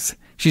delusions.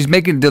 She's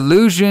making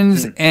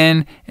delusions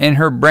in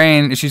her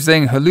brain. She's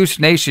saying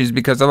hallucinations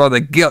because of all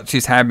the guilt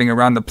she's having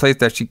around the place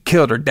that she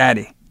killed her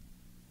daddy.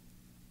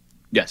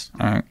 Yes.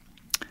 All right.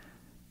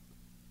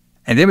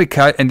 And then we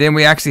cut, and then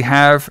we actually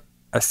have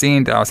a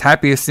scene that I was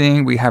happiest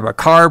seeing. We have a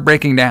car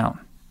breaking down.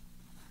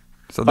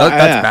 So that's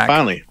back.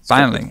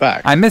 Finally.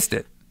 Back. I missed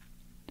it.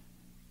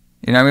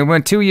 We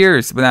went 2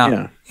 years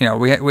without,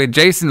 we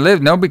Jason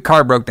lived, no big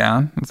car broke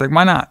down. It's like,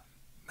 why not?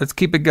 Let's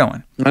keep it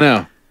going. I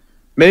know.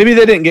 Maybe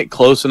they didn't get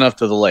close enough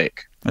to the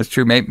lake. That's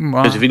true. Maybe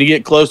Because if you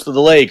get close to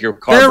the lake, your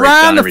car they're breaks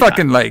around down the every time.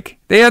 fucking lake.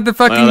 They had the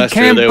fucking that's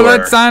true, Camp they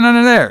Blood were. sign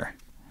under there.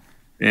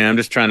 Yeah, I'm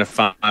just trying to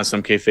find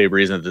some kayfabe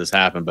reason that this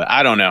happened, but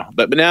I don't know.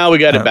 But now we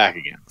got it back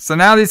again. So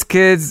now these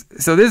kids.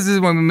 So this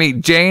is when we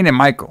meet Jane and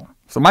Michael.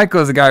 So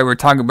Michael is the guy we were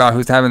talking about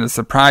who's having a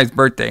surprise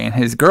birthday, and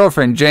his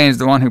girlfriend Jane is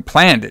the one who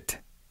planned it.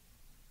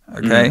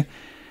 Okay,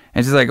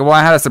 and she's like, "Well,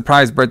 I had a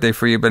surprise birthday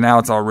for you, but now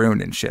it's all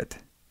ruined and shit."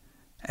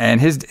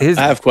 And his.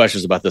 I have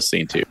questions about this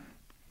scene too.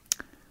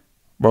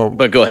 Well,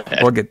 but go ahead.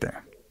 We'll get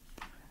there.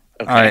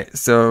 Okay. All right.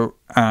 So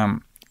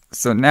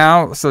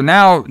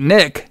now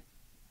Nick.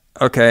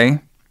 Okay.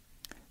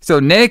 So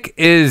Nick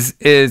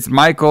is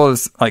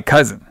Michael's like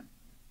cousin.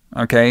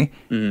 Okay,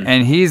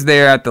 and he's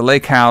there at the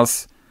lake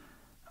house,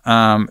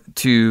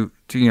 to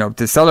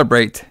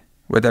celebrate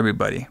with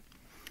everybody,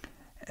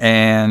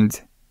 and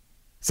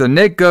so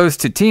Nick goes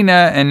to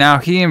Tina, and now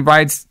he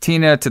invites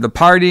Tina to the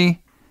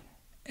party,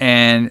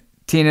 and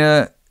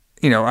Tina,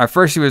 at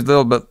first she was a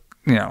little bit,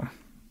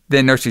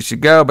 didn't know she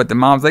should go, but the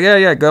mom's like,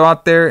 yeah, go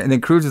out there, and then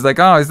Cruz is like,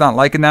 oh, he's not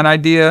liking that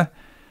idea.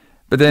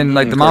 But then,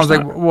 like, the mom's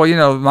like,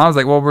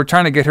 well, we're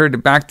trying to get her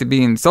back to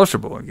being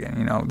sociable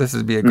again. This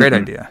would be a great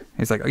idea.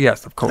 He's like, oh,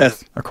 yes, of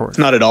course, of course. It's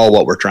not at all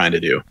what we're trying to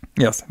do.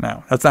 Yes,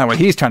 no, that's not what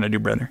he's trying to do,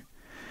 brother.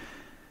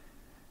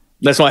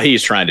 That's what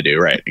he's trying to do,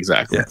 right?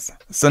 Exactly. Yes.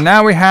 So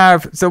now we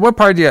have. So what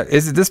part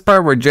is it? This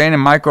part where Jane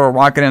and Michael are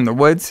walking in the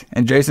woods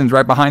and Jason's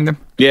right behind them?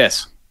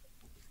 Yes.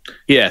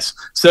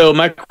 So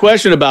my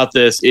question about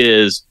this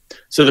is,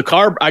 so the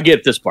car. I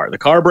get this part. The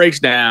car breaks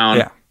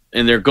down,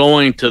 and they're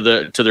going to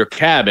their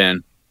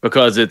cabin.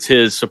 Because it's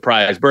his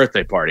surprise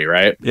birthday party,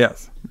 right?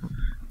 Yes.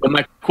 But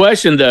my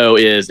question, though,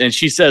 is, and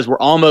she says we're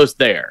almost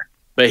there,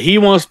 but he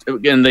wants to,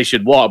 and they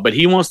should walk, but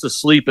he wants to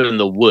sleep in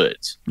the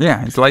woods.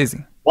 Yeah, he's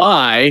lazy.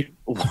 Why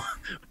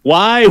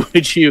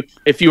would you,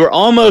 if you were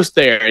almost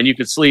there and you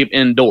could sleep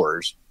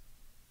indoors,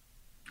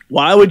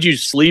 why would you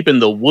sleep in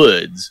the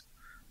woods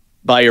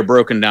by your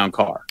broken down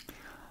car?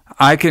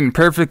 I can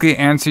perfectly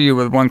answer you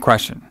with one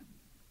question.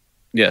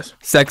 Yes.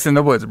 Sex in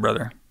the woods,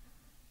 brother.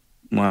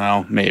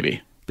 Well,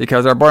 maybe.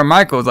 Because our boy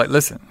Michael was like,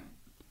 listen,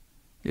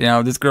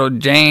 this girl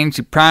Jane,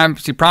 she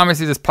promised you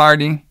this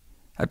party.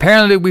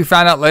 Apparently, we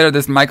found out later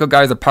this Michael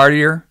guy's a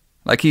partier.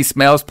 Like, he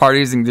smells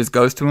parties and just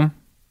goes to them.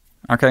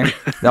 Okay?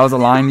 That was a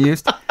line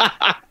used.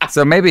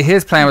 So maybe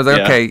his plan was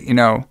like, okay,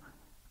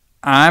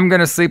 I'm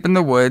going to sleep in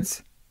the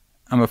woods.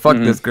 I'm going to fuck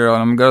this girl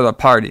and I'm going to go to the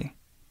party.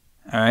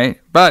 All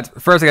right?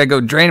 But first I got to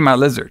go drain my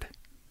lizard.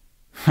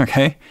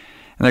 Okay?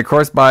 And of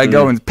course, by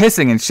going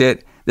pissing and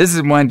shit, this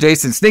is when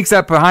Jason sneaks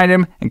up behind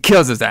him and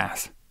kills his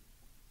ass.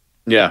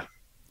 Yeah.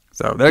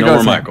 So there goes No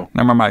more Michael.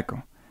 No more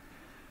Michael.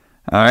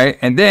 All right.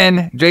 And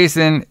then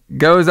Jason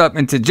goes up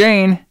into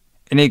Jane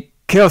and he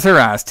kills her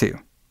ass too.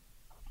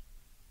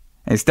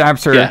 And he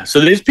stabs her. Yeah.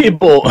 So these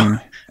people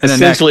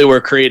essentially were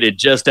created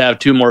just to have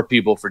two more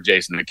people for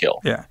Jason to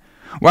kill. Yeah.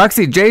 Well,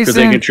 actually, Jason. Because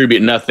they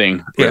contribute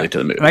nothing really to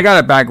the movie. And I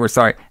got it backwards.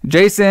 Sorry.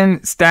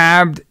 Jason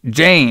stabbed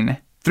Jane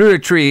through a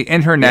tree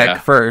in her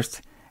neck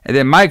first. And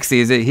then Mike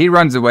sees it. He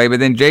runs away. But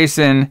then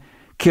Jason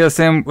kills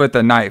him with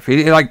a knife.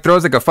 He like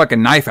throws like a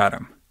fucking knife at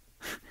him.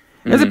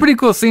 It's a pretty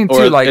cool scene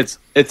too. Like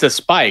it's a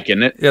spike,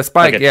 isn't it? Yeah,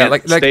 spike.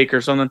 Like stake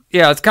or something.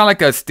 Yeah, it's kind of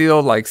like a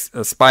steel, like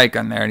a spike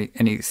on there,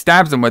 and he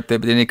stabs him with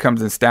it. But then he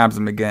comes and stabs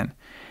him again.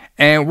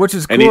 And which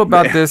is cool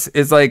about this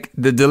is like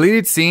the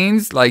deleted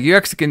scenes. Like you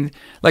actually can,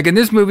 like in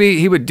this movie,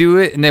 he would do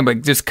it and then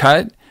like just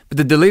cut. But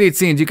the deleted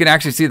scenes, you can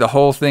actually see the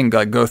whole thing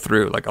like go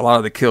through. Like a lot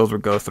of the kills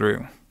would go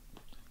through.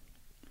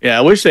 Yeah,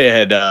 I wish they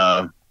had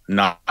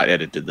not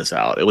edited this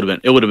out. It would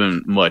have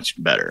been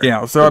much better.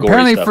 Yeah. So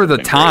apparently for the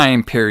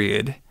time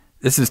period,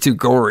 this is too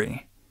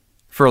gory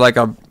for like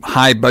a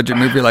high budget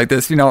movie like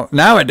this.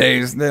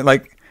 Nowadays they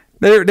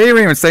were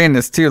even saying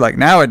this too. Like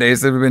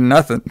nowadays there would have been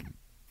nothing.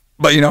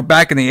 But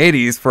back in the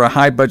 80s for a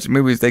high budget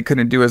movies, they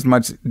couldn't do as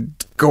much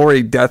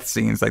gory death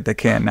scenes like they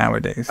can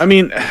nowadays. I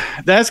mean,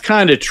 that's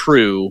kind of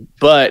true.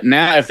 But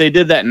now, if they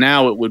did that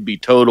now, it would be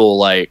total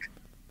like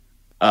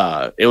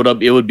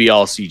it would be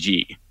all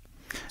CG.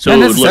 So not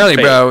necessarily,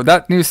 bro.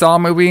 That new Saw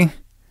movie,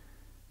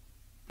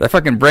 that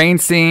fucking brain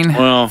scene.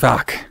 Well,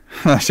 fuck,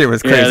 that shit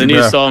was crazy. Yeah, the new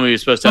bro. Saw movie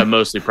is supposed to have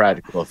mostly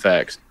practical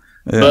effects,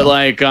 but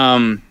like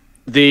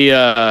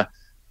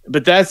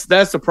but that's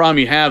the problem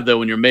you have though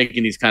when you're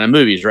making these kind of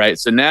movies, right?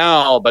 So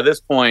now by this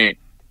point,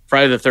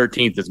 Friday the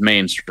 13th is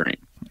mainstream.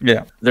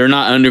 Yeah, they're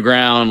not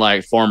underground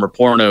like former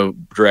porno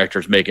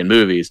directors making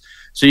movies,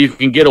 so you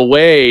can get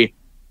away.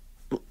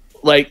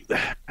 Like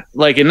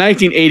in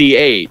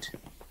 1988,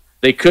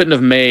 they couldn't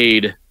have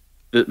made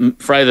the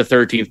Friday the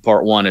 13th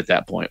Part 1 at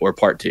that point or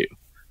Part 2.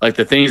 Like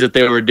the things that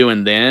they were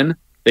doing then,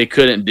 they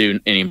couldn't do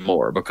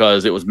anymore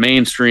because it was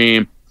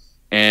mainstream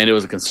and it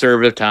was a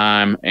conservative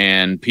time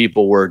and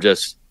people were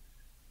just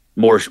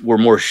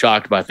more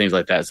shocked by things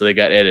like that. So they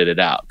got edited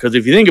out. Because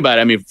if you think about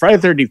it, I mean, Friday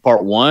the 13th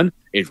Part 1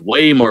 is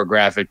way more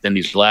graphic than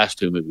these last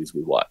two movies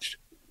we watched.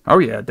 Oh,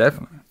 yeah,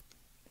 definitely.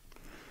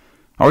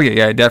 Oh,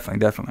 yeah,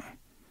 definitely.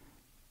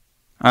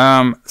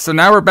 So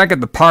now we're back at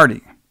the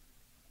party.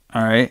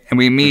 All right. And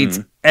we meet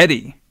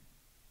Eddie.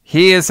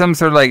 He is some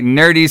sort of like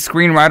nerdy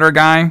screenwriter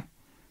guy.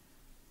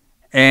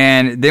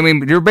 And then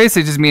we're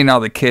basically just meeting all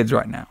the kids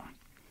right now.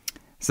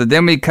 So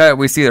then we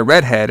see the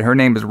redhead. Her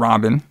name is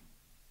Robin.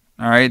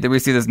 All right. Then we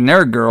see this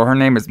nerd girl. Her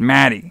name is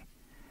Maddie.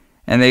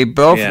 And they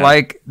both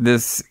like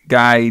this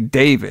guy,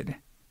 David,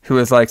 who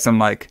is like some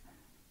like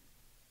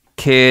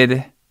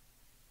kid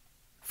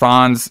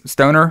Fonz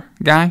stoner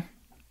guy.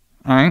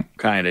 All right.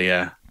 Kind of,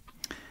 yeah.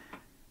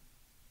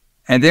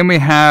 And then we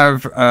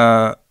have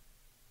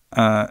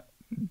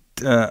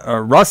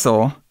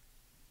Russell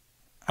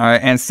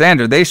and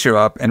Sandra. They show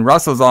up, and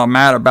Russell's all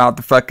mad about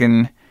the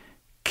fucking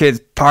kids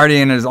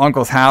partying at his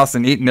uncle's house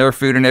and eating their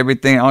food and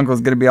everything.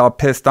 Uncle's gonna be all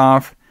pissed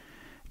off.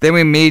 Then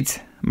we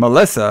meet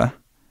Melissa,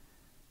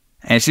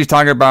 and she's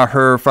talking about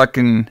her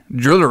fucking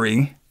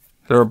jewelry.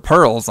 There are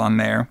pearls on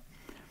there,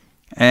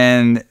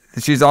 and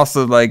she's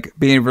also like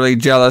being really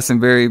jealous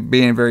and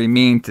being very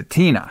mean to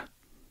Tina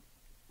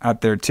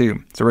out there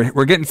too. So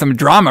we're getting some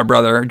drama,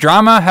 brother.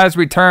 Drama has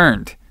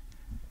returned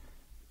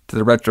to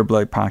the Retro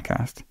Blade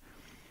podcast.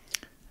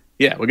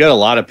 Yeah, we got a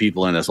lot of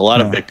people in this, a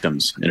lot of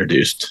victims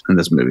introduced in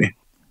this movie.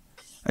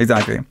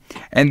 Exactly.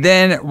 And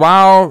then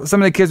while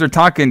some of the kids are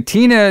talking,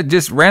 Tina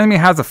just randomly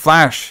has a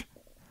flash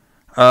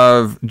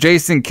of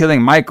Jason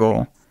killing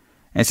Michael,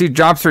 and she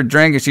drops her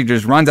drink and she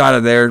just runs out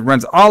of there,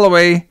 runs all the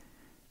way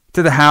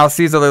to the house,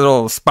 sees a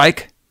little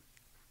spike.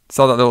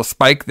 Saw that little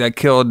spike that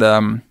killed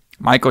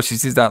Michael. She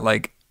sees that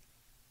like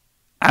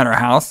at her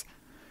house.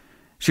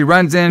 She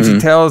runs in, she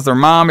tells their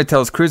mom, it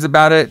tells Cruz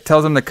about it,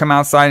 tells them to come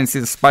outside and see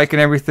the spike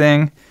and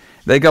everything.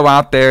 They go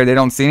out there, they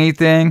don't see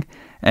anything,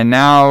 and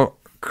now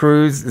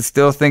Cruz is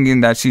still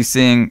thinking that she's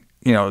seeing,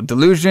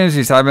 delusions.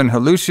 She's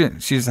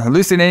she's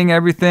hallucinating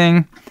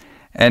everything,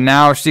 and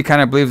now she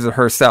kind of believes it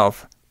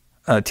herself.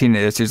 Tina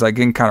is. She's like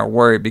getting kind of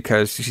worried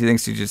because she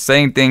thinks she's just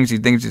saying things. She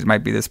thinks she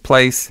might be this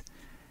place,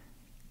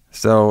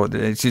 so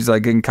she's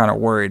like getting kind of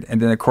worried.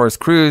 And then of course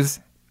Cruz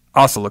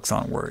also looks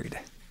on worried,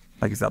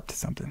 like he's up to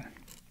something.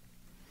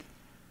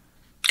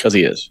 Because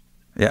he is.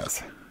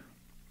 Yes.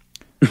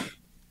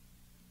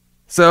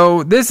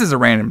 So this is a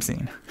random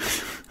scene.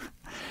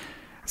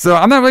 So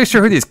I'm not really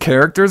sure who these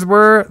characters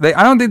were.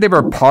 I don't think they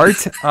were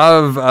part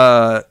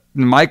of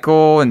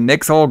Michael and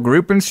Nick's whole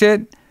group and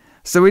shit.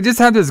 So we just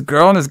have this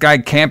girl and this guy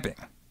camping.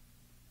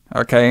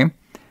 Okay?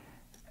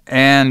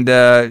 And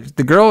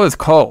the girl is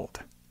cold.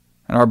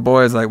 And our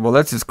boy is like, well,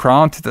 let's just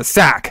crawl into the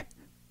sack.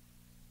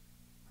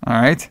 All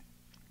right?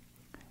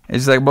 And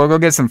she's like, well, go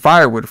get some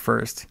firewood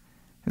first.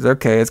 He's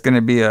okay, it's going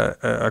to be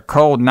a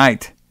cold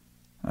night.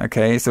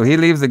 Okay, so he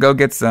leaves to go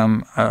get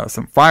some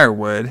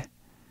firewood.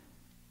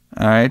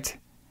 All right?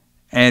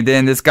 And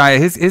then this guy,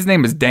 his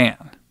name is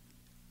Dan.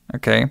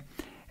 Okay?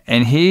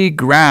 And he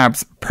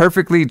grabs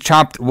perfectly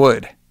chopped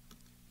wood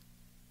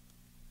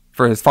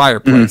for his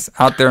fireplace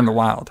out there in the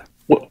wild.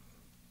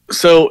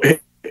 So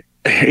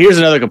here's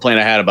another complaint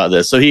I had about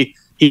this. So he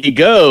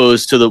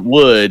goes to the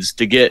woods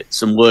to get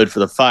some wood for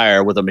the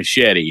fire with a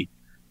machete,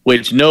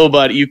 which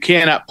you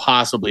cannot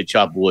possibly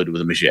chop wood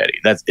with a machete.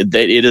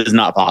 It is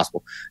not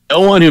possible.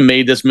 No one who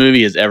made this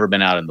movie has ever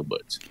been out in the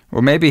woods.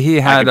 Well, maybe he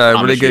had a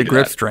really good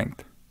grip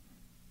strength.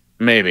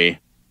 Maybe.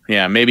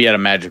 Yeah, maybe he had a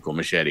magical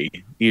machete.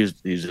 He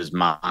used his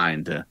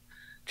mind to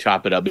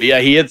chop it up. But yeah,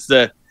 he hits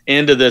the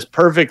end of this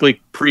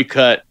perfectly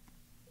pre-cut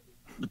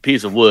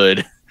piece of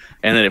wood,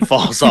 and then it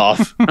falls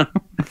off.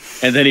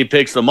 And then he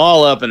picks them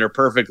all up, and they're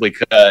perfectly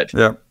cut.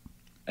 Yep.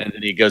 And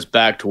then he goes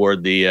back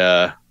toward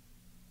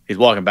he's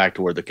walking back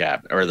toward the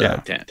cabin or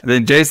the tent. And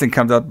then Jason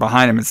comes up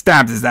behind him and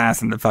stabs his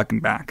ass in the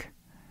fucking back.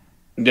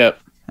 Yep.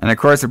 And of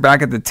course, they're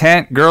back at the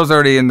tent. Girl's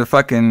already in the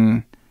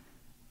fucking...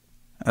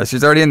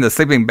 she's already in the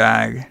sleeping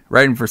bag,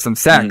 waiting for some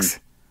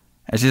sex.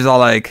 And she's all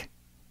like,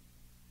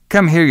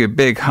 come here, you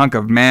big hunk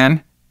of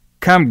man.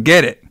 Come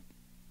get it.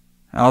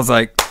 I was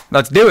like,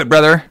 let's do it,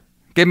 brother.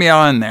 Get me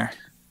all in there.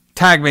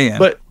 Tag me in.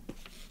 But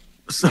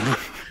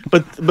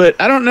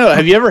I don't know.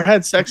 Have you ever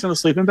had sex in a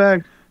sleeping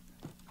bag?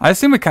 I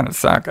assume it kind of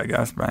suck, I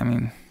guess. But I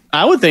mean,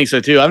 I would think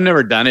so too. I've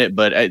never done it,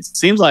 but it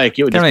seems like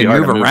it would just be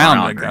hard to move around.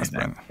 I guess.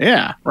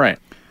 Yeah, right.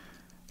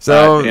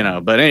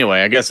 So but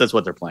anyway, I guess that's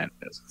what their plan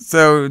is.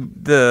 So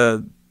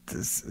the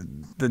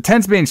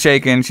tent's being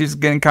shaken. She's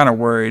getting kind of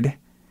worried,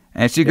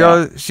 and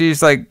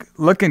she's like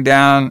looking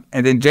down,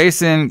 and then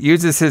Jason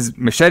uses his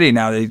machete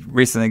now that he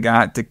recently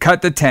got to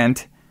cut the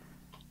tent.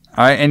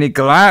 All right, and he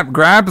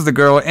grabs the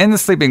girl in the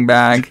sleeping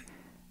bag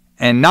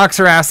and knocks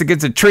her ass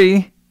against a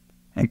tree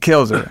and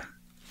kills her.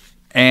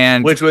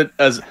 And which would,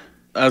 as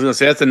I was gonna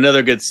say, that's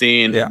another good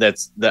scene. Yeah.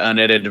 That's the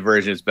unedited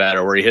version is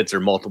better, where he hits her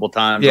multiple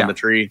times on the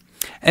tree.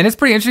 And it's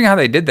pretty interesting how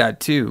they did that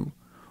too,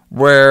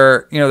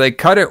 where they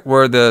cut it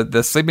where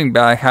the sleeping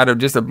bag had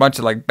just a bunch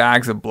of like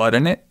bags of blood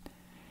in it,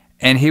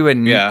 and it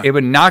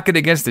would knock it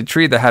against the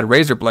tree that had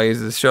razor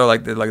blades to show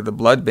like the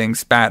blood being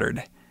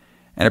spattered.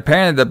 And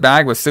apparently the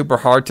bag was super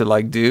hard to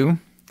like do,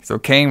 so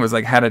Kane was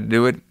like had to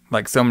do it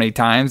like so many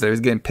times that he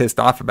was getting pissed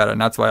off about it, and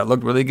that's why it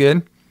looked really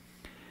good.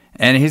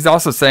 And he's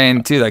also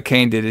saying too that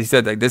Kane did. He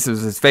said like this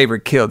was his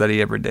favorite kill that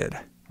he ever did,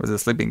 was a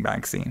sleeping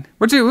bag scene,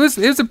 which it was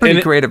a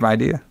pretty creative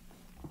idea.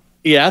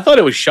 Yeah, I thought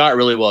it was shot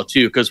really well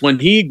too, because when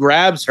he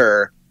grabs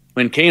her,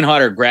 when Kane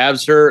Hodder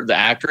grabs her, the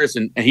actress,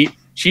 and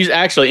she's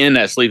actually in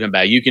that sleeping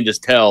bag. You can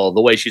just tell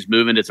the way she's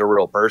moving; it's a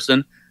real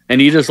person. And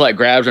he just like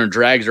grabs her and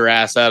drags her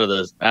ass out of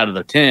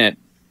the tent,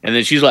 and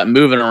then she's like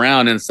moving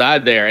around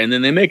inside there. And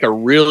then they make a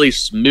really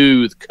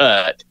smooth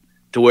cut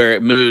to where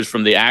it moves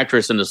from the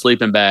actress in the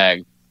sleeping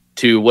bag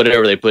to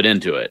whatever they put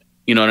into it.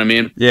 You know what I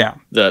mean? Yeah.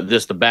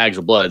 The bags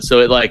of blood. So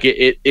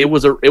it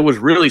was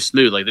really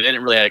smooth. Like they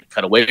didn't really have to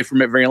cut away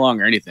from it very long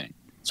or anything.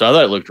 So I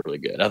thought it looked really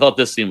good. I thought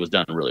this scene was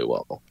done really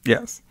well.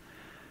 Yes.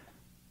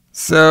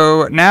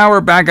 So now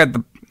we're back at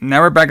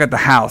the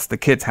house, the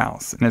kid's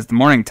house, and it's the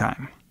morning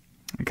time.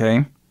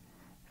 Okay.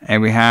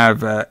 And we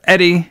have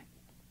Eddie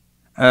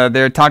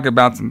there talking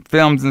about some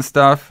films and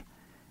stuff.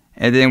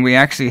 And then we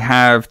actually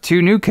have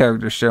two new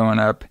characters showing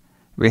up.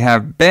 We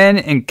have Ben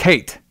and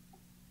Kate.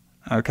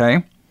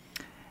 Okay.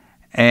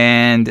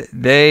 And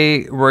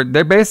they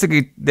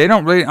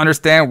don't really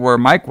understand where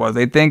Mike was.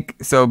 They think,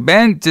 so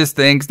Ben just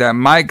thinks that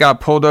Mike got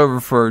pulled over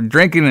for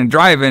drinking and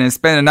driving and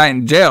spent a night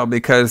in jail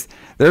because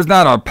there's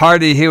not a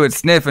party he would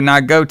sniff and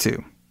not go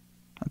to.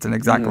 That's an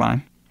exact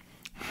line.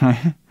 All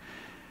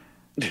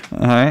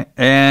right.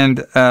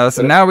 And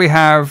so now we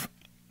have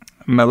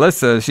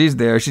Melissa. She's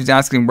there. She's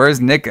asking,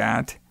 where's Nick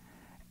at?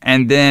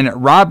 And then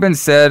Robin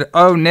said,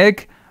 oh,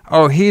 Nick?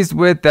 Oh, he's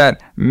with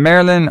that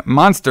Maryland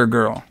monster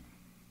girl.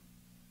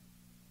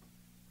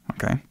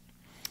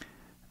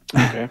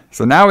 Okay.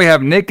 So now we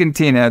have Nick and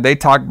Tina. They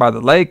talk by the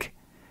lake.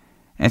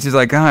 And she's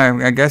like, oh,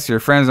 I guess your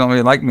friends don't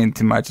really like me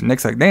too much. And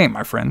Nick's like, they ain't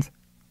my friends.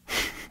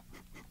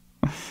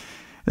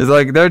 It's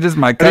like, they're just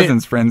my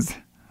cousin's friends.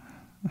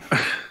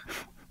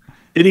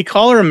 Did he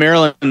call her a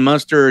Maryland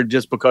monster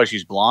just because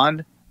she's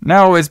blonde?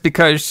 No, it's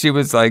because she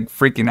was like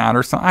freaking out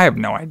or something. I have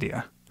no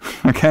idea.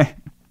 Okay.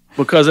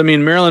 Because, I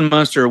mean, Marilyn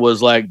Munster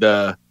was like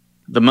the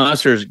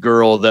Munsters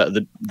girl,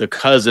 the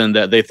cousin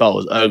that they thought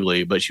was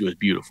ugly, but she was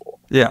beautiful.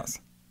 Yes.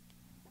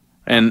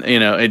 And, you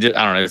know, I don't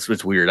know.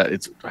 It's weird. I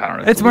don't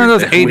know. It's one of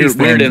those 80s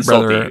things,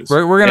 brother.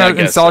 We're going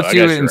to insult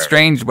you in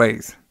strange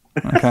ways.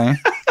 Okay.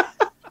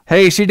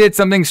 Hey, she did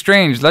something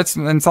strange. Let's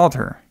insult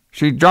her.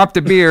 She dropped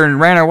a beer and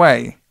ran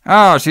away.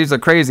 Oh, she's a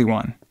crazy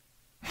one.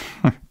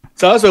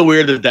 It's also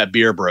weird that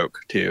beer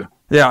broke, too.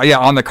 Yeah,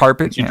 on the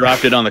carpet. She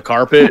dropped it on the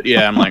carpet.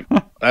 Yeah, I'm like,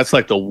 that's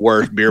like the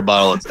worst beer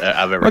bottle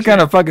I've ever seen. What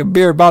kind of fucking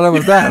beer bottle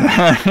was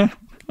that?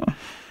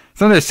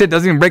 Some of this shit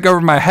doesn't even break over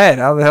my head.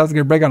 How the hell is it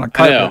going to break on a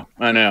carpet?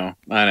 I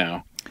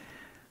know.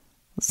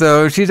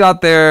 So she's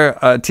out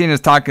there. Tina's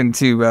talking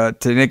to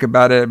Nick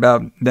about it,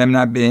 about them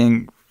not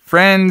being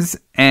friends.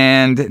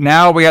 And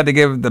now we have to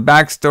give the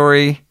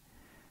backstory.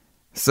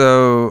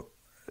 So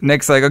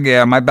Nick's like, okay,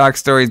 yeah, my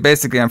backstory is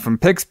basically I'm from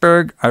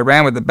Pittsburgh. I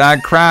ran with a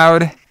bad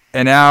crowd.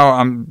 And now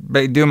I'm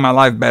doing my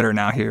life better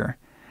now here.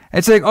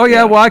 It's like, oh,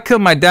 yeah, well, I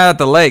killed my dad at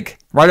the lake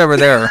right over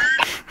there.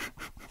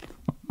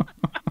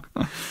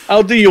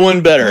 I'll do you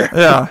one better.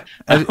 Yeah.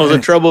 I was a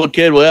troubled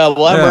kid.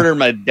 Well, I murdered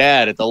my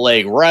dad at the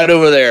lake right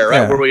over there,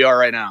 right where we are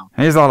right now.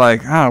 And he's all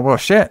like, oh, well,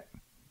 shit.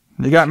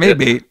 You got me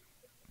beat.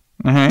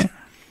 And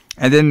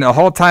then the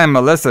whole time,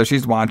 Melissa,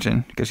 she's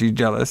watching because she's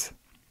jealous.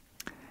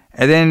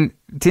 And then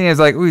Tina's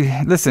like,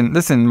 listen,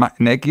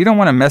 Nick, you don't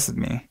want to mess with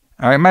me.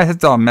 All right, my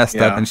head's all messed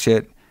up and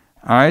shit.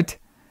 All right.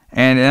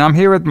 And I'm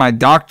here with my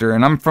doctor,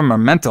 and I'm from a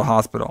mental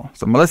hospital.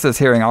 So Melissa's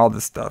hearing all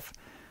this stuff.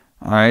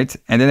 All right.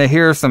 And then they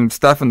hear some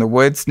stuff in the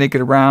woods sneaking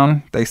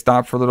around. They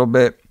stop for a little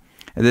bit.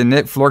 And then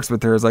Nick flirts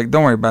with her. He's like,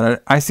 don't worry about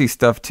it. I see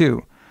stuff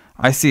too.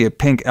 I see a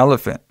pink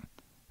elephant.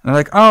 And they're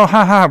like, oh,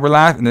 ha, we're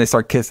laughing. And they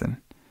start kissing.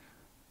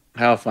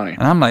 How funny.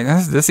 And I'm like,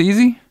 is this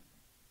easy?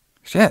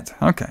 Shit.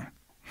 Okay.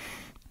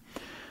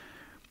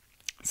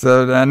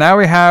 So now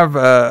we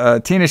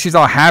have Tina. She's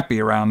all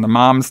happy around the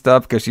mom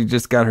stuff because she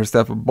just got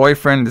herself a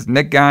boyfriend, this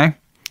Nick guy.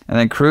 And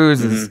then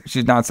Cruz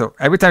she's not so.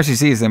 Every time she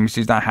sees him,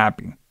 she's not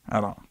happy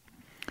at all.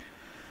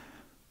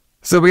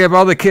 So we have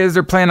all the kids.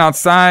 They're playing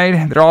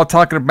outside. They're all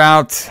talking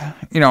about,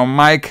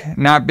 Mike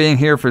not being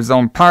here for his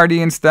own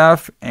party and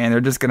stuff. And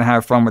they're just going to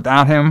have fun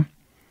without him.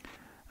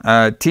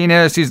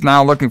 Tina, she's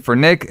now looking for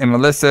Nick. And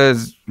Melissa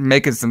is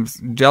making some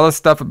jealous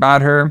stuff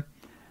about her.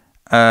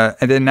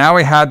 And then now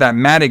we have that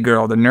Maddie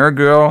girl, the nerd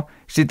girl.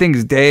 She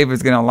thinks Dave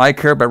is going to like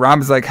her, but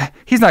Robin's like,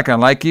 he's not going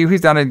to like you.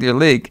 He's out of your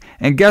league.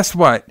 And guess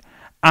what?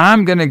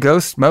 I'm going to go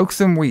smoke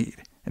some weed.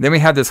 And then we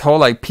have this whole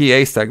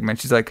PA segment.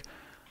 She's like,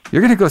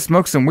 you're going to go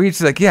smoke some weed?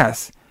 She's like,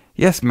 yes,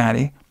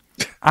 Maddie.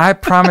 I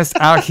promised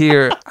out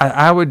here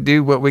I would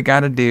do what we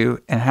got to do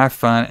and have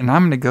fun. And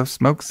I'm going to go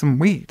smoke some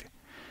weed.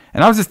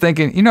 And I was just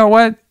thinking, you know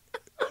what?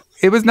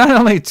 It was not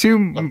only 2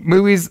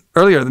 movies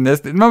earlier than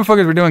this. The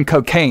motherfuckers were doing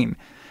cocaine.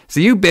 So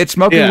you bitch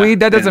smoking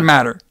weed, that doesn't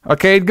matter.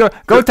 Okay, go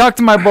talk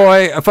to my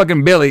boy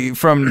fucking Billy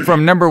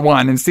from number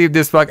 1 and see if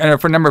this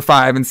for number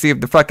 5 and see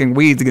if the fucking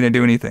weed's gonna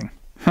do anything.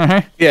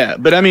 Yeah,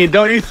 but I mean,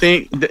 don't you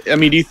think? Do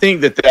you think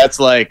that that's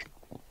like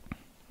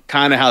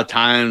kind of how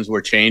times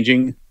were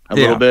changing a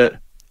little bit?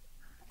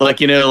 For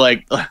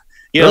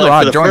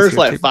the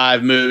first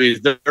 5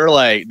 movies, they're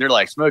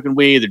like smoking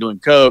weed, they're doing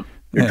coke,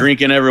 they're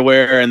drinking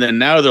everywhere, and then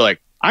now they're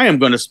like I am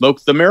going to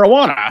smoke the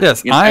marijuana.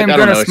 Yes, You know, I am don't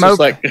going know, to it's just smoke.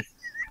 like,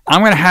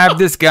 I'm going to have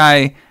this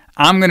guy.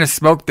 I'm going to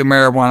smoke the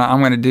marijuana. I'm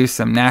going to do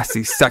some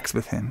nasty sex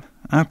with him.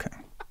 Okay.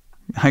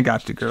 I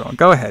got you, girl.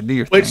 Go ahead. Do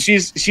your but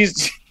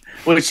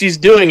thing. she's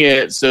doing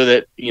it so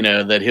that, you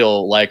know, that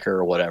he'll like her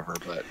or whatever.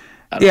 But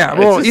I don't Yeah, know.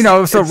 well, It's you just-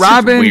 know, so it's just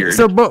Robin, weird.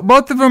 so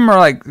both of them are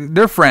like,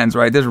 they're friends,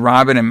 right? There's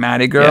Robin and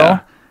Maddie girl, Yeah.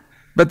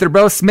 but they're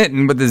both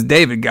smitten with this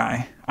David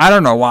guy. I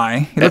don't know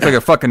why. He looks like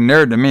a fucking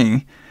nerd to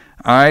me.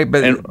 All right,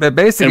 but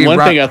basically, And one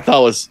thing I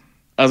thought was,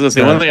 I was gonna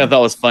say, one thing I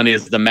thought was funny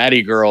is the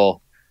Maddie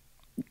girl,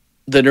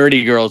 the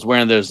nerdy girl, is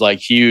wearing those like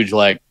huge,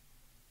 like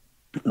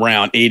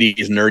round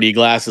 80s nerdy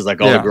glasses,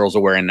 like all the girls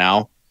are wearing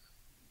now.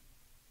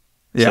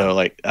 Yeah. So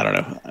like, I don't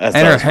know. I thought and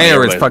it her was funny hair is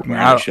everybody's fucking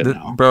wearing that out, shit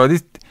now. bro.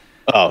 These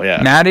Oh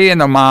yeah. Maddie and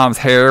the mom's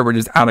hair were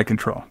just out of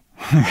control.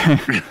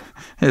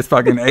 It's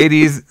fucking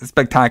 80s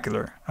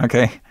spectacular.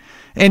 Okay,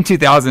 in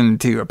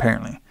 2002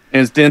 apparently.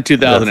 And it's in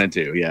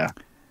 2002. Yeah.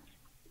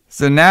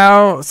 So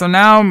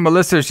now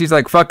Melissa, she's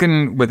like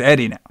fucking with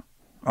Eddie now.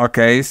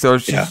 Okay, so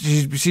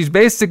she's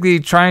basically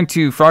trying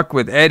to fuck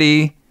with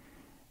Eddie.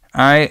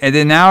 All right, and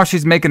then now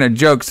she's making a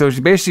joke. So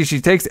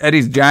she takes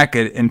Eddie's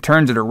jacket and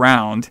turns it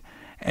around,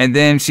 and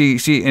then she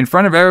in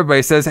front of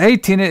everybody says, "Hey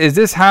Tina, is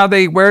this how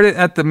they wear it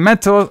at the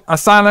mental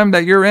asylum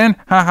that you're in?"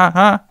 Ha ha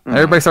ha!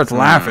 Everybody starts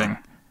laughing.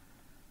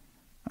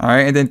 All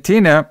right, and then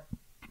Tina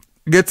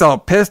gets all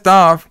pissed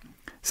off.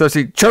 So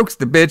she chokes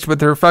the bitch with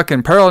her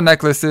fucking pearl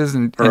necklaces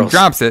and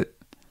drops it.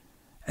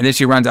 And then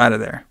she runs out of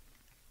there.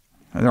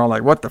 And they're all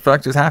like, what the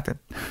fuck just happened?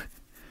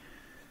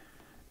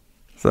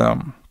 So,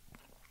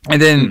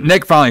 and then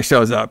Nick finally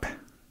shows up.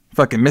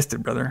 Fucking missed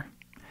it, brother.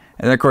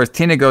 And then, of course,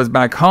 Tina goes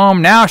back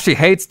home. Now she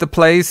hates the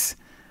place.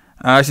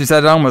 She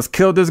said it almost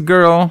killed this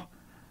girl.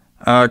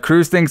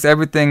 Cruz thinks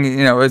everything,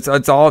 you know,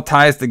 it's all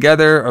ties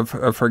together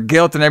of her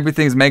guilt and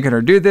everything's making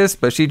her do this,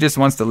 but she just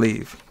wants to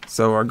leave.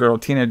 So our girl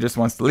Tina just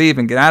wants to leave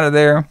and get out of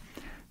there,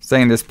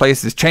 saying this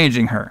place is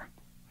changing her.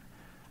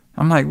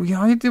 I'm like,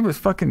 well, all you did was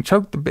fucking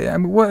choke the bitch. I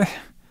mean, what?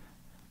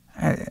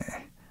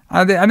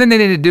 I think they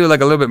need to do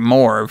like a little bit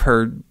more of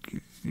her,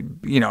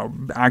 you know,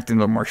 acting a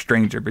little more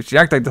stranger, but she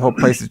acted like the whole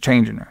place is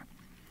changing her.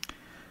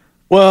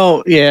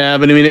 Well, yeah,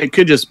 but I mean, it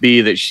could just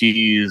be that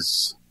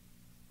she's,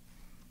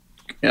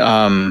 you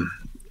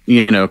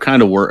know,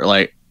 kind of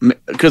like,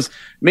 because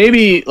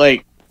maybe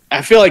like,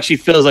 I feel like she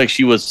feels like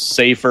she was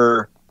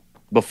safer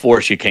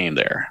before she came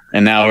there,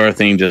 and now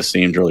everything just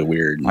seems really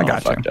weird and all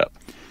fucked up.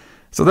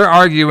 So they're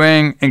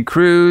arguing, and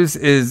Cruz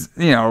is,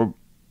 you know,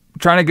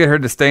 trying to get her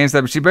to stay and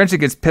stuff, but she eventually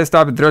gets pissed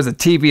off and throws a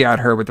TV at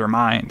her with her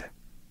mind.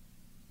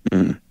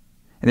 And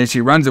then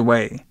she runs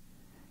away.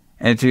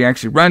 And she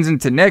actually runs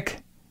into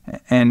Nick,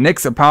 and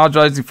Nick's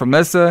apologizing for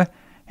Melissa,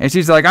 and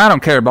she's like, I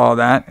don't care about all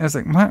that. And it's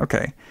like, what?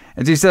 Okay.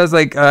 And she says,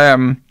 like,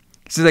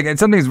 she's like,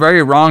 something's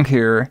very wrong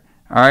here,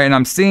 all right, and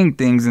I'm seeing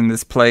things in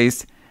this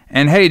place.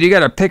 And hey, do you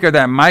got a pic of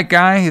that Mike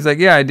guy? He's like,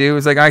 yeah, I do.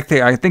 He's like, I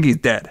think he's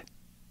dead.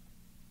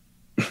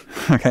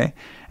 Okay. And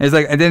he's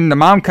like, and then the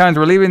mom comes,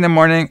 we're leaving in the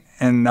morning,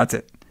 and that's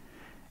it.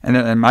 And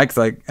then Mike's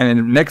like, and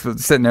then Nick's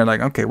sitting there like,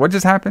 okay, what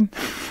just happened?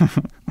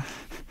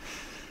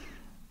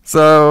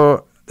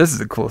 So this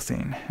is a cool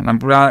scene, and I'm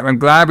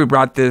glad we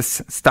brought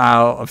this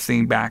style of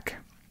scene back.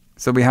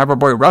 So we have our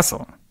boy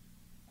Russell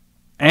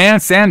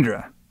and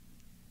Sandra,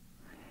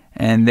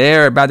 and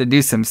they're about to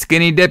do some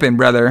skinny dipping,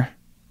 brother.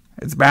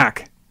 It's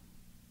back.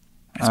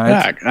 It's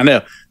back. I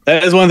know.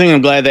 That is one thing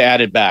I'm glad they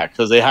added back,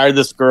 because they hired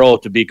this girl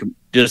to be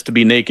just to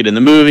be naked in the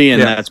movie, and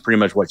that's pretty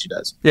much what she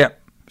does. Yeah,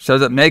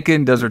 shows up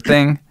naked, does her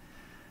thing.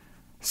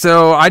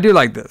 So I do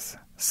like this.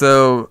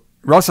 So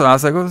Russell, I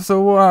was like,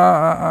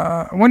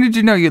 when did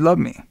you know you loved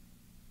me?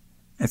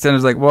 And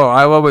Sandra's like, well,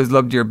 I always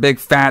loved your big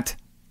fat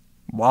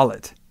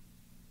wallet.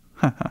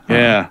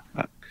 Yeah,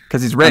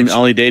 because he's rich. I'm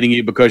only dating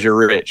you because you're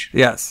rich.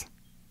 Yes.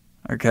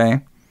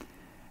 Okay.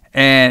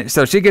 And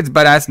so she gets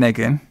butt ass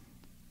naked.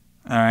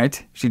 All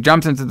right. She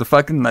jumps into the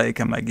fucking lake.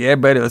 I'm like, yeah,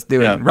 buddy, let's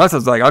do it. And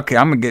Russell's like, okay,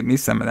 I'm going to get me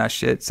some of that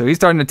shit. So he's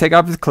starting to take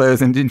off his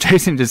clothes, and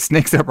Jason just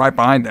sneaks up right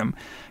behind him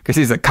because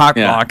he's a cock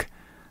block.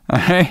 All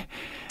right.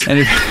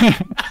 And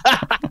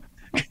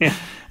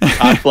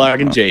cock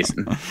blocking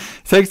Jason.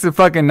 Takes the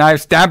fucking knife,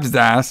 stabs his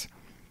ass.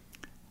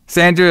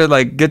 Sandra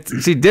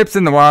she dips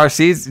in the water.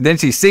 Then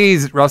she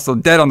sees Russell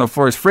dead on the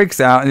floor, freaks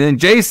out. And then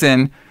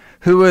Jason,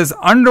 who was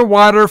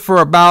underwater for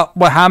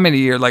about, how many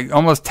years? Like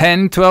almost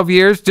 10, 12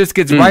 years, just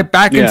gets right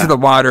back into the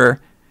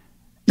water.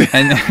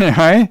 And,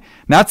 right?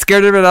 Not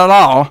scared of it at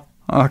all.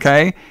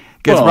 Okay?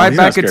 Gets right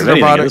back into the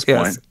water.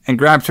 Yes. And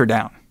grabs her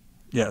down.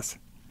 Yes.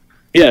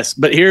 Yes,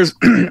 but here's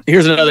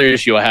another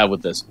issue I have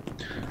with this.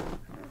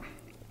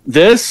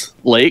 This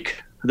lake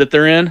that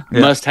they're in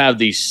must have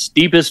the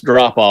steepest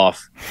drop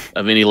off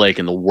of any lake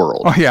in the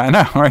world. Oh yeah, I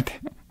know, right?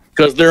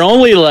 Because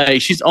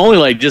she's only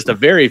like just a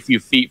very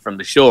few feet from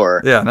the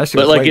shore. Yeah, that's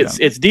but like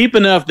it's deep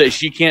enough that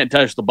she can't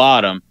touch the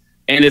bottom,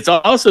 and it's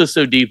also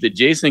so deep that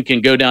Jason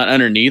can go down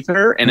underneath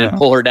her and then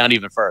pull her down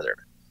even further.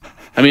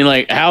 I mean,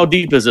 like, how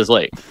deep is this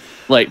lake?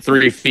 Like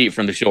 3 feet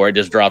from the shore, it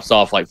just drops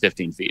off like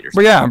 15 feet or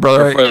something. Well, yeah,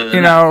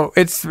 brother.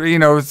 It's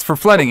for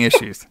flooding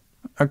issues.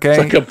 Okay. It's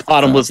like a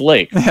bottomless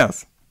lake.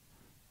 Yes.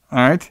 All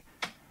right.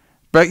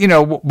 But,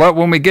 but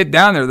when we get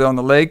down there, though, on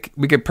the lake,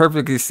 we could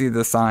perfectly see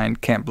the sign,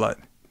 Camp Blood.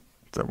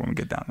 So when we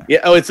get down there. Yeah.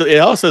 Oh, it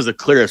also is the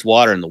clearest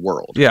water in the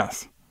world.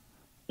 Yes.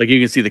 Like you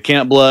can see the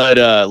Camp Blood,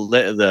 I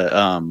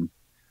don't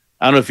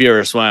know if you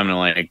ever swam in a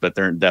lake, but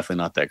they're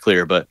definitely not that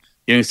clear. But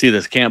you can see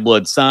this Camp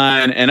Blood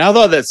sign. And I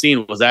thought that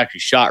scene was actually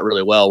shot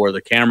really well where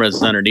the camera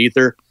is underneath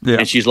her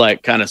and she's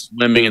like kind of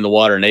swimming in the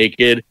water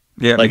naked.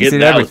 Yeah. Like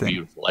that was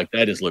beautiful. Like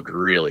that just looked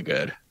really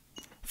good.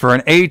 For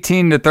an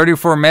 18 to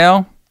 34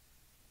 male,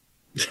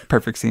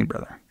 perfect scene,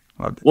 brother.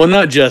 Loved it. Well,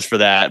 not just for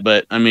that,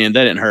 but I mean,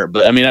 that didn't hurt.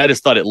 But I mean, I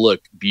just thought it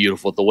looked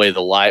beautiful. The way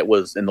the light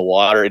was in the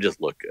water, it just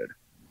looked good.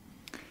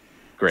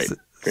 Great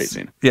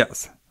scene.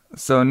 Yes.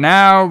 So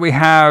now we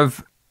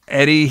have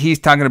Eddie. He's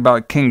talking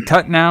about King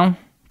Tut now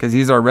because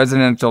he's our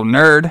residential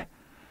nerd.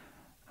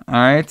 All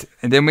right.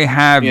 And then we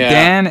have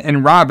Dan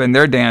and Robin.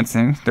 They're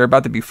dancing. They're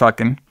about to be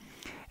fucking.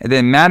 And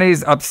then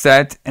Maddie's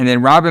upset. And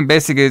then Robin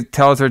basically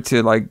tells her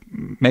to like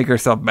make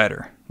herself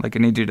better. Like, I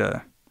need you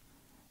got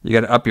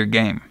to up your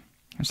game.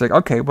 She's like,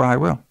 okay, well, I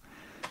will.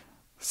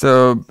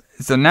 So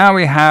now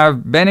we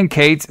have Ben and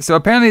Kate. So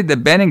apparently the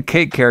Ben and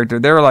Kate character,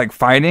 they were like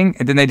fighting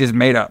and then they just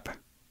made up.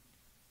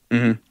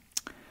 Mm-hmm.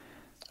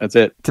 That's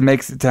it.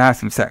 To have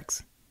some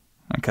sex.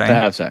 Okay. To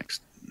have sex.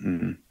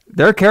 Mm-hmm.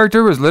 Their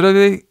character was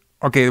literally,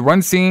 okay,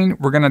 one scene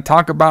we're going to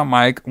talk about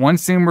Mike, one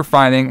scene we're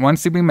fighting, one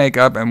scene we make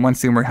up, and one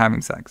scene we're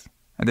having sex.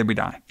 And then we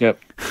die. Yep.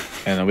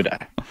 And then we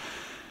die.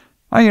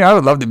 I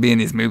would love to be in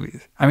these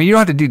movies. I mean, you don't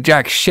have to do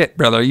jack shit,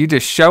 brother. You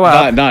just show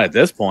up. Not at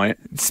this point.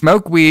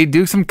 Smoke weed,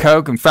 do some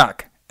coke, and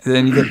fuck. And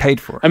then you get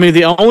paid for it. I mean,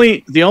 the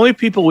only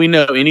people we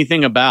know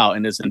anything about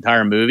in this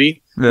entire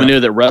movie, we know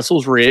that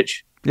Russell's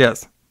rich.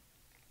 Yes.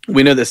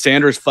 We know that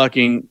Sandra's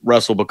fucking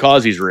Russell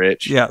because he's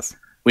rich. Yes.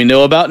 We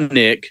know about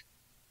Nick.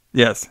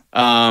 Yes.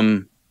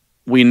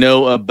 We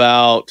know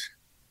about...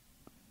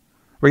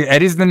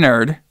 Eddie's the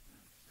nerd.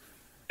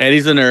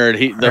 Eddie's the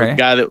nerd. The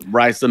guy that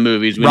writes the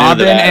movies. We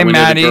Robin and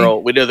Maddie.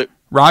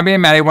 Robbie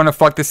and Maddie want to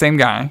fuck the same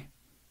guy.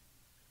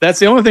 That's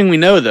the only thing we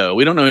know, though.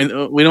 We don't know.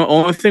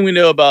 Only thing we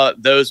know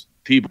about those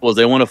people is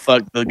they want to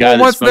fuck the guy.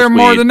 Well, what's there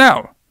more to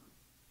know?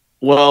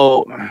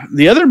 Well,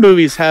 the other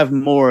movies have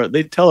more.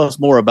 They tell us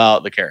more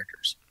about the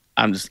characters.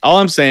 All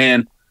I'm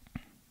saying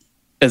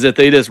is that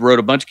they just wrote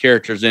a bunch of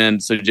characters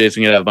in so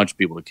Jason could have a bunch of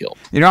people to kill.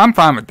 I'm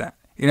fine with that.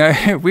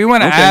 If we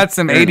want to add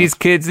some 80s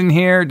kids in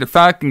here to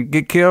fuck and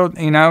get killed,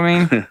 you know what I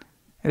mean?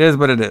 It is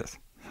what it is.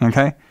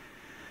 Okay?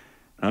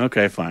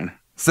 Okay, fine.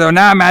 So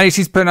now Maddie,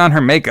 she's putting on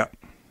her makeup.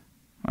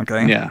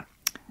 Okay? Yeah.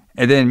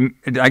 And then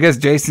I guess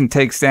Jason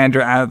takes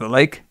Sandra out of the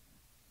lake.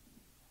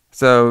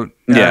 So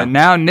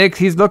now Nick,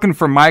 he's looking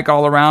for Mike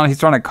all around. He's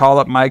trying to call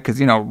up Mike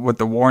because, with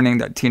the warning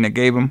that Tina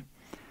gave him.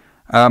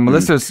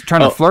 Melissa's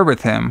trying to flirt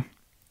with him.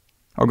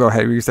 Oh, go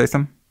ahead. Will you say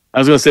something? I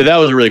was going to say that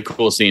was a really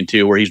cool scene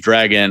too, where he's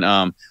dragging,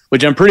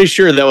 which I'm pretty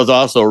sure that was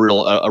also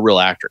a real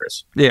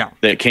actress. Yeah,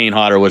 that Kane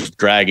Hodder was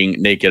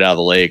dragging naked out of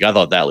the lake. I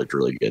thought that looked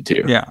really good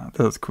too. Yeah,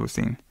 that was a cool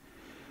scene.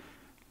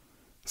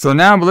 So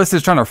now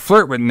Melissa's trying to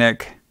flirt with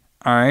Nick.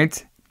 All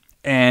right,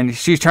 and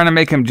she's trying to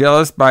make him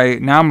jealous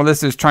now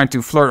Melissa's trying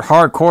to flirt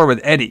hardcore with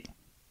Eddie.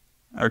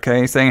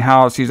 Okay, saying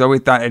how she's always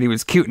thought Eddie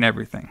was cute and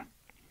everything.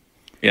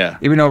 Yeah,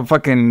 even though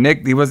fucking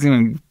Nick, he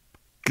wasn't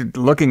even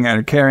looking at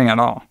her, caring at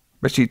all.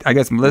 But I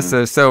guess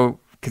Melissa is so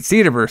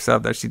conceited of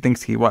herself that she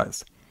thinks he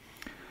was.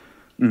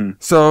 Mm.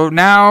 So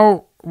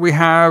now we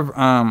have,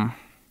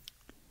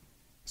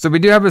 so we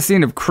do have a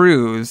scene of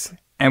Cruz,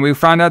 and we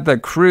found out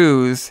that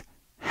Cruz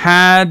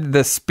had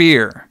the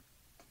spear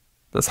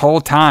this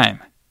whole time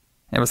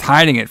and was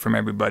hiding it from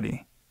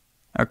everybody.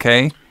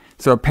 Okay?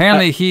 So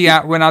apparently he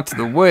went out to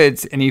the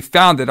woods and he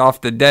found it off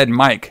the dead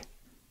Mike.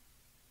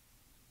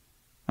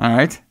 All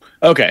right?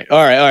 Okay.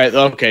 All right.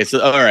 Okay.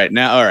 So, all right.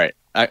 Now, all right.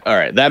 All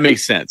right, that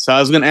makes sense. So I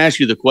was going to ask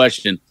you the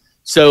question.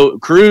 So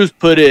Cruz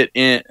put it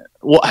in.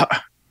 Well,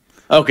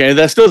 okay,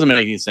 that still doesn't make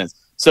any sense.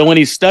 So when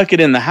he stuck it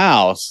in the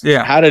house,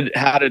 how did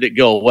it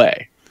go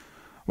away?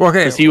 Well, okay,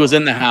 because he was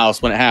in the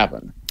house when it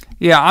happened.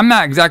 Yeah, I'm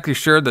not exactly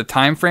sure the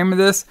time frame of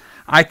this.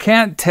 I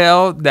can't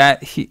tell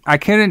I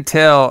couldn't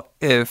tell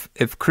if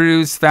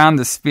Cruz found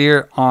the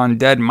spear on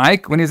dead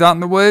Mike when he's out in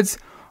the woods,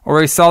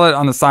 or he saw it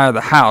on the side of the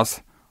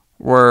house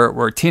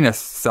where Tina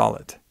saw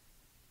it.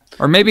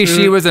 Or maybe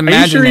she was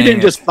imagining. Are you sure he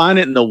didn't just find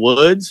it in the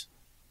woods?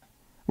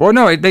 Well,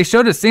 no, they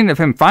showed a scene of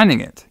him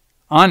finding it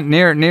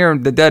near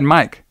the dead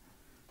Mike.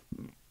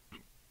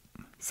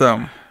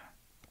 So,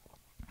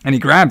 and he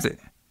grabs it.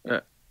 All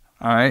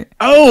right.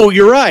 Oh,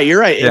 you're right.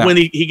 Yeah. When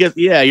he gets,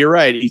 you're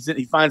right.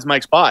 He finds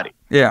Mike's body.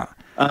 Yeah,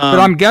 but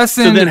I'm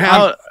guessing. So then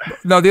how?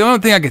 No, the only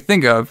thing I could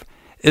think of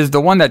is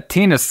the one that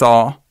Tina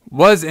saw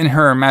was in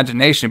her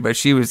imagination, but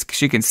she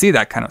can see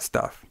that kind of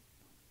stuff.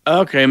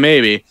 Okay,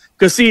 maybe.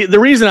 Because, see, the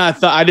reason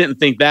I didn't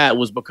think that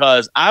was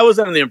because I was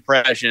under the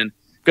impression,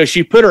 because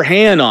she put her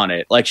hand on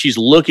it, like she's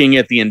looking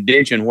at the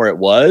indention where it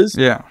was.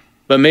 Yeah.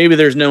 But maybe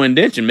there's no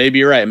indention. Maybe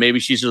you're right. Maybe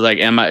she's just like,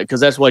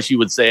 because that's what she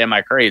would say, am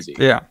I crazy?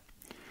 Yeah.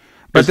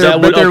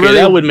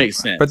 That would make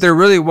sense. But there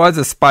really was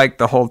a spike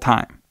the whole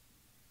time.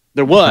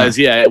 There was,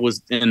 yeah, it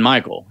was in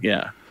Michael,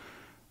 yeah.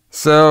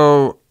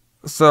 So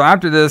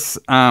after this,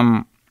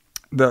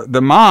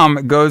 the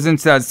mom goes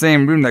into that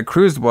same room that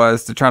Cruz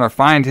was to try to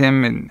find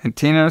him and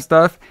Tina and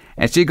stuff.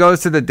 And she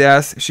goes to the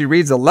desk. She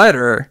reads a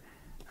letter.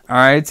 All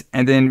right.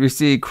 And then we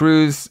see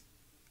Cruz.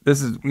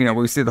 This is,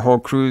 we see the whole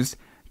Cruz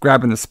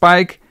grabbing the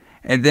spike.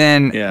 And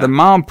then the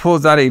mom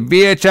pulls out a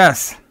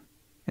VHS.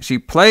 And she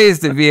plays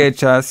the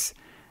VHS.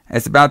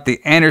 It's about the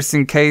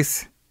Anderson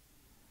case.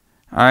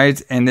 All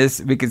right. And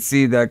this, we could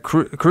see that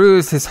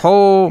Cruz, his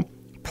whole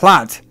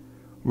plot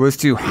was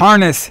to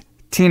harness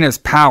Tina's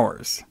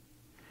powers.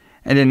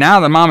 And then now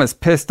the mom is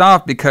pissed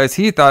off because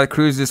he thought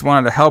Cruz just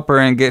wanted to help her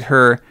and get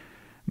her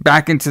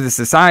back into the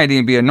society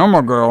and be a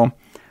normal girl.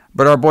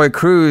 But our boy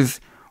Cruz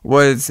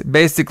was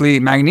basically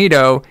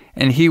Magneto,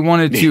 and he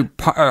wanted to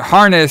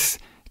harness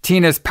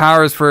Tina's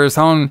powers for his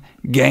own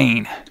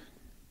gain.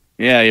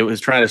 Yeah, he was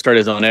trying to start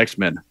his own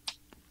X-Men.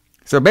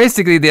 So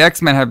basically the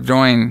X-Men have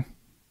joined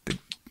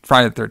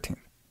Friday the 13th.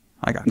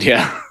 I got you.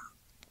 Yeah.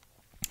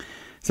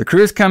 So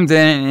Cruz comes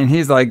in and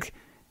he's like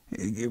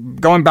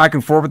going back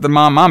and forth with the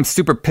mom. Mom's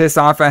super pissed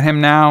off at him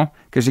now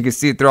because you can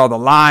see it through all the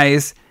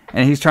lies.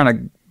 And he's trying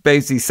to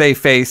basically save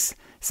face,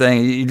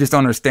 saying, you just don't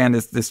understand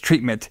this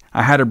treatment.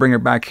 I had to bring her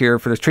back here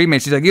for this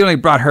treatment. She's like, you only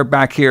brought her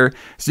back here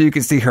so you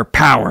can see her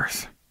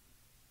powers.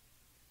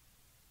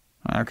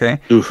 Okay.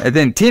 Oof. And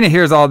then Tina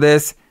hears all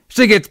this.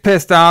 She gets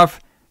pissed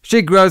off.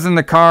 She goes in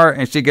the car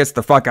and she gets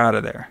the fuck out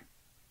of there.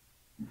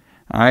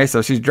 All right,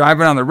 so she's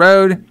driving on the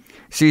road.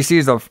 She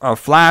sees a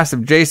flash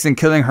of Jason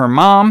killing her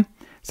mom.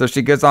 So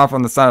she gets off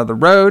on the side of the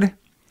road.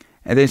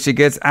 And then she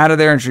gets out of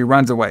there and she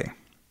runs away.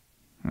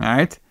 All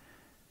right.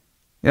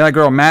 You know that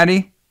girl,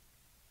 Maddie?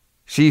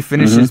 She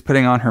finishes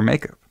putting on her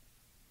makeup.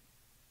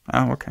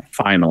 Oh, okay.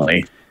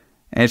 Finally.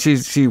 And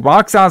she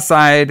walks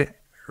outside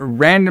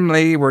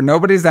randomly where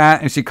nobody's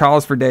at and she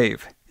calls for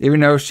Dave.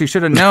 Even though she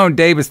should have known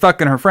Dave is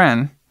fucking her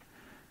friend.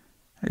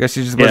 I guess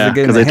she just wasn't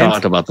getting the hint. Yeah, because they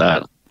talked about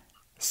that.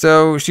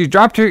 So she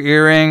dropped her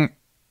earring.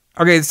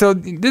 Okay, so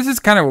this is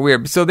kind of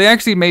weird. So they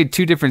actually made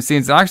two different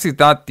scenes. I actually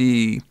thought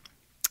the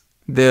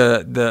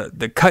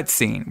cut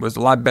scene was a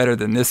lot better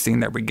than this scene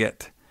that we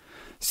get.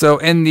 So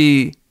in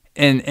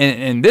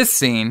this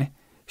scene,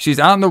 she's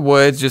out in the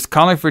woods just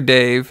calling for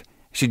Dave.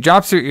 She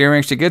drops her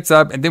earring. She gets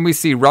up, and then we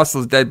see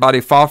Russell's dead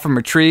body fall from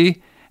a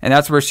tree, and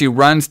that's where she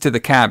runs to the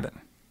cabin.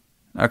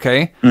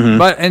 Okay,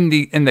 but in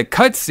the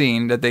cut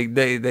scene that they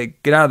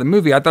get out of the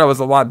movie, I thought it was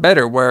a lot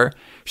better, where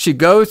she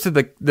goes to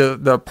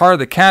the part of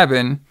the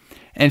cabin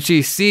and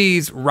she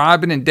sees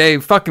Robin and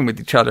Dave fucking with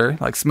each other,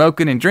 like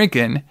smoking and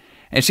drinking,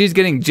 and she's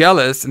getting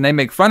jealous, and they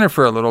make fun of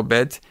her a little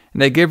bit,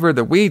 and they give her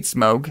the weed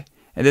smoke,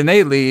 and then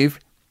they leave,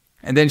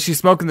 and then she's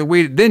smoking the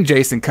weed. Then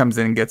Jason comes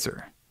in and gets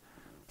her.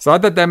 So I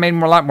thought that made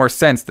a lot more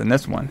sense than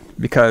this one,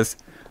 because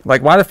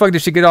like, why the fuck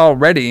did she get all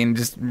ready and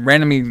just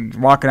randomly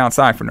walking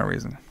outside for no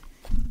reason?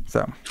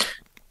 So,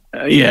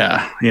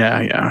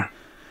 yeah.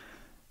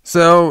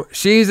 So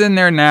she's in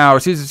there now.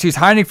 She's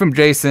hiding from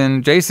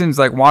Jason. Jason's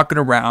like walking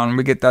around.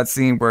 We get that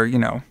scene where,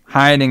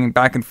 hiding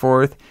back and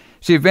forth.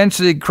 She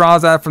eventually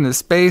crawls out from the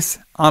space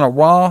on a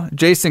wall.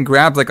 Jason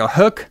grabs like a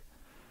hook,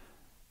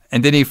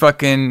 and then he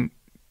fucking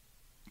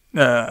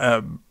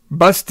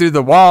busts through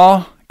the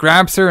wall,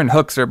 grabs her and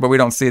hooks her, but we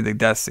don't see the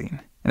death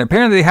scene. And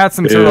apparently they had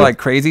some sort of like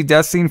crazy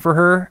death scene for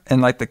her in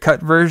like the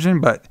cut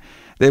version, but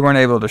they weren't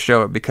able to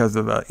show it because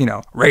of,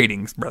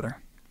 ratings,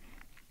 brother.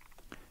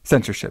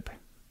 Censorship.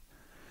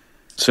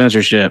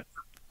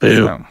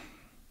 Boo. So,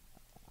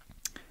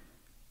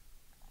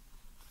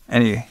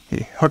 and he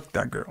hooked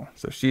that girl.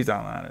 So she's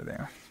out of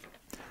there.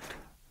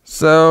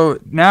 So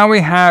now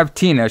we have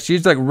Tina.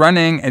 She's like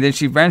running, and then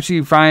she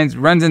eventually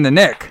runs into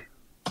Nick,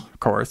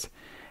 of course.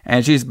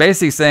 And she's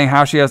basically saying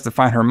how she has to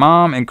find her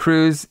mom and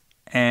Cruz,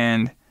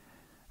 and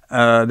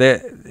and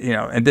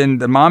then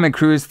the mom and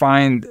Cruz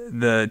find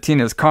the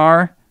Tina's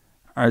car.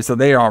 All right, so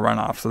they all run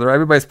off. So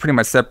everybody's pretty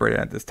much separated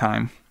at this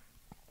time.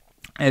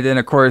 And then,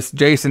 of course,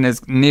 Jason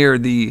is near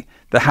the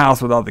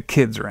house with all the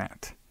kids are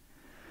at.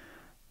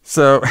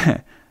 So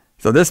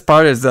this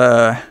part is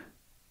a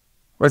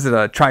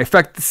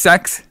trifecta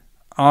sex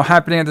all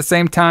happening at the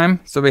same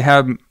time. So we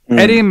have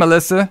Eddie and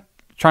Melissa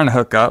trying to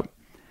hook up.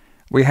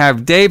 We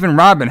have Dave and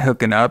Robin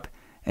hooking up.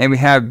 And we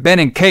have Ben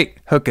and Kate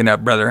hooking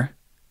up, brother.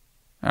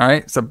 All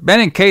right, so Ben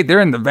and Kate, they're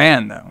in the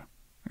van, though.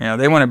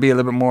 They want to be a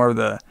little bit more of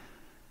the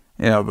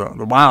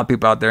wild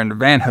people out there in the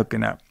van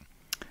hooking up.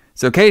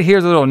 So Kate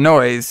hears a little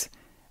noise,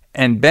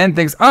 and Ben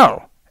thinks,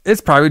 oh, it's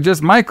probably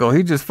just Michael.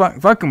 He just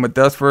fucking with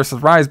us for a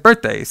surprise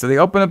birthday. So they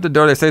open up the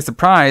door, they say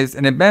surprise,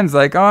 and then Ben's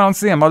like, oh, I don't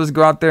see him. I'll just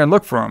go out there and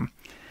look for him.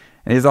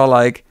 And he's all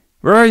like,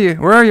 where are you?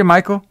 Where are you,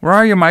 Michael? Where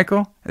are you,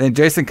 Michael? And then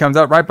Jason comes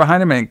up right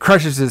behind him and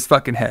crushes his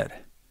fucking head.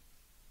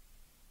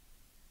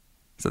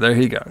 So there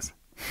he goes.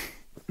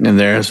 And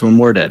there's one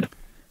more dead.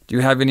 Do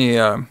you have any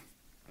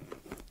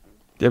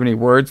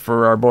words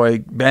for our boy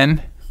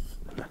Ben?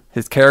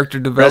 His character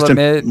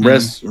development?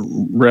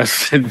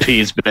 Rest in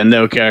peace, Ben.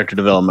 No character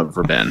development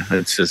for Ben.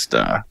 It's just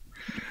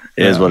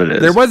It is what it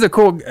is. There was a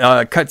cool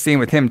cut scene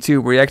with him too,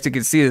 where you actually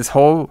could see his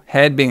whole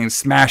head being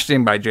smashed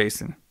in by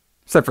Jason,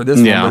 except for this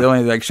one, where they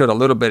only like showed a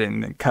little bit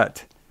and then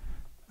cut.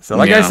 So,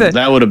 like I said,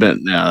 that would have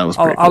been that was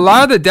pretty a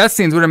lot of the death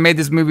scenes would have made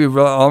this movie a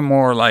lot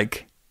more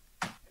like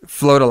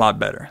float a lot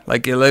better.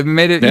 Like it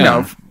made it,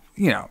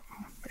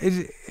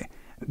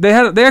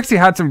 they actually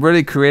had some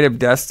really creative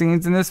death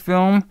scenes in this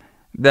film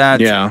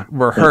that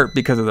were hurt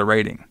because of the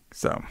rating.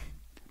 So.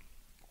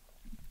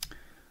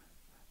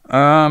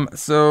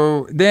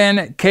 So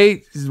then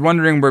Kate is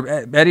wondering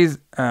where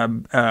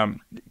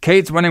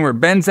Kate's wondering where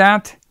Ben's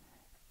at,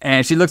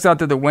 and she looks out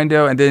through the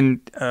window, and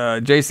then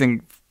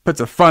Jason puts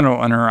a funnel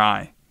on her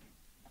eye.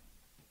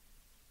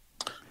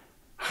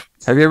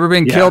 Have you ever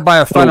been killed by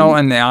a funnel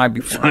in the eye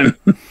before?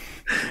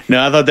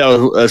 No, I thought that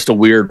was just a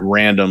weird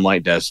random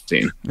like death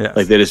scene. Yes.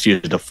 Like they just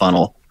used a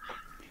funnel.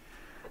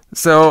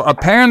 So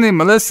apparently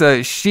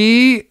Melissa,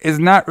 she is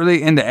not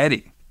really into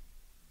Eddie.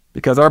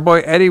 Because our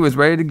boy Eddie was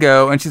ready to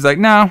go, and she's like,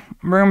 no,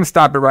 we're going to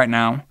stop it right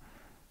now.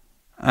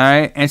 All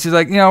right? And she's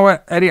like, you know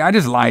what, Eddie, I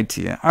just lied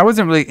to you. I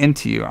wasn't really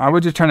into you. I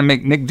was just trying to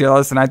make Nick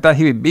jealous, and I thought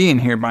he would be in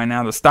here by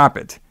now to stop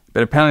it.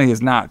 But apparently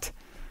he's not.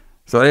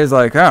 So Eddie's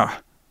like, oh,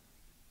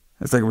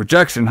 it's like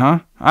rejection,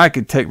 huh? I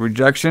could take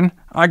rejection.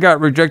 I got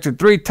rejected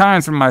 3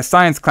 times from my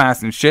science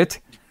class and shit.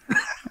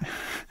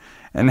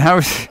 And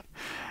how...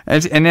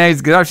 And then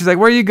he's get up. She's like,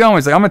 where are you going?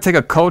 He's like, I'm going to take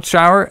a cold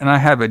shower, and I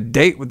have a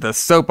date with the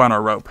soap on a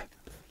rope.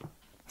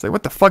 It's like,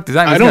 what the fuck does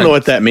that mean? I don't know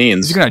what that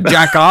means. He's going to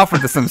jack off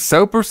with some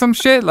soap or some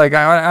shit? Like,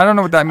 I don't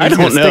know what that means. I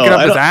don't know. Stick it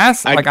up his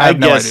ass? Like, I have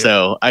no idea.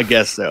 So. I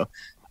guess so.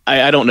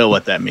 I don't know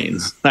what that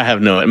means. I have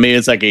no... I mean,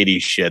 it's like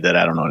 80s shit that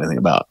I don't know anything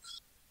about.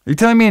 Are you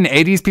telling me in the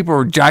 80s people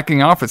were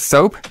jacking off with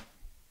soap?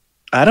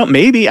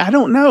 Maybe. I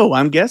don't know.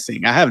 I'm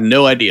guessing. I have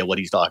no idea what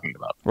he's talking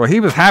about. Well, he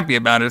was happy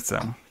about it,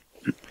 so...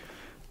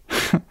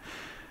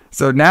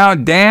 So now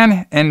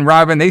Dan and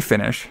Robin, they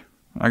finish.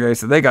 Okay,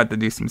 so they got to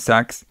do some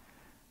sex.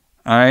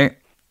 All right.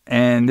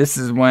 And this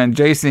is when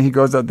Jason, he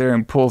goes out there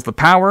and pulls the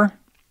power.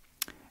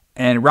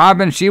 And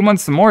Robin, she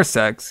wants some more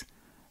sex.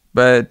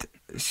 But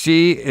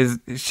she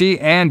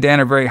and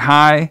Dan are very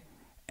high.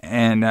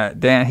 And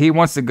Dan, he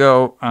wants to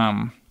go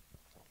and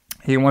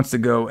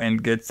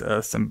get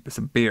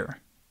some beer.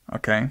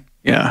 Okay?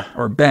 Yeah.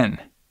 Or Ben.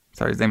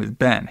 Sorry, his name is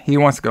Ben. He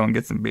wants to go and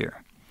get some beer.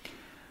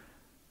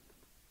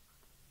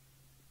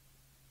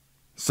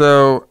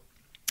 So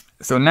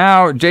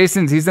now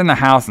Jason's, he's in the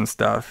house and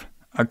stuff,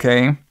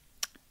 okay?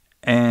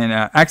 And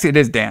actually it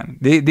is Dan.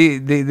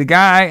 The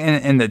guy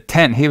in the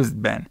tent, he was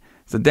Ben.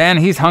 So Dan,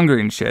 he's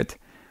hungry and shit.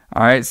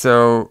 All right,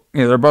 so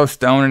they're both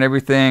stoned and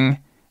everything,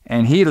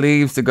 and he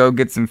leaves to go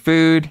get some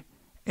food.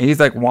 And he's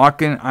like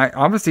walking.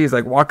 Obviously he's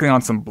like walking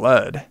on some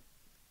blood.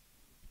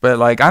 But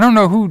like I don't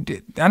know who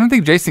did. I don't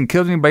think Jason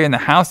killed anybody in the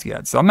house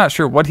yet. So I'm not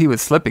sure what he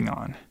was slipping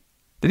on.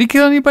 Did he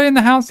kill anybody in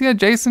the house yet,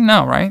 Jason?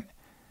 No, right?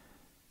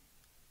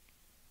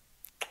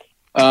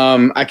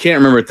 I can't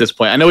remember at this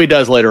point. I know he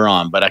does later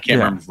on, but I can't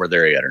remember if we're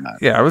there yet or not.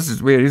 Yeah, it was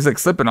just weird. He's like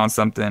slipping on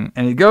something,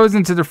 and he goes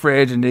into the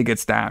fridge, and he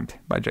gets stabbed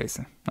by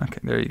Jason. Okay,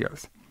 there he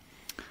goes.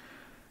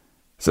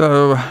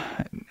 So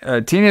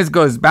Tina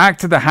goes back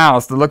to the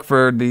house to look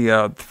for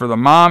the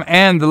mom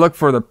and to look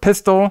for the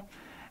pistol,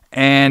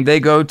 and they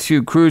go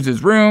to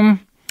Cruz's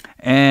room,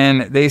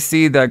 and they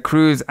see that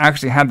Cruz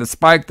actually had the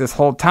spike this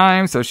whole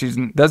time, so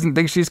she doesn't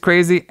think she's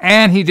crazy,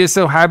 and he just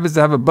so happens to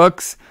have a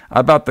books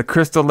about the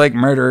Crystal Lake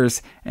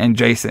murders and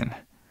Jason.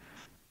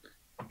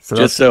 So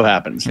just so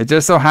happens. It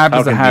just so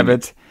happens to have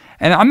it.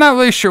 And I'm not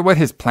really sure what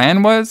his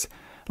plan was.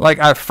 Like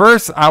at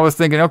first I was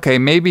thinking, okay,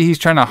 maybe he's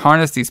trying to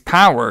harness these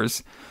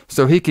powers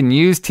so he can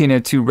use Tina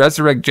to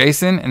resurrect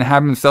Jason and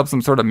have himself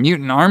some sort of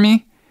mutant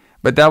army.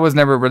 But that was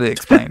never really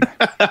explained.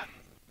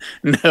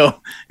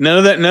 No,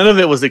 none of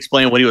it was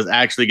explained what he was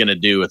actually going to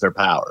do with their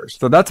powers.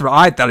 So that's what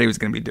I thought he was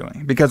going to be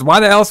doing. Because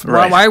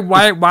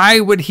why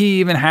would he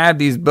even have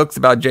these books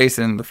about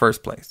Jason in the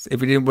first place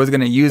if he was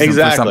going to use them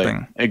for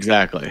something?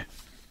 Exactly.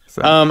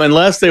 So.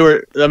 Unless they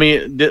were, I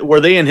mean, were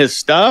they in his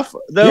stuff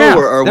though, yeah,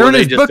 or they were in they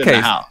his just bookcase. in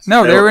the house?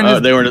 No, they were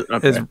in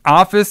his his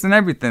office and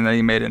everything that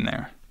he made in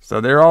there.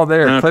 So they're all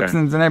there,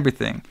 clipsons and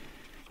everything.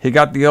 He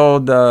got the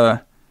old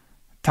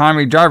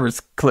Tommy Jarvis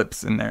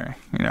clips in there,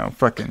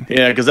 fucking.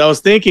 Yeah, because I was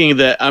thinking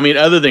that, I mean,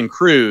 other than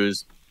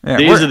Cruz,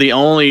 these are the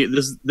only,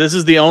 this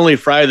is the only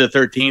Friday the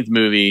 13th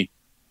movie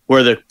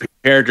where the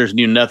characters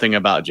knew nothing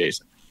about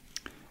Jason.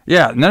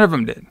 Yeah, none of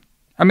them did.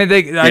 I mean,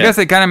 I guess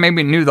they kind of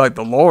maybe knew like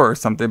the lore or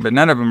something, but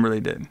none of them really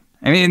did.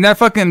 I mean, that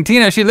fucking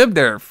Tina, she lived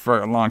there for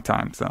a long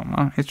time, so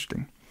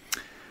interesting.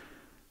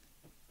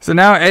 So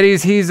now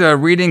he's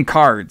reading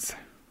cards,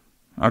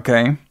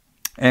 okay?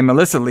 And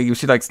Melissa leaves.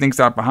 She like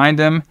sneaks out behind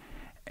him.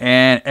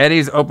 And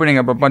Eddie's opening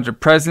up a bunch of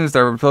presents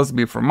that were supposed to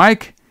be for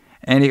Mike.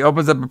 And he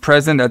opens up a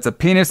present that's a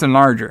penis and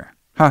larger.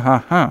 Ha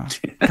ha ha.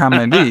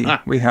 Comedy.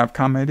 We have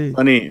comedy.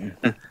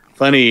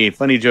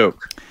 Funny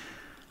joke.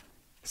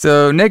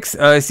 So Nick's,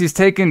 she's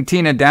taking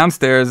Tina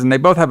downstairs, and they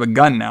both have a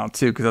gun now,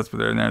 too, because that's what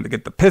they're in there to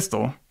get the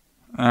pistol.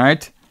 All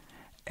right?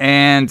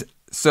 And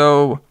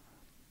so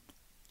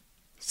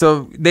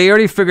So they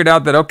already figured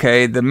out that,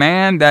 okay, the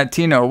man that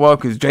Tina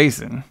awoke is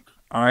Jason.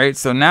 All right,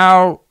 so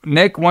now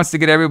Nick wants to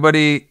get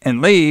everybody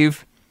and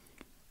leave.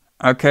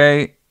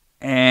 Okay,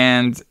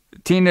 and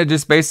Tina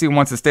just basically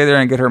wants to stay there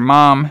and get her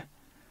mom.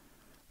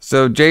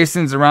 So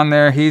Jason's around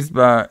there.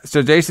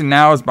 So Jason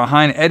now is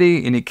behind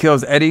Eddie, and he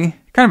kills Eddie.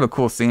 Kind of a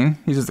cool scene.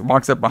 He just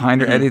walks up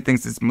behind her. Eddie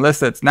thinks it's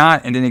Melissa. It's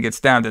not, and then he gets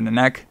stabbed in the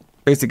neck.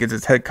 Basically gets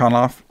his head cut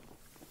off.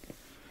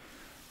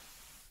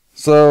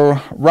 So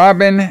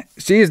Robin,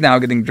 she is now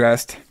getting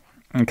dressed.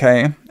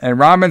 Okay, and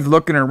Robin's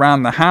looking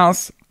around the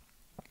house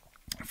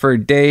for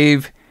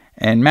Dave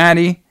and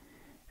Maddie,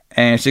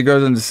 and she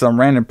goes into some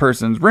random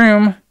person's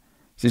room.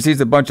 She sees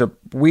a bunch of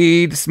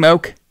weed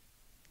smoke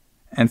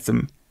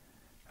and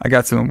I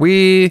got some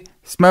weed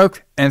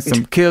smoke and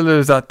some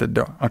killers at the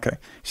door. Okay,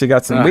 she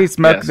got some weed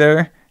smoke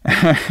there.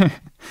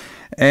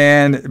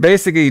 And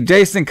basically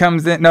Jason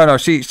comes in.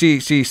 She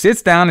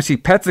sits down and she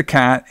pets a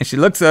cat, and she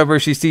looks over,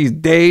 she sees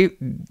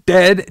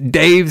dead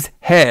Dave's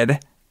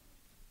head.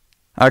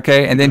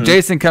 Okay, and then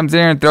Jason comes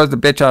in and throws the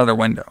bitch out of the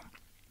window.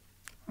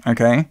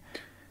 Okay.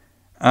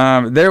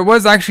 There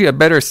was actually a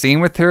better scene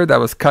with her that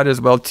was cut as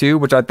well too,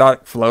 which I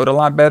thought flowed a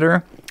lot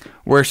better,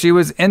 where she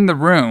was in the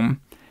room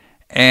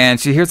and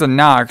she hears a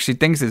knock. She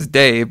thinks it's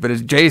Dave, but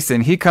it's Jason.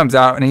 He comes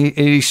out and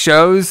he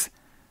shows,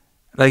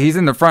 like, he's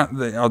in the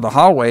front of the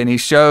hallway, and he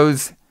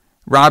shows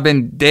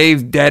Robin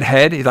Dave's dead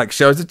head. He like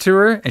shows it to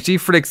her, and she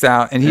freaks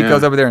out, and he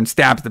goes over there and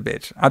stabs the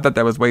bitch. I thought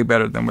that was way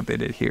better than what they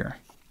did here.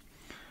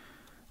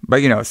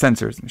 But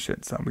censors and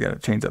shit, so we gotta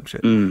change up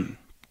shit.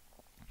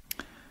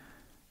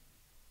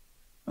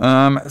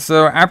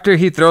 So after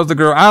he throws the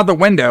girl out of the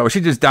window, she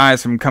just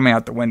dies from coming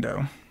out the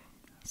window.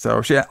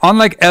 So she,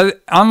 unlike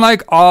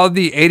all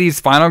the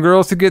 80s final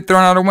girls who get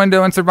thrown out a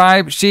window and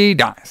survive, she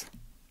dies.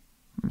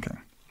 Okay.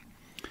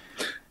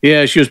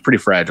 Yeah, she was pretty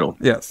fragile.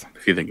 Yes.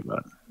 If you think about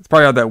it. It's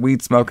probably all that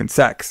weed smoke and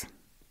sex.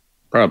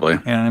 Probably. You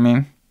know what I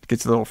mean? It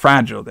gets a little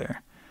fragile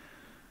there.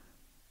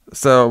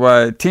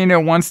 So Tina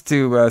wants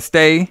to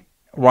stay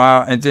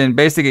and then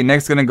basically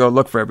Nick's going to go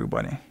look for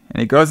everybody. And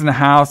he goes in the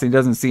house, and he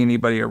doesn't see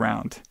anybody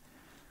around.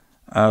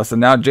 So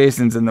now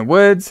Jason's in the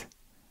woods.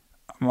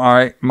 All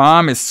right,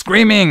 Mom is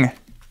screaming,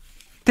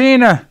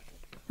 "Tina,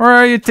 where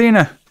are you,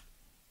 Tina?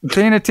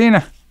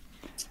 Tina."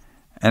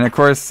 And of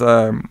course,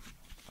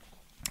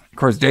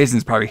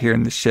 Jason's probably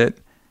hearing this shit.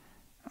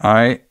 All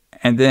right,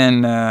 and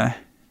then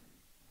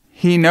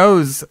he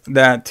knows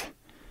that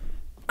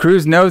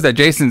Cruz knows that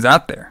Jason's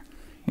out there.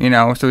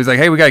 So he's like,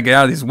 "Hey, we gotta get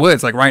out of these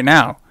woods, like right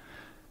now."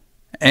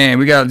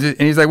 And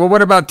he's like, "Well,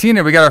 what about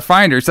Tina? We gotta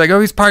find her." She's like, "Oh,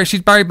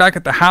 she's probably back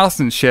at the house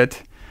and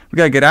shit. We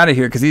gotta get out of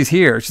here because he's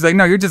here." She's like,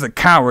 "No, you're just a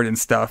coward and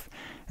stuff."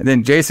 And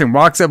then Jason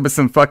walks up with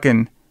some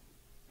fucking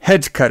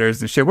hedge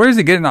cutters and shit. Where is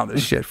he getting all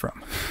this shit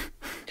from?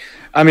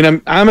 I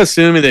mean, I'm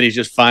assuming that he's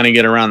just finding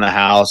it around the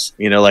house,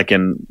 like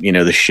in,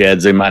 the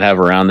sheds they might have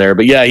around there.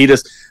 But yeah,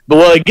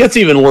 it gets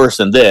even worse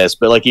than this.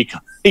 But like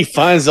he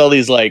finds all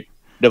these like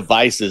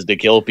devices to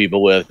kill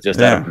people with just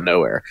out of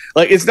nowhere.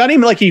 Like, it's not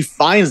even like he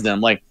finds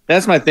them. Like,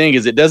 that's my thing,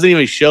 is it doesn't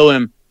even show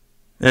him.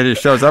 It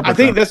just shows up. I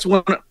think that's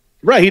one.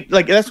 Right.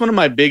 That's one of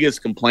my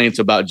biggest complaints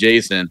about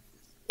Jason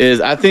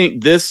is I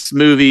think this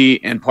movie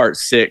and part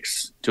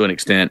 6 to an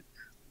extent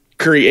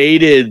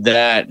created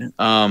that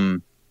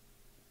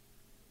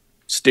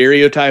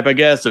stereotype, I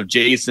guess, of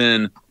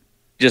Jason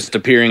just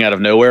appearing out of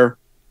nowhere,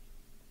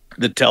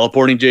 the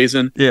teleporting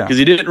Jason. Yeah. Because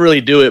he didn't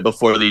really do it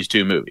before these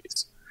 2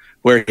 movies,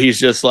 where he's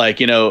just like,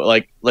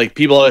 like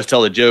people always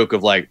tell the joke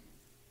of like,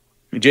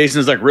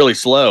 Jason's like really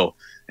slow,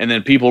 and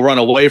then people run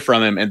away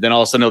from him, and then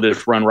all of a sudden they'll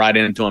just run right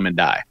into him and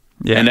die.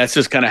 Yeah. And that's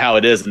just kind of how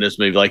it is in this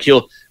movie. Like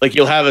you'll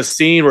have a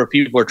scene where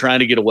people are trying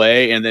to get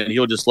away, and then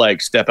he'll just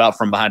like step out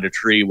from behind a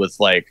tree with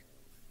like,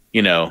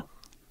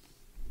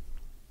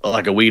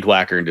 like a weed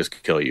whacker and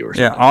just kill you or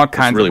something. Yeah, all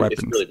kinds of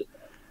weapons.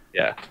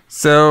 Yeah.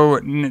 So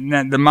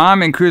the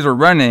mom and Cruz are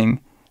running,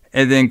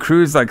 and then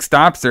Cruz like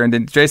stops her, and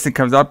then Jason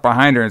comes up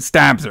behind her and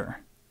stabs her.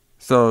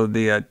 So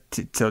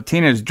so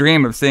Tina's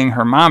dream of seeing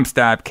her mom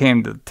stabbed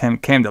came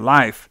to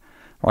life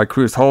while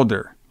Cruz held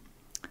her.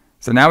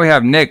 So now we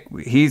have Nick.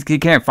 He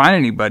can't find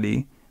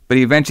anybody, but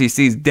he eventually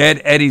sees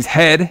dead Eddie's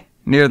head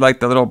near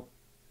like the little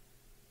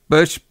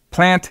bush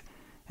plant,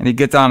 and he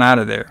gets on out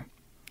of there.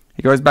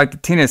 He goes back to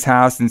Tina's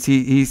house, and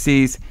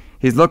he's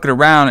looking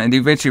around, and he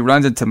eventually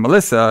runs into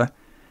Melissa,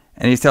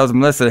 and he tells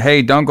Melissa,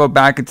 "Hey, don't go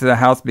back into the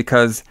house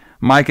because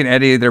Mike and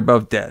Eddie, they're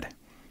both dead."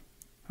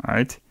 All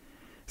right.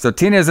 So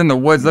Tina's in the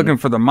woods looking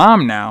for the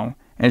mom now,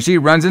 and she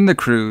runs into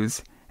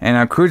Cruz,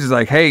 and Cruz is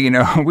like, "Hey,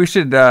 we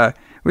should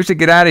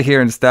get out of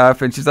here and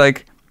stuff." And she's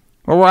like,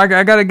 "Well, I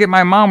gotta get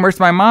my mom. Where's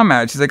my mom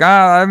at?" She's like,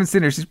 I haven't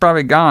seen her. She's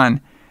probably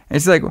gone."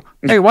 And she's like,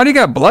 "Hey, why do you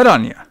got blood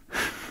on you?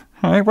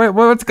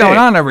 What's going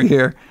on over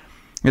here?"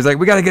 He's like,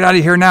 "We gotta get out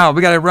of here now.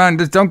 We gotta run.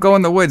 Just don't go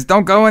in the woods.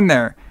 Don't go in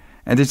there."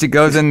 And then she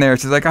goes in there.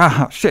 She's like,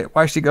 "Oh shit,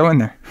 why should she go in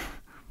there?"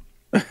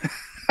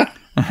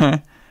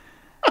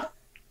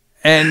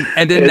 and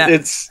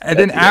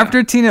then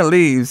after Tina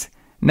leaves,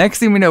 next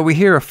thing we know, we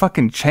hear a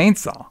fucking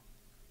chainsaw.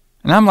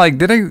 And I'm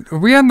like, are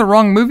we on the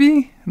wrong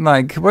movie?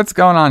 Like, what's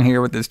going on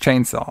here with this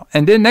chainsaw?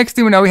 And then next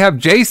thing we know, we have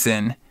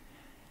Jason.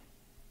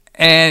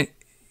 And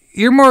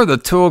you're more of the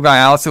tool guy,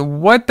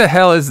 Alison. What the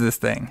hell is this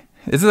thing?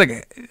 Is it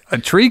like a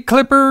tree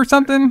clipper or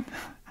something?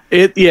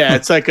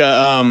 It's like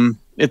a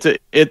So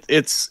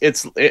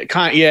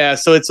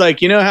it's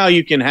like, you know how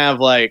you can have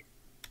like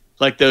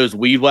those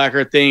weed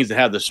whacker things that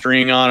have the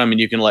string on them and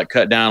you can like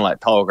cut down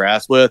like tall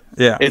grass with.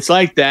 Yeah, it's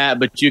like that,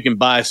 but you can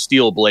buy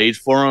steel blades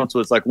for them. So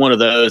it's like one of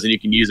those, and you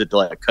can use it to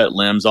like cut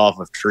limbs off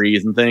of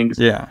trees and things.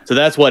 Yeah, so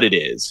that's what it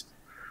is.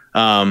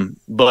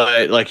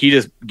 But like he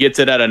just gets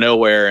it out of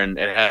nowhere and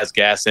it has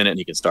gas in it and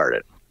he can start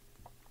it.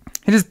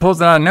 He just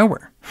pulls it out of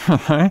nowhere.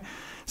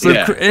 So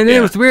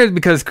it was weird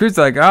because Cruz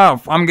like, oh,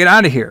 I'm gonna get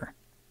out of here.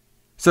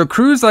 So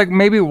Cruz like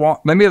maybe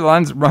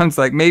runs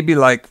like maybe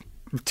like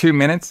 2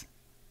 minutes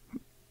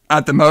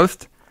at the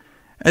most,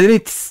 and then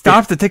he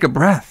stops to take a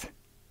breath.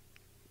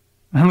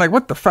 And I'm like,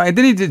 what the fuck? And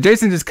then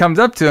Jason just comes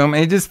up to him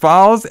and he just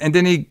falls, and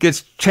then he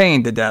gets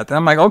chained to death. And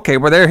I'm like, okay,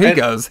 well there he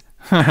goes.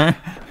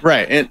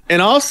 Right,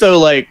 and also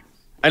like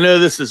I know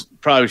this is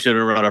probably should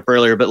have brought up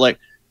earlier, but like,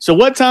 so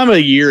what time of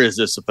the year is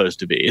this supposed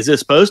to be? Is it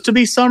supposed to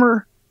be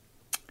summer?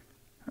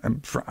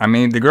 I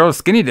mean, the girl's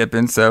skinny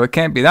dipping, so it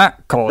can't be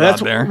that cold out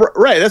there.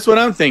 Right, that's what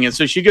I'm thinking.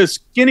 So she goes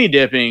skinny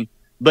dipping,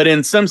 but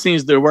in some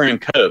scenes they're wearing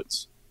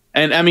coats.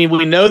 And I mean,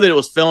 we know that it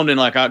was filmed in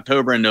like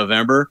October and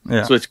November,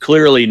 so it's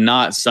clearly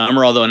not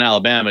summer, although in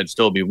Alabama it'd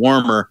still be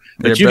warmer.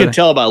 But you can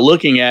tell by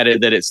looking at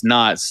it that it's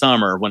not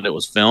summer when it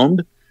was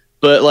filmed.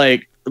 But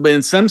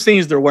in some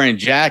scenes they're wearing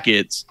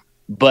jackets,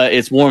 but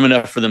it's warm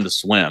enough for them to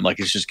swim. Like,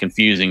 it's just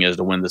confusing as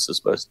to when this is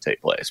supposed to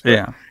take place.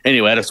 But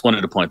anyway, I just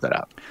wanted to point that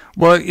out.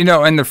 Well, you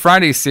know, in the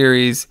Friday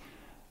series,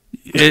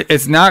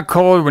 it's not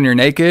cold when you're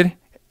naked,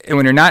 and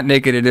when you're not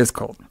naked, it is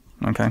cold.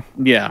 Okay.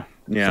 Yeah.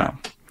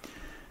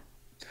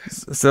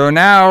 So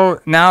now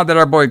that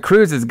our boy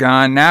Cruz is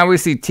gone, now we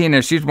see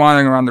Tina. She's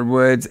wandering around the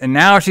woods, and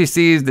now she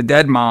sees the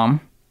dead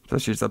mom, so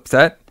she's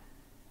upset.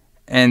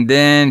 And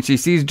then she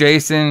sees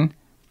Jason,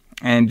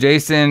 and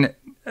Jason.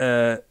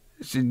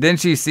 Then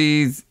she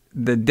sees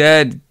the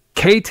dead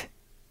Kate.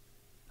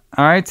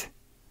 All right.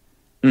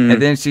 Mm-hmm.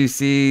 And then she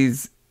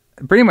sees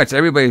pretty much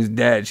everybody's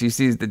dead. She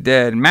sees the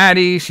dead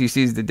Maddie. She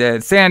sees the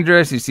dead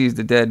Sandra. She sees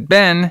the dead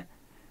Ben.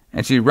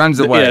 And she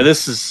runs away. Yeah,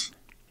 this is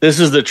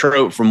the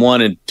trope from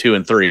 1 and 2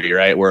 and 3,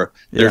 right? Where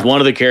there's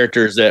one of the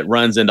characters that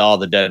runs into all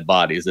the dead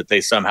bodies that they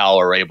somehow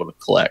are able to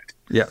collect.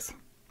 Yes.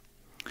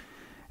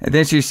 And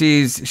then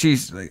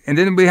and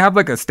then we have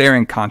like a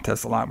staring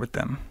contest a lot with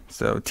them.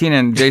 So Tina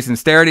and Jason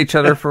stare at each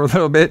other for a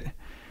little bit,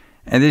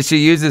 and then she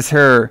uses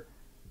her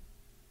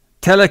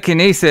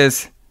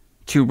telekinesis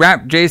to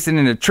wrap Jason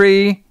in a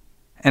tree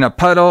and a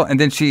puddle, and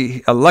then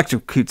she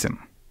electrocutes him.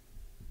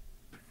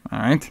 All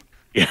right?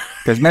 Yeah.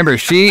 Because remember,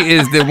 she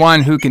is the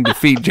one who can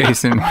defeat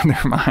Jason with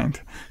her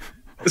mind.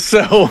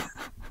 So,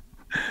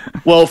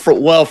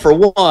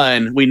 for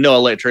one, we know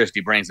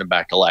electricity brings him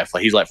back to life.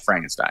 Like, he's like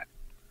Frankenstein.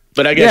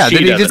 But I guess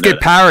did he just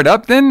get powered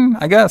up then?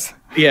 I guess.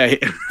 Yeah,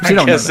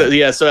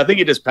 so I think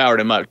it just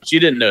powered him up. She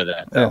didn't know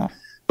that. Yeah.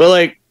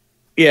 But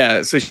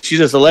so she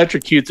just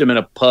electrocutes him in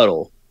a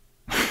puddle.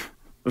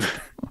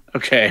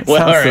 Okay,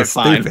 well, all right,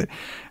 fine. Stupid.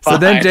 So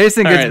then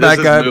Jason gets back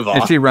up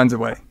and she runs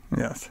away.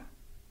 Yes.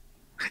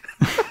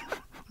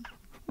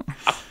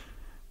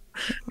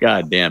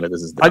 God damn it,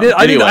 this is dumb.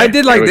 I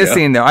did like this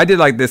scene though. I did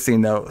like this scene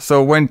though.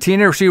 So when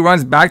Tina, she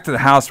runs back to the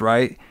house,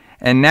 right?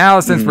 And now,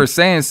 since we're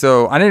saying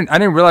so, I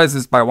didn't realize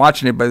this by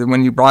watching it, but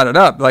when you brought it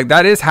up, like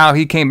that is how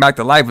he came back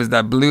to life, was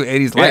that blue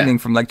 80s lightning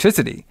from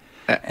electricity.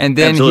 And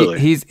then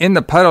he's in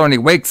the puddle and he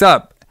wakes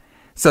up.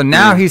 So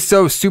now he's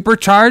so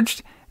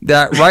supercharged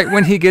that right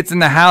when he gets in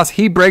the house,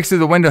 he breaks through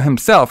the window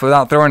himself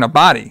without throwing a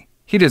body.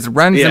 He just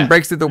runs and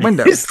breaks through the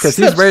window because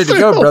he's ready to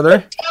go,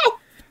 brother.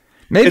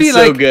 Maybe it's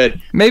so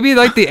good. Maybe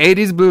like the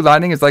 80s blue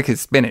lightning is like his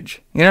spinach.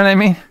 You know what I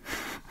mean?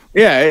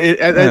 Yeah, it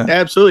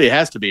absolutely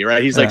has to be,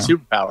 right? He's like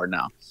superpowered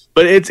now.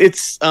 But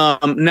it's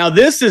now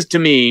this is, to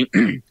me,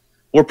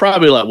 we're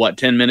probably like, what,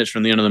 10 minutes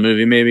from the end of the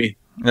movie, maybe?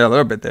 Yeah, a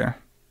little bit there.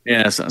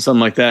 Yeah, something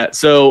like that.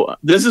 So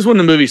this is when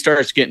the movie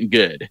starts getting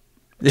good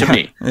to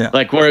me. Yeah.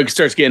 Like where it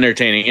starts getting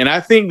entertaining. And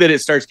I think that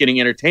it starts getting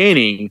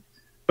entertaining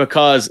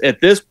because at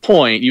this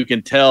point you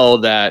can tell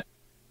that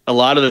a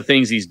lot of the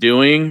things he's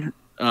doing,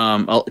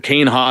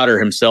 Kane Hodder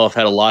himself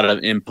had a lot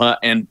of input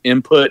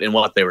in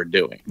what they were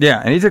doing.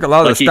 Yeah, and he took a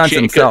lot of the stunts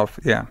himself.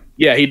 Yeah,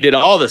 he did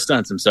all the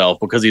stunts himself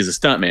because he's a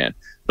stuntman.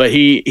 But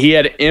he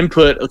had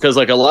input because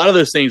like a lot of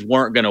those things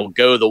weren't going to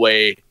go the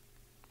way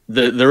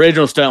the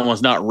original stunt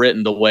was not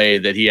written the way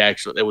that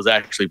it was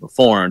actually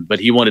performed, but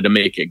he wanted to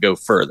make it go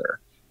further.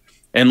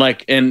 And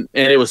and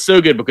it was so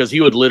good because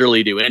he would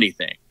literally do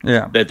anything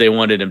that they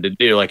wanted him to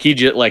do. Like he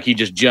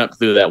just jumped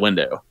through that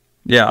window.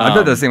 Yeah, I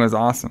thought that scene was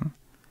awesome.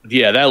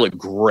 Yeah, that looked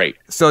great.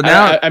 So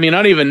now, I mean, I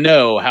don't even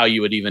know how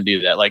you would even do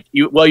that. Like,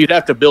 you'd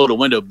have to build a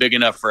window big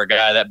enough for a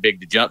guy that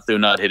big to jump through,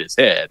 not hit his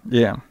head.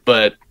 Yeah.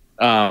 But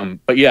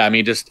yeah, I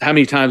mean, just how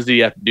many times do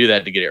you have to do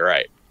that to get it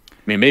right? I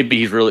mean, maybe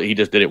he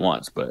just did it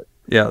once, but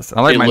yes,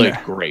 I like it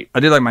looked great. I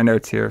did like my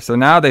notes here. So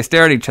now they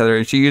stare at each other,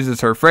 and she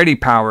uses her Freddy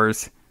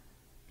powers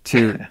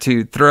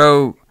to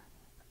throw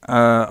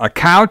a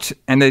couch,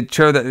 and they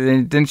show that.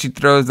 And then she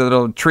throws a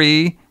little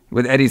tree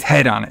with Eddie's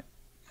head on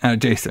it.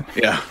 Jason.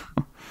 Yeah.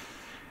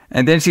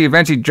 And then she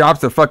eventually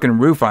drops the fucking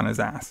roof on his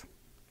ass.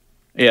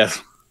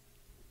 Yes.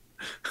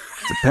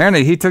 So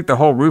apparently he took the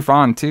whole roof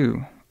on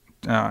too.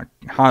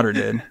 Hodder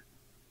did.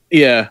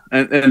 Yeah,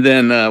 and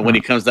then when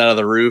he comes out of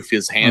the roof,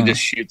 his hand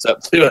just shoots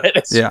up to it.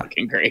 It's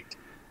fucking great.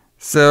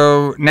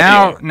 So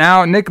now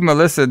Nick and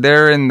Melissa,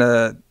 they're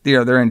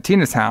in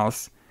Tina's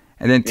house,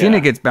 and then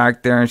Tina gets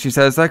back there and she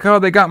says like, "Oh,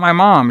 they got my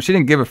mom." She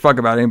didn't give a fuck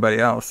about anybody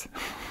else.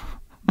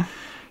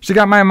 She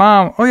got my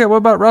mom. Oh yeah, what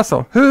about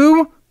Russell?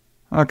 Who?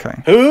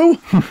 Okay. Who?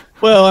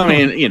 Well, I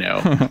mean,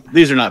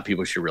 these are not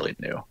people she really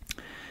knew.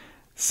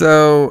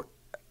 So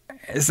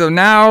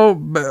now,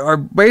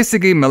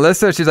 basically,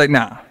 Melissa, she's like,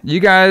 "Nah,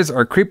 you guys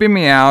are creeping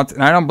me out,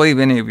 and I don't believe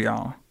any of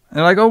y'all." And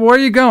they're like, "Oh, where are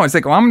you going?" It's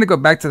like, "Well, I'm going to go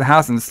back to the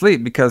house and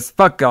sleep because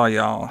fuck all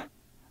y'all."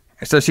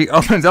 So she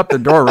opens up the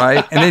door,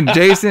 right? And then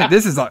Jason,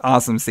 this is an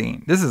awesome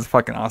scene. This is a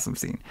fucking awesome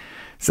scene.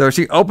 So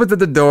she opens up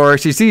the door.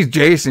 She sees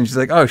Jason. She's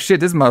like, "Oh, shit,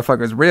 this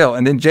motherfucker's real."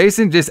 And then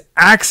Jason just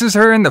axes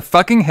her in the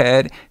fucking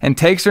head and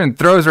takes her and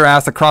throws her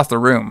ass across the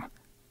room.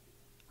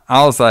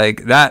 I was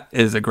like, that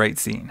is a great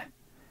scene.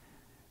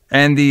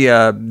 And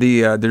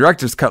the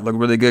director's cut looked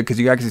really good because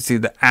you actually see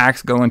the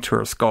axe go into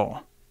her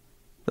skull.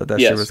 So that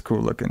shit was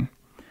cool looking.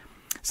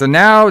 So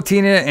now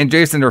Tina and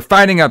Jason are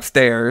fighting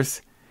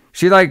upstairs.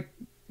 She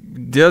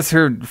does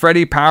her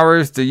Freddy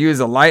powers to use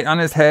a light on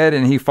his head,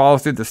 and he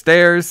falls through the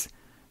stairs.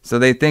 So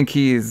they think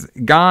he's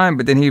gone,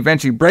 but then he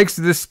eventually breaks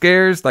through the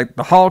stairs like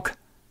the Hulk.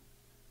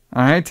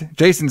 All right,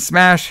 Jason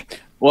smash.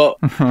 Well,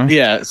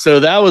 yeah. So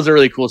that was a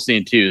really cool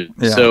scene too.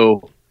 Yeah.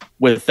 So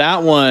with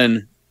that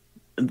one,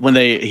 when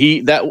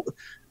wait a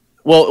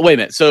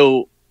minute.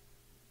 So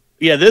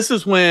yeah, this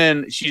is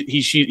when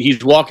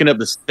he's walking up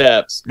the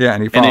steps. Yeah,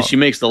 and then she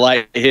makes the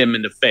light hit him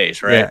in the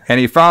face, right? Yeah, and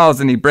he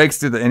falls and he breaks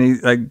through and he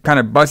kind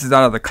of busts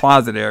out of the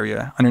closet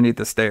area underneath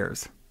the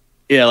stairs.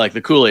 Yeah, like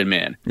the Kool-Aid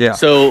Man. Yeah.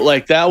 So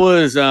that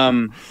was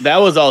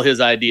all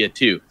his idea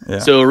too. Yeah.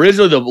 So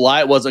originally the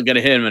light wasn't going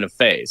to hit him in the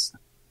face.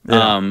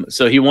 Yeah.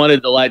 So he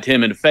wanted the light to hit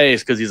him in the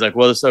face because he's like,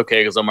 well, it's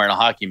okay because I'm wearing a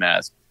hockey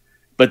mask.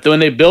 But when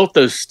they built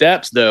those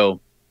steps,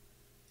 though,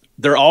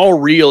 they're all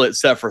real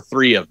except for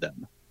 3 of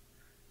them.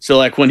 So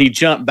like when he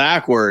jumped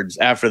backwards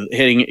after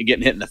getting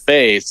hit in the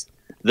face,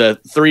 the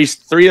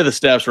three of the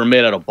steps were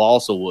made out of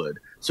balsa wood.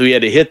 So he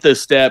had to hit the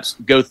steps,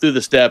 go through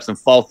the steps, and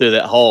fall through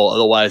that hole.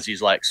 Otherwise,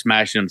 he's like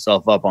smashing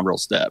himself up on real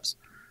steps,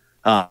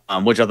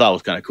 which I thought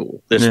was kind of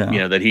cool.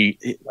 That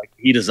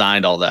he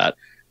designed all that,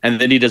 and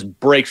then he just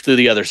breaks through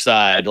the other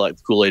side like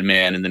the Kool-Aid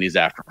Man, and then he's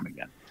after him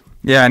again.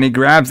 Yeah, and he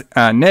grabs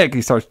Nick.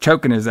 He starts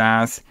choking his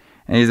ass,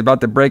 and he's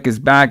about to break his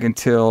back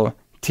until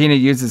Tina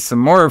uses some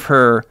more of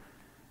her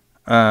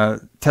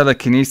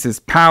telekinesis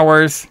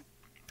powers.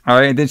 All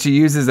right, and then she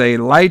uses a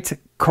light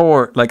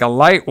cord, like a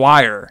light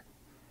wire,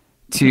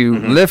 to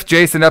lift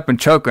Jason up and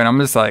choke him. I'm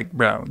just like,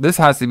 bro, this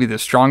has to be the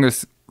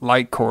strongest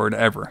light cord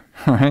ever,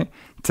 right?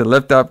 To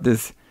lift up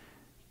this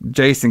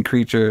Jason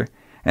creature.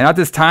 And at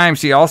this time,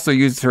 she also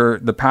used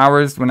the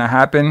powers when it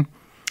happened.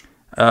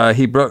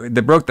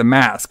 They broke the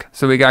mask,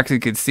 so we actually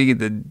could see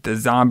the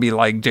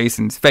zombie-like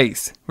Jason's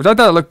face, which I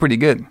thought looked pretty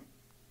good.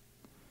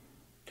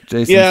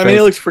 Jason's face.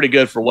 It looks pretty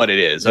good for what it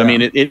is. Yeah. I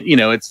mean,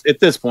 it's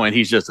at this point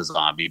he's just a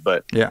zombie,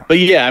 but yeah,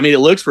 it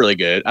looks really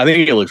good. I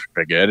think it looks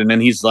pretty good. And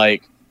then he's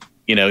like,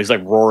 he's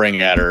like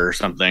roaring at her or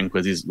something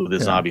with his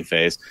zombie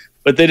face.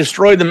 But they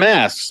destroyed the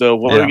mask, so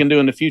what are we gonna do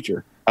in the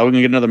future? How are we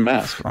gonna get another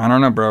mask? I don't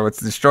know, bro.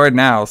 It's destroyed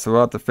now, so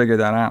we'll have to figure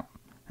that out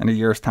in a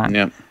year's time.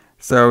 Yeah.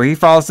 So he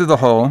falls through the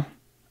hole,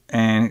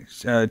 and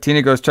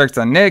Tina goes checks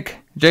on Nick.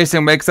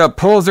 Jason wakes up,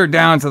 pulls her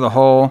down to the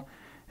hole,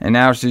 and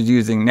now she's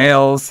using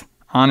nails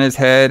on his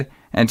head.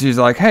 And she's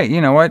like, hey, you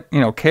know what?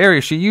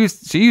 Carrie, she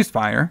used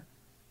fire.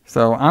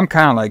 So I'm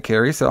kind of like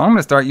Carrie. So I'm going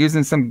to start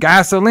using some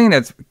gasoline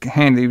that's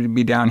handy to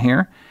be down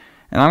here.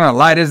 And I'm going to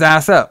light his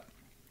ass up.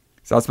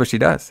 So that's what she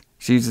does.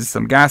 She uses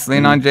some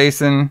gasoline on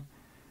Jason.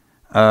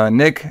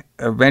 Nick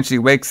eventually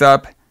wakes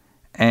up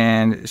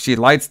and she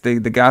lights the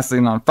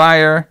gasoline on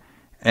fire.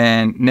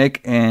 And Nick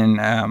and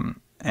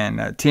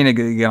Tina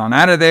get on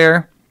out of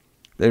there.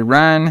 They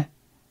run.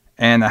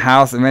 And the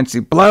house eventually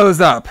blows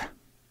up.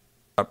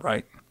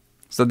 Right.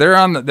 So they're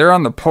on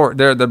the port.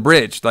 They're the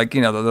bridge, like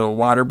the little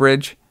water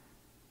bridge.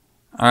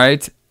 All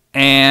right,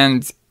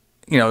 and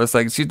it's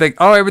like she's like,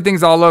 oh,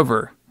 everything's all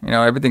over.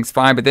 Everything's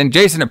fine. But then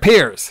Jason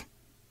appears.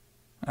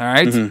 All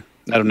right,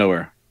 out of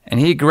nowhere, and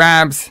he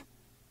grabs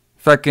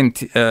fucking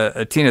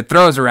Tina,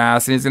 throws her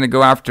ass, and he's gonna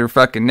go after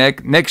fucking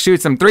Nick. Nick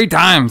shoots him 3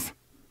 times.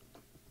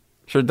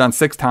 Should have done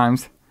 6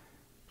 times.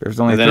 There's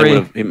only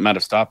 3. It might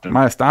have stopped him.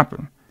 Might have stopped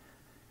him.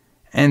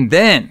 And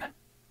then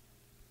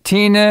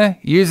Tina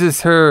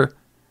uses her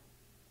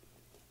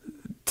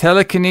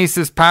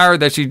telekinesis power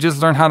that she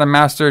just learned how to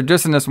master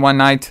just in this one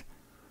night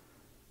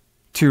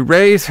to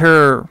raise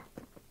her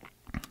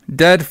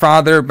dead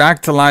father back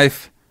to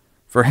life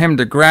for him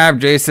to grab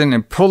Jason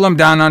and pull him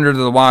down under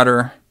the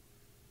water.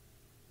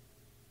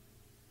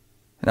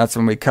 That's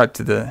when we cut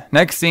to the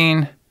next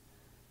scene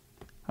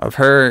of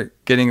her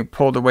getting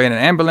pulled away in an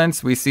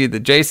ambulance. We see the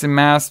Jason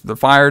mask. The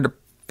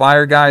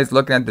fire guy is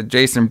looking at the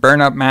Jason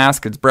burn-up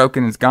mask. It's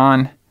broken. It's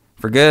gone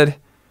for good.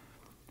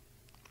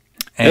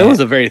 And it was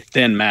a very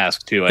thin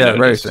mask, too. Yeah,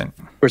 very thin.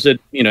 Of course,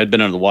 it'd been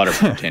under the water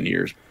for 10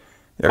 years.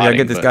 Yeah, we got to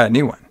get this guy a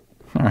new one.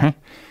 All right.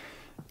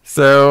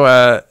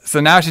 So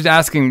now she's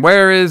asking,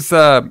 where is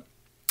Nick?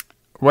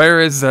 I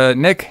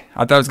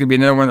thought it was going to be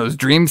another one of those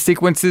dream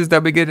sequences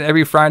that we get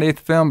every Friday at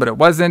the film, but it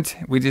wasn't.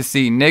 We just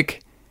see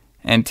Nick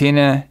and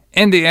Tina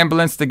in the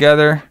ambulance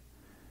together.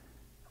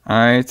 All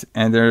right.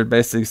 And they're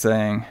basically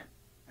saying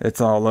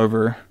it's all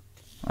over.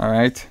 All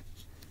right.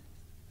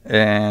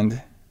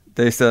 And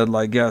they said,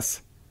 like,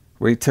 yes,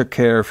 we took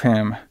care of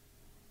him.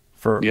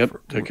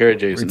 Took care of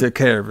Jason. We took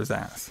care of his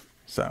ass.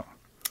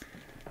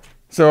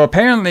 So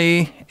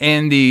apparently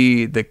in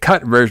the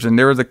cut version,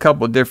 there was a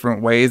couple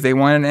different ways they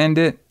wanted to end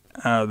it.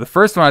 The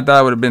first one I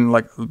thought would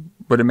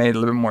have made a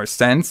little bit more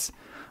sense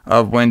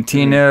of when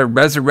Tina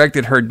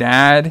resurrected her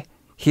dad.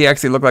 He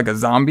actually looked like a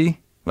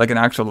zombie, like an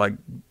actual like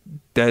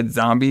dead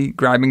zombie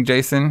grabbing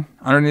Jason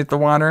underneath the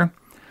water.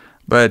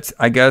 But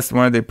I guess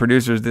one of the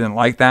producers didn't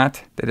like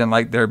that. They didn't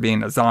like there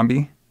being a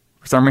zombie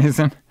for some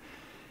reason.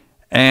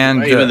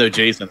 And even though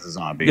Jason's a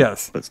zombie,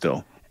 yes, but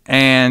still.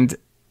 And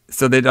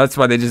so that's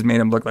why they just made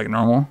him look like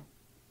normal.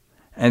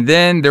 And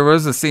then there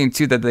was a scene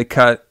too that they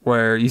cut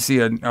where you see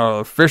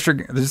a fisher,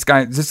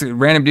 just a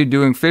random dude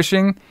doing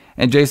fishing,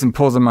 and Jason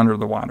pulls him under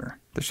the water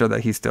to show that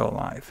he's still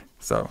alive.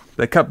 So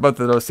they cut both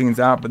of those scenes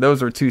out, but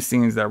those were two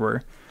scenes that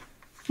were,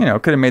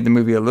 could have made the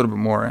movie a little bit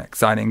more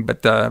exciting.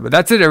 But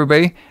that's it,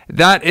 everybody.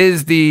 That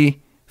is the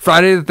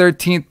Friday the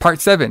 13th Part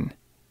 7,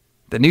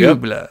 The New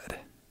Blood.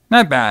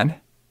 Not bad.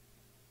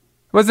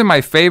 Wasn't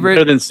my favorite.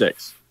 Better than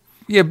 6.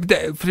 Yeah,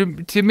 but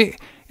to me,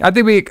 I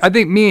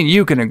think me and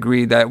you can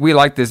agree that we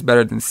like this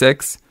better than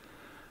 6.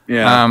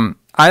 Yeah.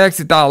 I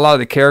actually thought a lot of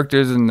the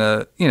characters and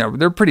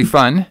they're pretty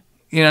fun.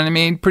 You know what I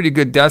mean? Pretty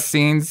good death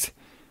scenes.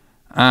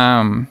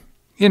 The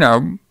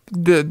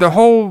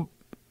whole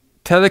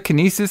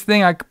telekinesis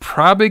thing I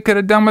probably could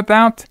have done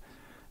without,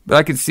 but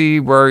I could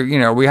see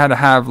where we had to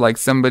have like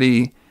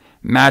somebody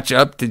match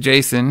up to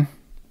Jason,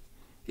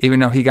 even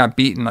though he got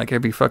beaten like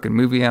every fucking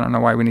movie. I don't know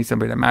why we need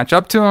somebody to match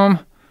up to him.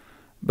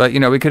 But,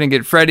 we couldn't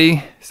get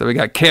Freddy, so we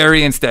got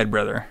Carrie instead,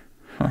 brother.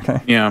 Okay.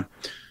 Yeah.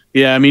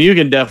 Yeah, I mean, you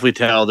can definitely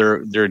tell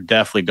they're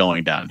definitely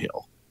going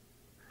downhill.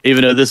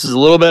 Even though this is a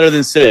little better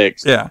than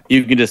 6,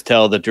 you can just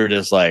tell that they're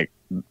just like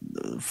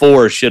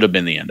 4 should have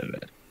been the end of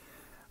it.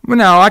 Well,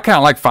 no, I kind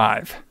of like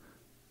 5.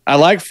 I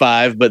like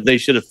 5, but they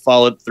should have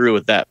followed through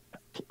with that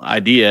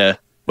idea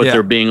with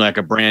there being like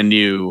a brand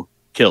new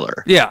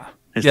killer. Yeah.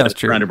 Instead that's of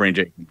true. trying to bring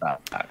Jason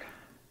back.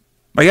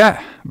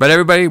 But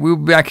everybody, we'll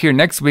be back here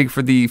next week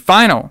for the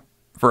final,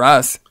 for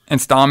us,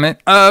 installment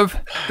of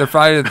the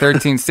Friday the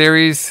 13th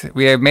series.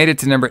 We have made it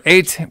to number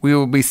 8. We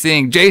will be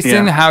seeing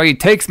Jason, how he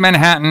takes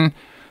Manhattan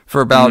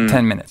for about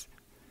 10 minutes.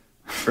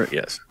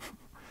 Yes.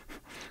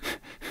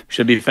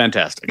 Should be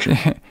fantastic.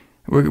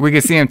 we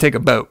can see him take a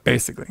boat,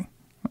 basically.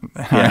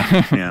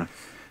 Yeah.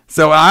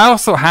 So I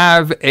also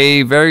have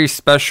a very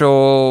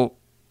special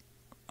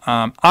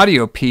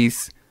audio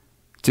piece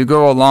to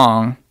go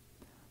along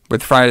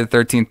with Friday the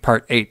 13th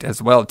Part 8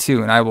 as well,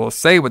 too. And I will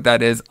say what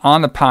that is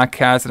on the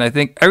podcast. And I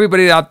think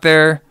everybody out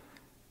there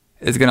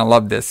is going to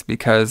love this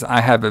because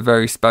I have a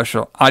very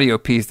special audio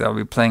piece that I'll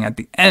be playing at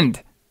the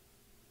end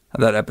of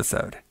that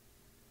episode.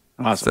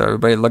 Awesome. So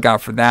everybody look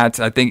out for that.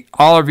 I think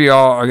all of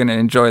y'all are going to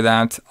enjoy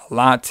that a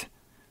lot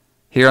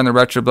here on the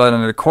Retro Blood.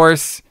 And of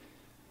course,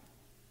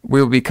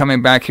 we will be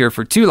coming back here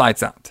for 2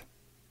 Lights Out,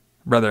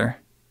 brother.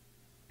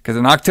 Because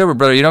in October,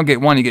 brother, you don't get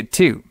 1, you get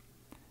 2.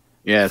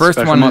 Yeah, it's a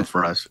special month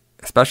for us.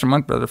 Special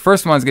month, brother. The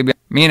first one's going to be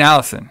me and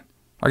Alison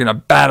are going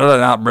to battle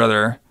it out,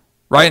 brother,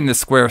 right in the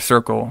square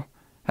circle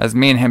as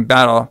me and him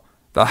battle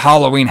the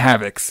Halloween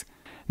Havocs.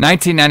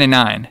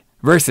 1999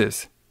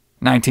 versus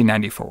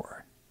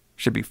 1994.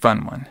 Should be a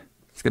fun one.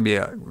 It's going to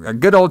be a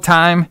good old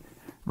time.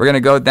 We're going to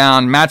go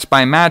down match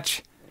by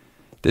match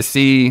to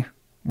see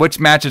which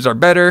matches are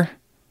better.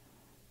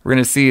 We're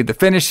going to see the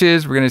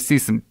finishes. We're going to see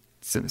some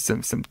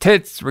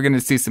tits. We're going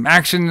to see some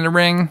action in the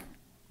ring.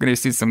 We're going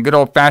to see some good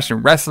old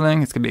fashioned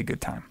wrestling. It's going to be a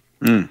good time.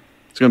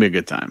 It's going to be a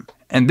good time.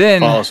 And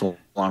then follow us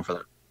along for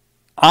that.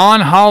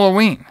 On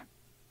Halloween,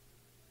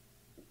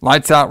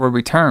 Lights Out will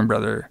return,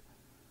 brother,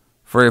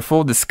 for a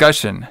full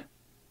discussion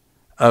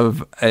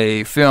of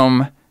a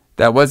film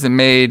that wasn't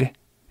made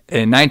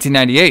in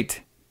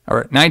 1998 or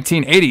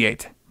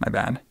 1988. My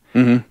bad.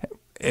 Mm-hmm.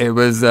 It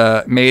was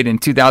made in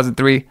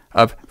 2003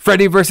 of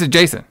Freddy versus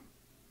Jason.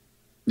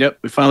 Yep,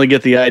 we finally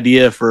get the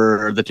idea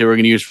for that they were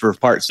going to use for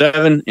Part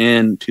 7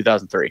 in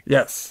 2003.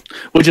 Yes,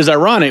 which is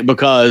ironic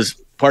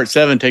because Part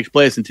 7 takes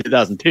place in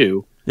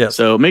 2002. Yes,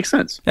 so it makes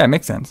sense. Yeah, it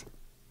makes sense.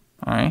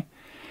 All right,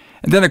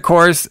 and then of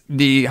course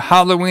the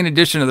Halloween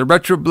edition of the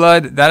Retro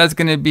Blood, that is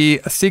going to be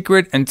a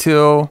secret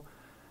until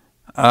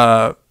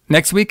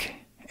next week,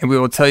 and we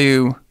will tell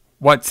you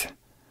what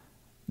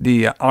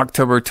the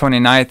October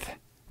 29th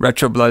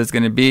Retro Blood is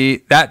going to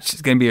be.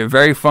 That's going to be a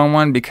very fun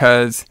one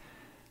because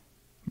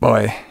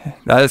Boy,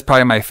 that is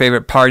probably my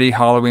favorite party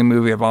Halloween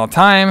movie of all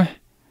time.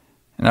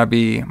 And I'll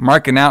be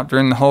marking out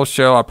during the whole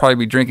show. I'll probably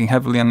be drinking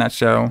heavily on that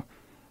show.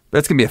 But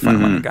it's going to be a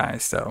fun one,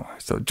 guys. So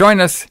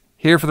join us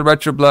here for the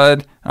Retro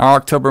Blood, our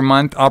October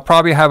month. I'll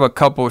probably have a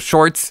couple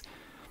shorts,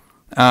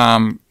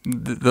 the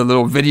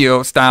little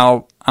video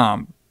style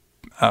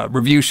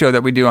review show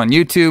that we do on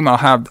YouTube. I'll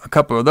have a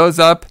couple of those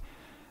up.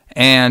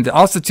 And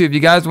also, too, if you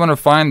guys want to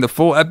find the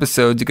full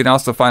episodes, you can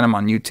also find them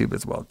on YouTube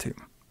as well, too.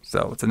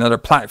 So it's another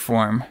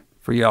platform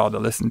for y'all to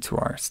listen to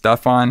our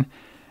stuff on.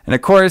 And,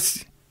 of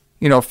course,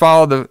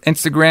 follow the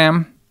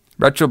Instagram,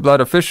 Retro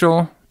Blood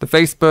Official, the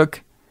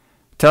Facebook.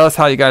 Tell us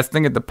how you guys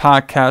think of the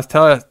podcast.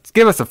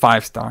 Give us a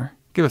 5-star.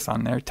 Give us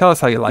on there. Tell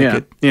us how you like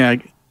it. Yeah,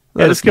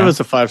 just give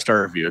us a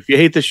 5-star review. If you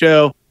hate the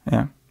show,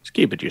 just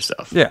keep it to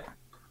yourself. Yeah.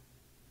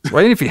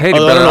 Well, even if you hate it,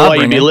 brother, I don't know why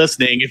you'd be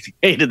listening if you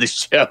hated the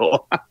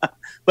show.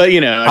 But,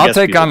 I'll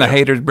take on the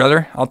haters,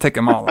 brother. I'll take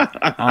them all.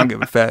 I don't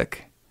give a fuck.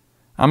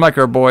 I'm like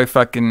our boy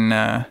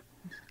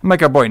I'm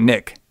like our boy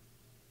Nick.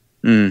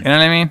 You know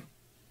what I mean?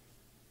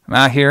 I'm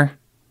out here.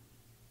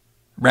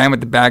 Ran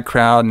with the bad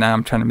crowd. Now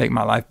I'm trying to make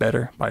my life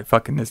better by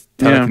fucking this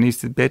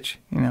telekinesis bitch.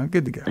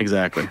 Good to go.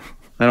 Exactly.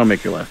 That'll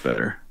make your life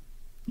better.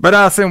 But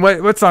Alison,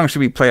 what song should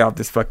we play off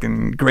this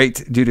fucking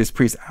great Judas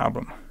Priest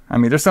album? I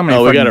mean, there's so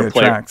many fucking good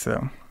tracks.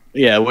 So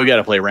yeah, we got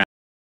to play